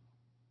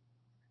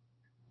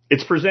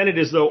 It's presented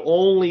as though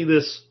only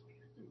this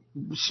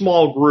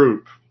small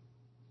group,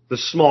 the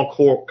small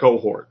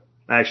cohort,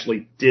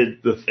 actually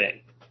did the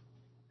thing.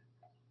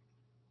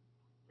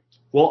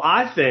 Well,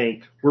 I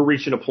think we're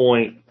reaching a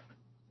point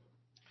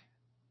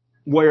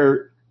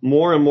where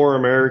more and more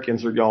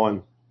Americans are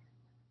going,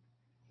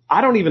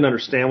 I don't even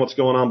understand what's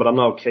going on, but I'm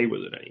not okay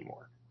with it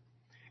anymore.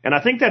 And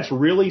I think that's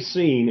really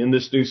seen in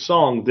this new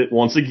song that,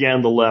 once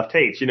again, the left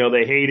hates. You know,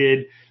 they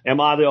hated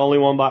Am I the Only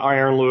One by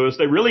Aaron Lewis.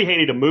 They really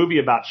hated a movie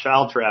about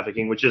child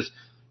trafficking, which is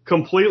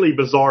completely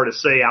bizarre to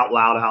say out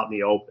loud out in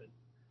the open.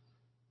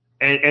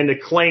 And to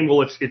claim,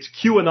 well, it's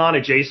QAnon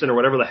adjacent or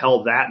whatever the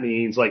hell that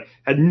means, like,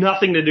 had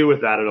nothing to do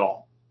with that at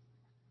all.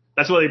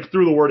 That's why they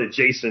threw the word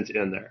adjacent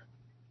in there.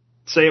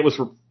 Say it was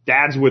for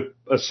dads with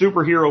a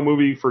superhero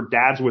movie for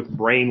dads with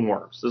brain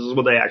worms. This is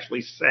what they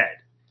actually said.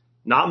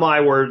 Not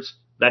my words.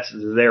 That's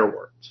their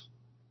words.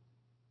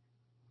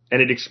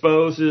 And it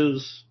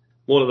exposes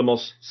one of the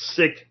most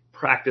sick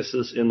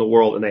practices in the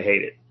world, and they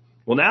hate it.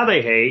 Well, now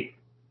they hate,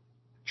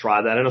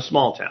 try that in a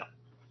small town.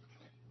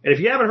 And if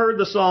you haven't heard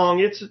the song,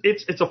 it's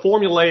a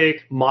formulaic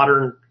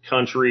modern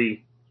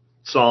country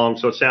song,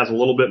 so it sounds a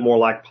little bit more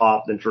like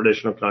pop than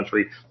traditional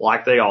country,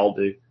 like they all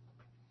do.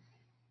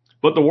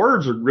 But the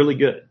words are really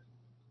good.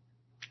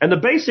 And the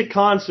basic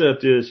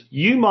concept is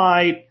you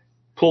might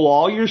pull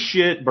all your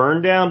shit,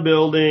 burn down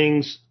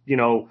buildings, you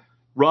know,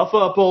 rough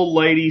up old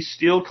ladies,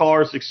 steal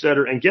cars,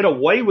 etc., and get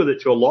away with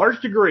it to a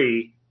large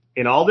degree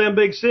in all them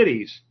big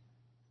cities.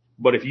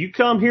 But if you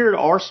come here to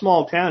our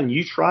small town and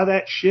you try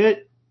that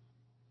shit,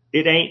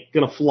 it ain't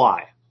going to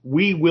fly.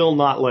 We will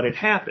not let it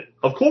happen.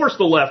 Of course,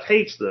 the left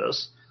hates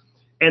this.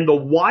 And the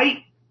white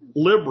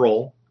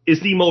liberal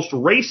is the most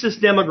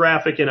racist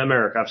demographic in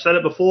America. I've said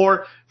it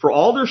before. For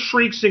all their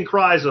shrieks and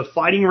cries of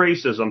fighting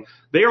racism,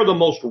 they are the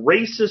most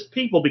racist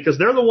people because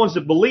they're the ones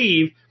that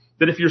believe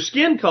that if your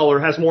skin color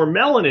has more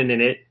melanin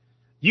in it,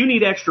 you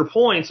need extra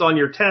points on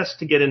your test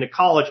to get into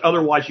college.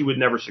 Otherwise, you would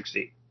never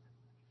succeed.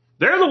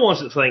 They're the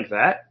ones that think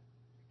that,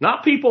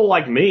 not people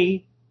like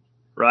me,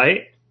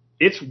 right?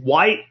 It's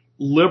white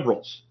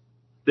liberals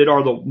that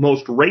are the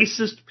most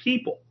racist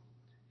people.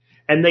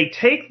 And they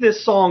take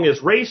this song as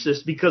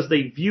racist because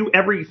they view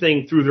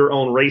everything through their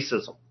own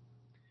racism.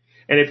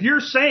 And if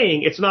you're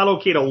saying it's not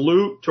okay to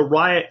loot, to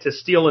riot, to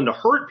steal, and to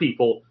hurt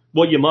people,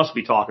 well, you must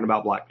be talking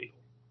about black people.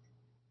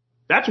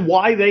 That's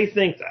why they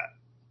think that.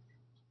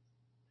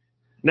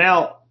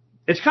 Now,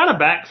 it's kind of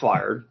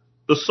backfired.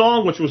 The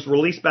song, which was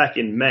released back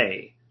in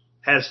May,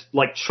 has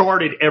like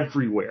charted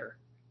everywhere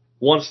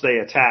once they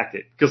attacked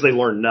it because they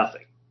learned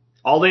nothing.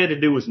 All they had to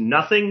do was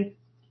nothing,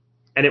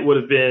 and it would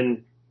have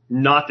been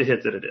not the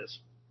hit that it is.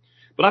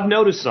 But I've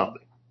noticed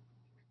something.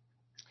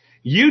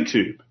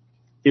 YouTube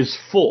is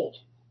full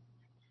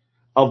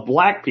of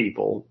black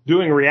people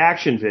doing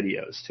reaction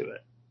videos to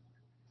it.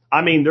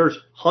 I mean, there's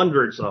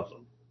hundreds of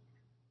them.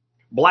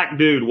 Black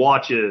dude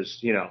watches,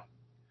 you know,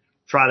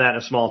 try that in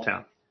a small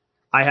town.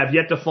 I have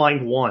yet to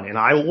find one, and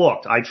I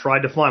looked. I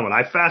tried to find one.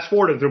 I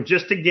fast-forwarded them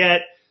just to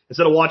get,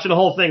 instead of watching the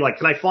whole thing, like,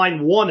 can I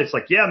find one? It's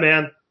like, yeah,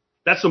 man,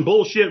 that's some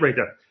bullshit right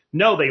there.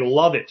 No, they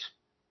love it.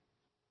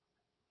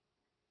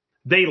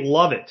 They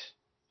love it.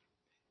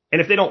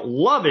 And if they don't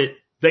love it,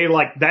 they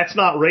like, that's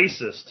not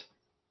racist.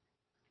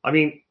 I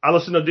mean, I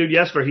listened to a dude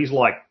yesterday. He's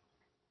like,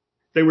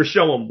 they were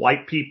showing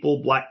white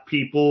people, black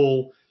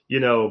people,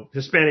 you know,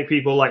 Hispanic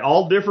people, like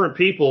all different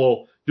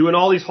people doing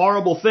all these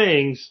horrible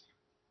things.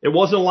 It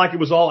wasn't like it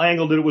was all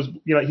angled that it was,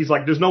 you know, he's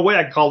like, there's no way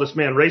I can call this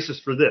man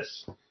racist for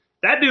this.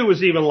 That dude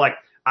was even like,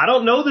 I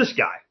don't know this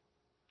guy.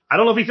 I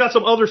don't know if he's got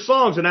some other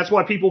songs, and that's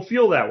why people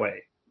feel that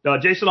way.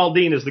 Jason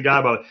Aldean is the guy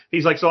about it.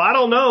 He's like, so I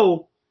don't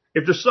know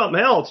if there's something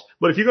else,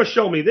 but if you're going to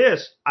show me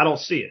this, I don't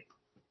see it.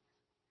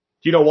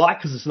 Do you know why?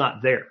 Because it's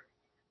not there.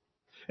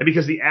 And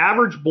because the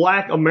average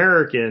black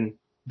American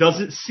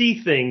doesn't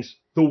see things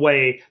the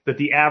way that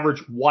the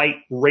average white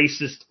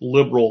racist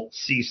liberal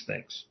sees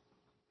things.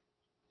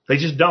 They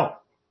just don't.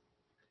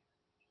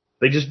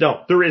 They just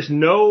don't. There is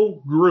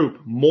no group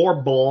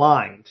more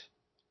blind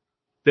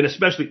than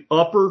especially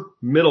upper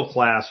middle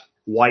class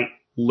white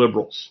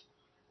liberals.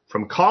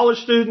 From college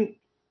student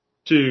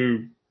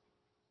to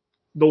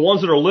the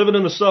ones that are living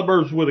in the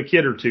suburbs with a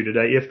kid or two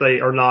today, if they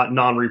are not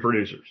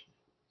non-reproducers.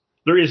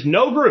 There is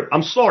no group,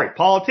 I'm sorry,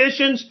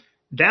 politicians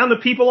down to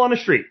people on the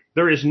street.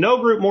 There is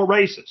no group more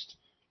racist.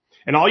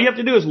 And all you have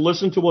to do is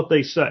listen to what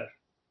they say.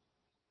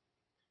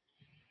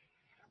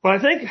 But I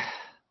think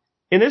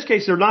in this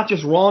case, they're not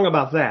just wrong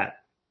about that.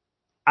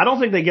 I don't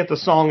think they get the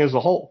song as a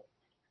whole.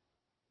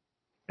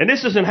 And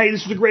this isn't, hey,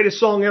 this is the greatest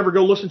song ever,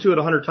 go listen to it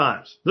 100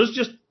 times. This is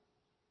just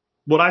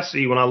what I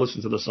see when I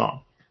listen to the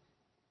song.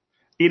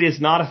 It is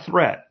not a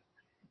threat.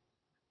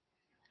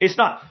 It's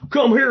not,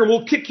 come here and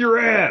we'll kick your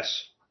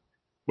ass,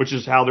 which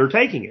is how they're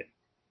taking it.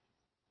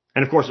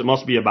 And, of course, it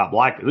must be about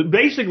black people.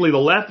 Basically, the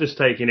left is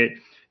taking it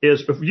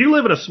is if you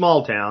live in a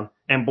small town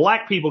and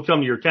black people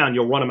come to your town,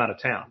 you'll run them out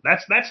of town.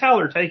 That's how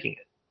they're taking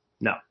it.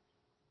 No.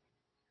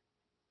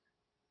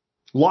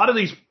 A lot of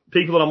these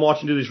people that I'm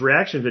watching do these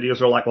reaction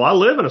videos are like, well, I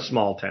live in a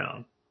small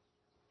town.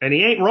 And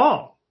he ain't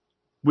wrong.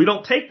 We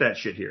don't take that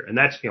shit here. And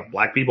that's, you know,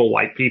 black people,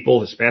 white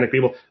people, Hispanic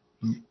people,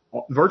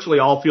 virtually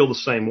all feel the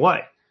same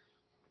way.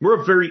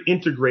 We're a very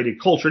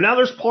integrated culture. Now,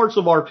 there's parts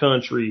of our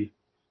country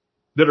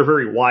that are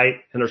very white,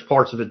 and there's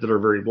parts of it that are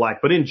very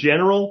black. But in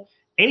general,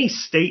 any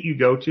state you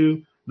go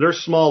to,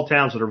 there's small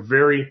towns that are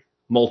very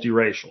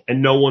multiracial,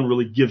 and no one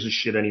really gives a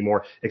shit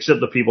anymore except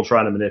the people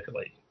trying to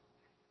manipulate.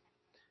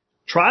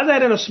 Try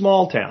that in a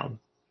small town.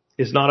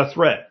 It's not a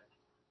threat.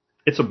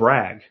 It's a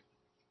brag.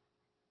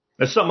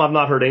 That's something I've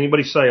not heard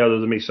anybody say other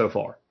than me so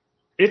far.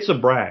 It's a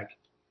brag.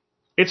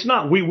 It's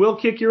not, we will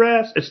kick your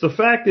ass. It's the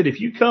fact that if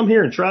you come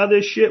here and try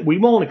this shit, we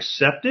won't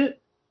accept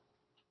it.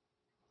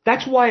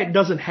 That's why it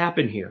doesn't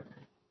happen here.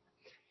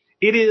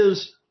 It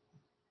is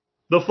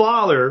the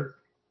father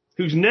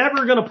who's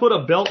never going to put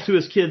a belt to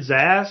his kid's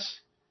ass,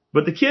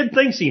 but the kid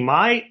thinks he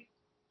might.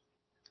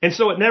 And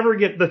so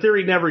the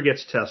theory never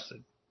gets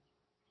tested.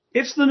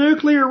 It's the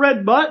nuclear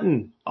red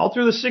button all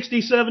through the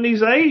 60s,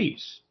 70s,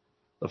 80s.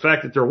 The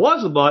fact that there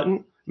was a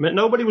button meant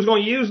nobody was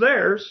going to use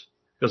theirs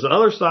because the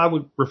other side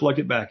would reflect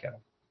it back at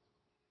them.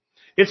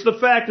 It's the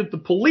fact that the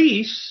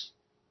police,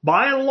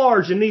 by and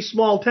large, in these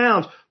small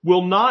towns,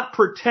 will not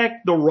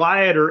protect the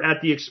rioter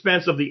at the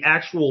expense of the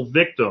actual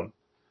victim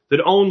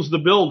that owns the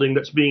building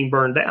that's being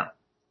burned down.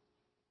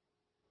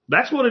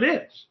 That's what it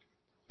is.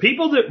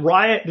 People that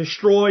riot,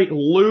 destroy,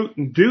 loot,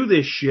 and do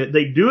this shit,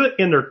 they do it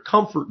in their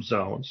comfort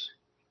zones.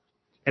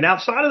 And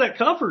outside of that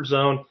comfort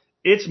zone,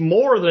 it's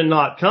more than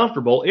not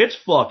comfortable. It's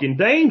fucking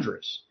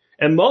dangerous.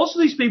 And most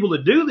of these people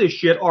that do this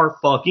shit are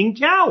fucking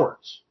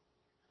cowards.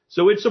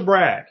 So it's a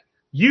brag.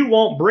 You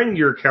won't bring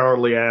your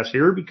cowardly ass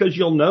here because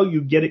you'll know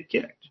you get it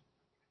kicked.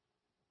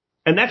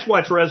 And that's why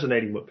it's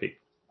resonating with people.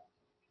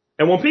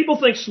 And when people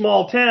think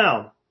small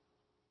town,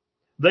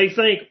 they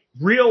think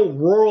real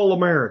rural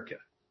America,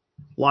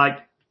 like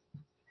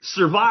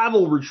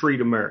survival retreat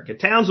America,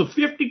 towns of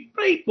 50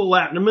 people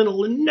out in the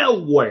middle of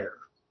nowhere.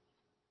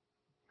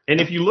 And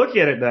if you look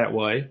at it that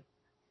way,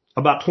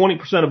 about 20%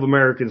 of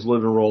Americans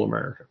live in rural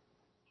America.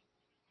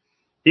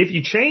 If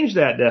you change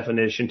that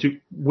definition to,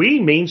 we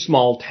mean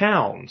small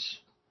towns.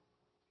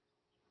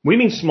 We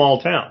mean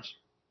small towns.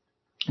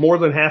 More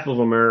than half of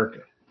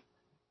America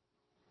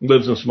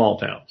lives in small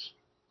towns.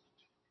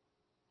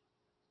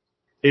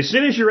 As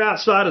soon as you're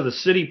outside of the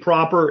city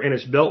proper and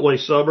its beltway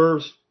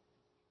suburbs,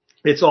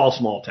 it's all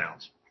small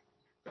towns.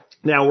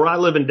 Now, where I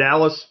live in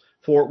Dallas,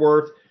 Fort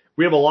Worth,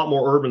 we have a lot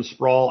more urban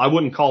sprawl. I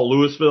wouldn't call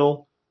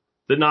Louisville,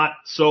 that not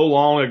so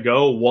long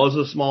ago was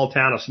a small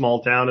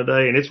town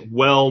today, and it's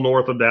well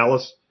north of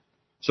Dallas.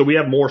 So we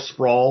have more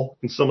sprawl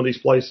in some of these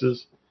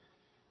places.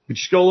 But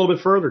just go a little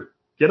bit further.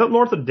 Get up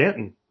north of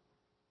Denton.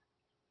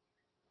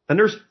 And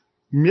there's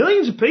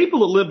millions of people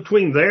that live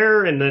between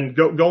there and then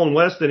going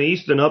west and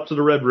east and up to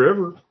the Red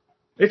River.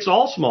 It's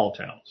all small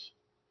towns.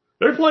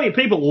 There are plenty of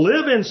people that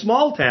live in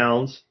small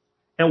towns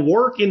and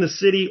work in the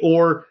city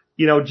or,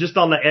 just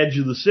on the edge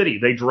of the city.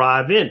 They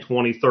drive in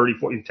 20, 30,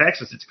 40. In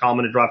Texas, it's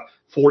common to drive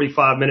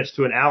 45 minutes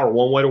to an hour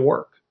one way to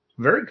work.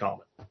 Very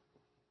common.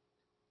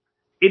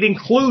 It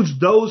includes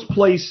those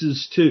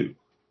places too.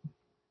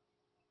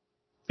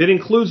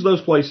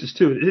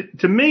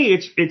 To me,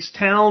 it's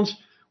towns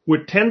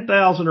with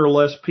 10,000 or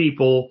less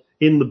people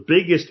in the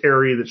biggest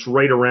area that's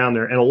right around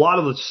there. And a lot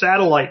of the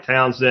satellite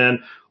towns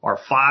then are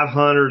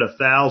 500,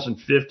 1,000,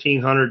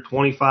 1,500,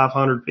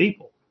 2,500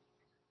 people.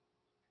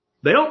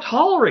 They don't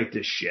tolerate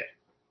this shit.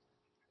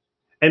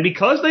 And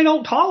because they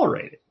don't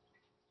tolerate it,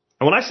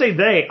 and when I say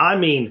they, I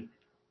mean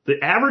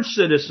the average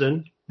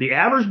citizen, the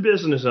average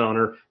business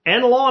owner,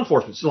 and law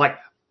enforcement. It's like,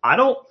 I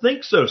don't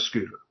think so,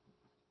 Scooter.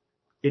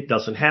 It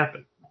doesn't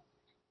happen.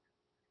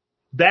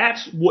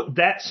 That's what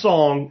that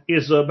song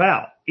is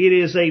about. It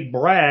is a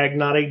brag,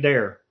 not a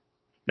dare.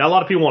 Now, a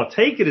lot of people want to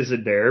take it as a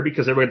dare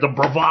because everybody's the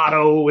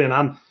bravado and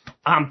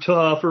I'm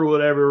tough or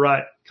whatever,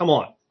 right? Come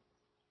on.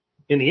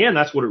 In the end,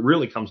 that's what it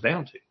really comes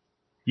down to.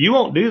 You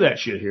won't do that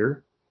shit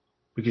here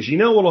because you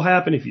know what will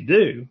happen if you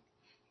do,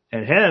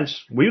 and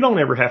hence, we don't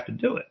ever have to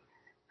do it.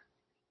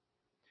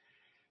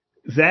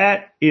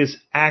 That is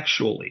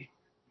actually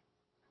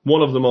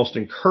one of the most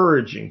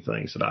encouraging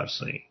things that I've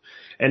seen.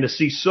 And to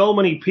see so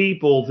many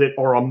people that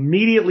are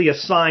immediately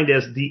assigned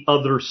as the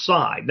other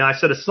side. Now, I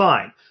said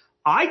assign.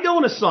 I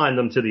don't assign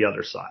them to the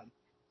other side.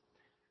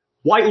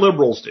 White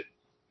liberals do.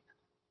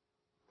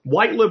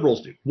 White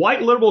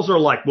liberals are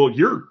like, well,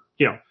 you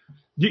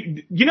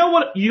know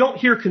what? You don't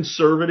hear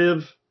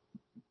conservative,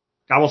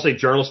 I won't say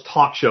journalists,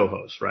 talk show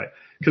hosts, right?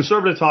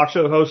 Conservative talk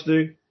show hosts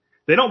do.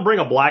 They don't bring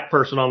a black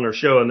person on their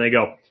show and they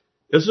go,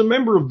 as a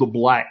member of the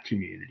black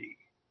community,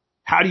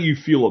 how do you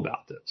feel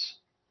about this?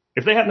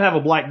 If they happen to have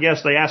a black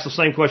guest, they ask the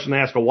same question they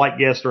ask a white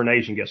guest or an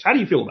Asian guest. How do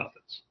you feel about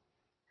this?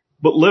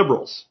 But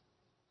liberals,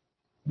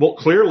 well,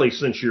 clearly,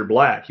 since you're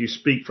black, you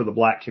speak for the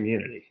black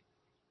community,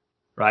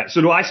 right?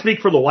 So do I speak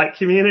for the white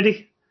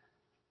community?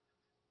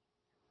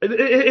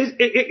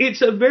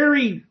 It's a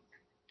very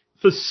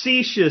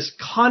facetious,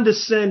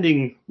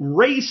 condescending,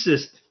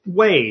 racist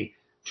way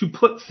to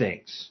put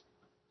things.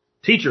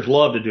 Teachers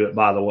love to do it,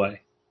 by the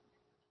way.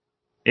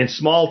 In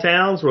small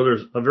towns where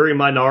there's a very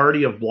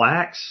minority of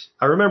blacks,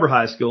 I remember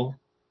high school,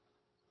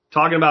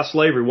 talking about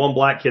slavery, one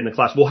black kid in the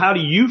class. Well, how do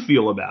you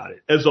feel about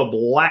it as a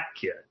black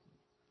kid?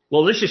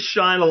 Well, let's just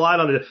shine a light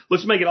on it.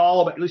 Let's make it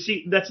all about,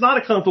 see, that's not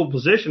a comfortable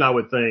position, I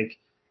would think.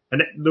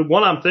 And the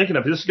one I'm thinking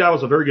of, this guy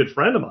was a very good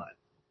friend of mine.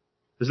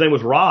 His name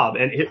was Rob.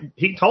 And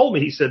he told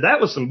me, he said,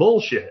 that was some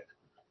bullshit,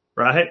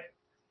 right?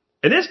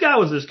 And this guy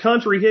was as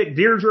country hick,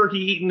 deer jerky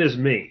eating as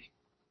me.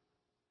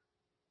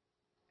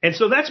 And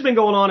so that's been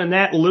going on in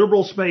that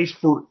liberal space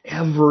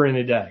forever and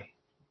a day.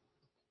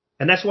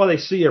 And that's why they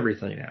see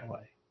everything that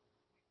way.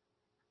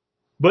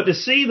 But to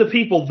see the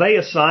people they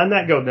assign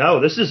that go,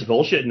 no, this is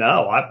bullshit,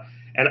 no.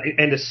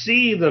 And to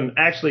see them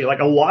actually, like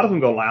a lot of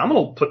them go, I'm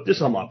going to put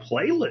this on my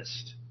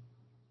playlist.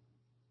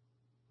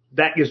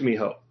 That gives me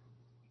hope.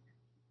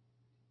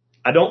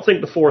 I don't think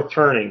the fourth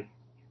turning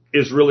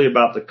is really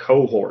about the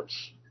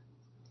cohorts.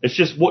 It's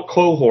just what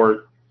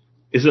cohort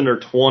is in their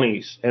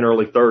 20s and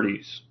early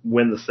 30s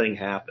when the thing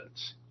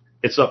happens.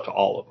 It's up to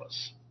all of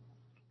us.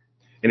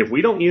 And if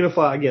we don't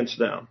unify against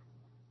them,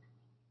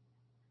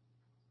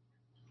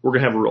 we're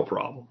going to have a real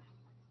problem.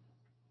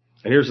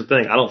 And here's the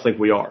thing. I don't think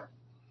we are.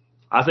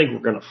 I think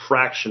we're going to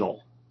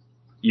fractional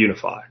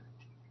unify.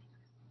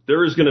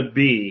 There is going to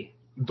be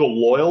the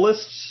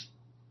loyalists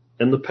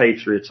and the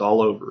patriots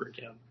all over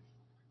again.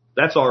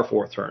 That's our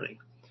fourth turning.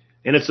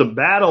 And it's a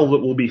battle that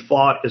will be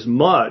fought as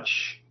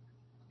much,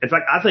 in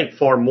fact, I think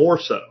far more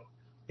so.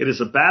 It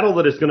is a battle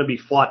that is going to be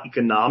fought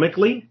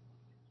economically.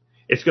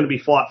 It's going to be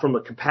fought from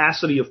a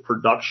capacity of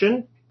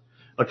production,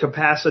 a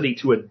capacity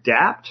to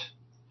adapt,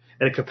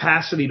 and a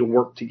capacity to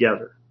work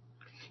together.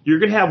 You're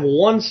going to have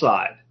one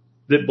side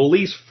that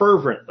believes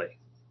fervently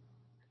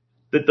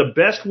that the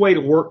best way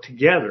to work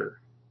together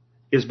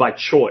is by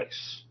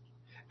choice,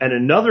 and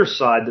another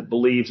side that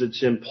believes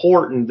it's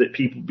important that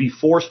people be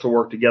forced to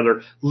work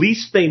together,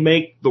 lest they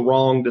make the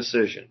wrong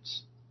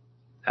decisions.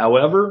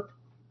 However,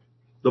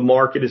 the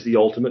market is the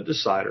ultimate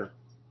decider,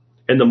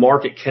 and the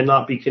market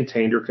cannot be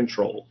contained or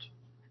controlled.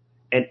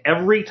 And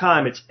every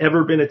time it's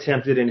ever been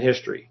attempted in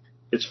history,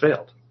 it's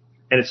failed.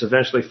 And it's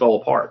eventually fell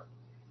apart.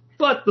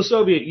 But the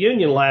Soviet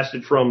Union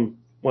lasted from,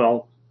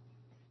 well,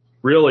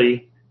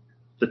 really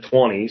the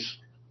 20s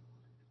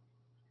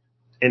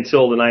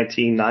until the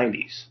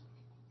 1990s.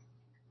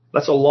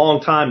 That's a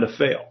long time to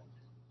fail.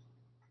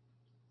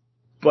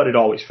 But it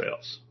always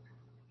fails.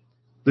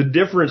 The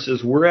difference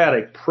is we're at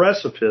a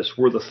precipice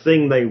where the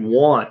thing they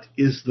want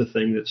is the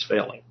thing that's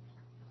failing.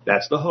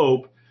 That's the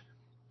hope.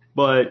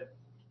 But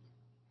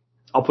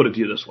I'll put it to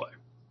you this way.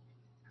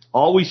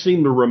 All we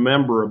seem to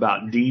remember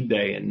about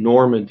D-Day and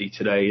Normandy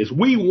today is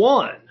we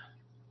won.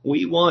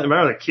 We won.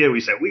 Remember the kid, we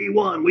said, we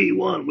won.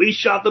 We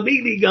shot the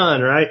BB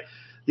gun, right?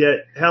 Yet,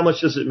 how much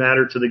does it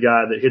matter to the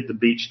guy that hit the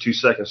beach 2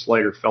 seconds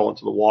later, fell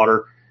into the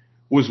water,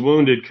 was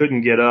wounded,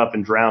 couldn't get up,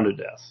 and drowned to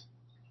death?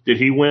 Did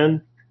he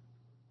win?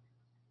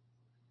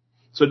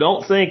 So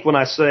don't think when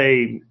I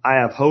say I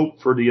have hope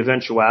for the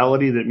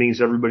eventuality that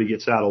means everybody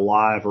gets out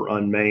alive or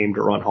unmaimed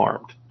or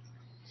unharmed.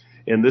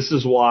 And this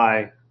is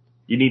why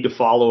you need to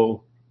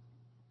follow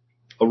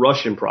a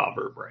Russian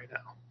proverb right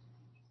now.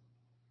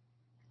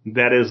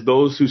 That is,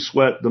 those who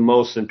sweat the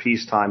most in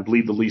peacetime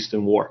bleed the least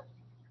in war.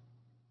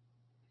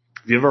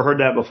 If you ever heard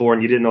that before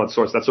and you didn't know its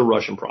source, that's a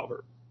Russian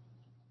proverb.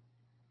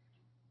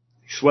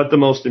 You sweat the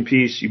most in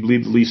peace, you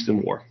bleed the least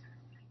in war.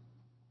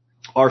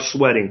 Our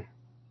sweating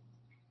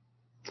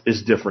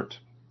is different.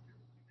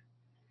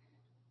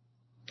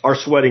 Our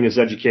sweating is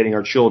educating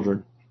our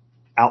children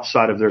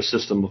outside of their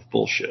system of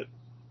bullshit.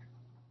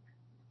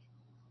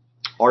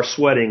 Our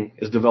sweating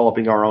is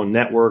developing our own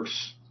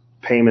networks,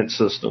 payment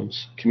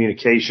systems,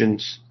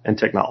 communications, and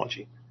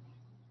technology.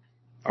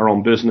 Our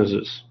own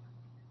businesses,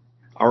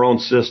 our own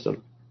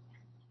system.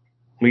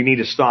 We need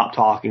to stop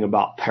talking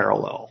about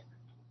parallel.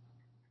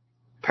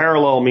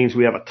 Parallel means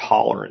we have a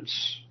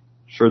tolerance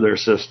for their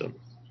system.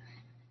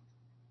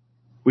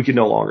 We can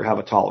no longer have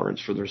a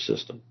tolerance for their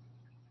system.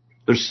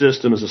 Their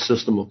system is a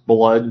system of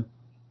blood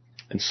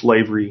and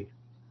slavery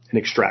and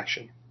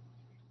extraction.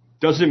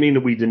 Doesn't mean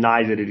that we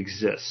deny that it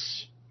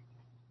exists.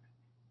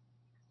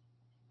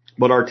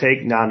 But our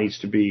take now needs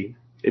to be,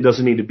 it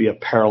doesn't need to be a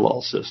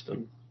parallel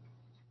system.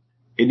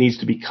 It needs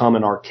to become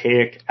an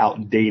archaic,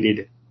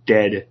 outdated,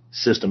 dead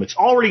system. It's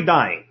already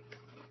dying.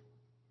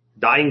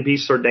 Dying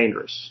beasts are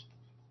dangerous.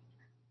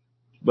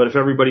 But if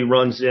everybody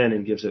runs in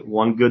and gives it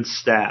one good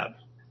stab,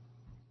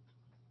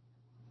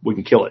 we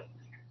can kill it.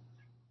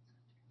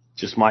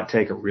 Just might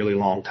take a really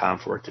long time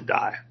for it to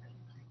die.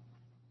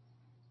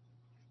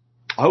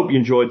 I hope you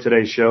enjoyed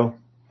today's show.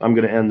 I'm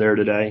going to end there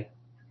today.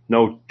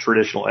 No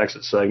traditional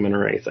exit segment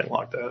or anything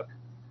like that.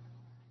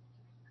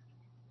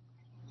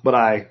 But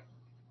I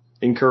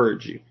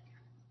encourage you.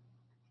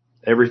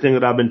 Everything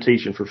that I've been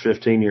teaching for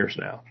 15 years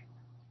now.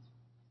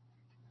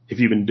 If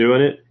you've been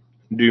doing it,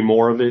 do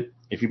more of it.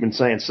 If you've been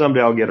saying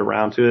someday I'll get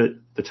around to it,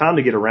 the time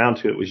to get around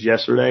to it was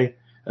yesterday,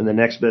 and the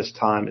next best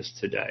time is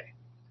today.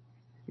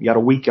 You got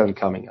a weekend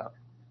coming up.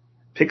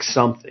 Pick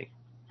something.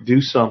 Do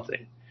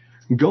something.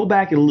 Go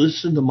back and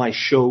listen to my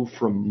show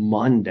from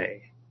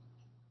Monday.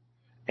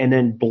 And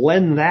then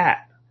blend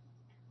that.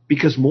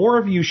 Because more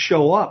of you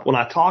show up when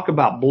I talk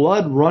about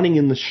blood running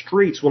in the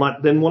streets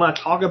than when I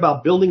talk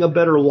about building a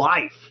better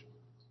life.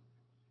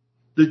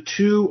 The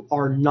two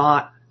are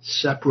not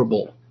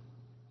separable.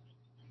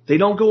 They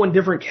don't go in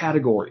different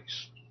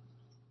categories.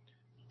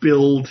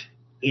 Build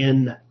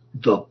in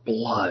the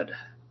blood.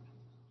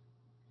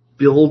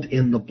 Build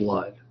in the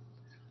blood.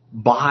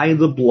 Buy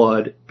the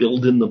blood.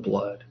 Build in the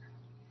blood.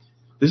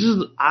 This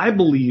is, I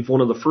believe, one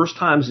of the first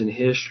times in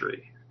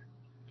history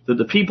that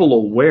the people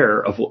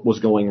aware of what was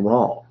going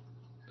wrong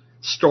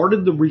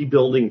started the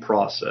rebuilding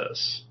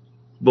process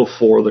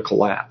before the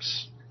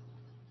collapse.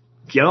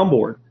 Get on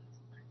board.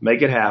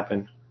 Make it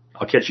happen.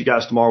 I'll catch you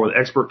guys tomorrow with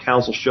Expert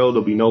Council Show.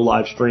 There'll be no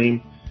live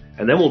stream.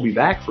 And then we'll be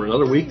back for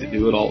another week to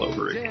do it all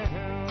over again.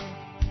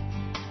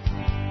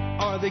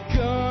 Are they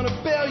gonna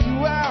bail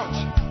you out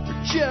or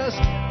just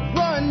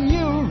run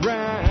you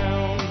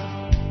around?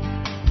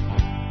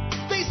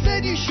 They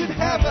said you should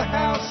have a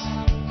house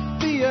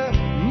the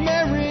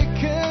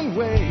American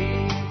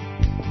way.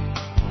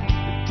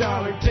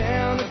 $1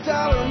 down,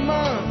 $1 a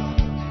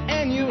month,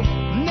 and you'll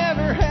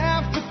never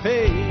have to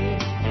pay.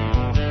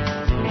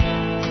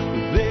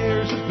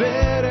 There's a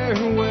better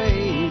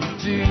way to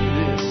do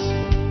this.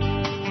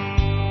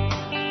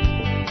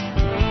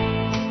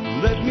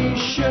 Let me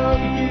show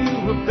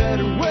you a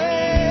better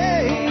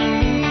way.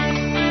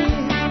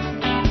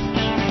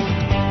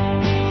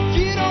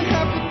 You don't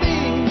have to be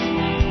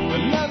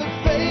another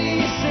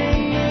face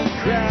in the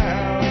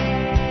crowd.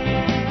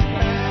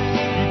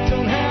 You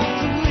don't have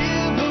to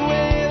live the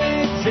way they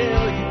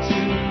tell you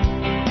to.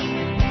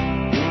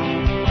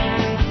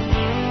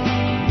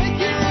 Make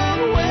your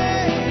own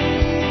way,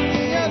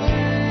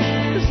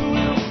 others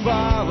will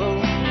follow.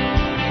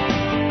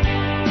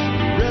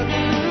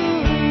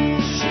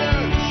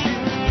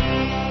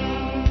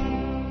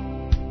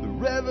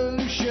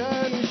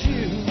 Revolution.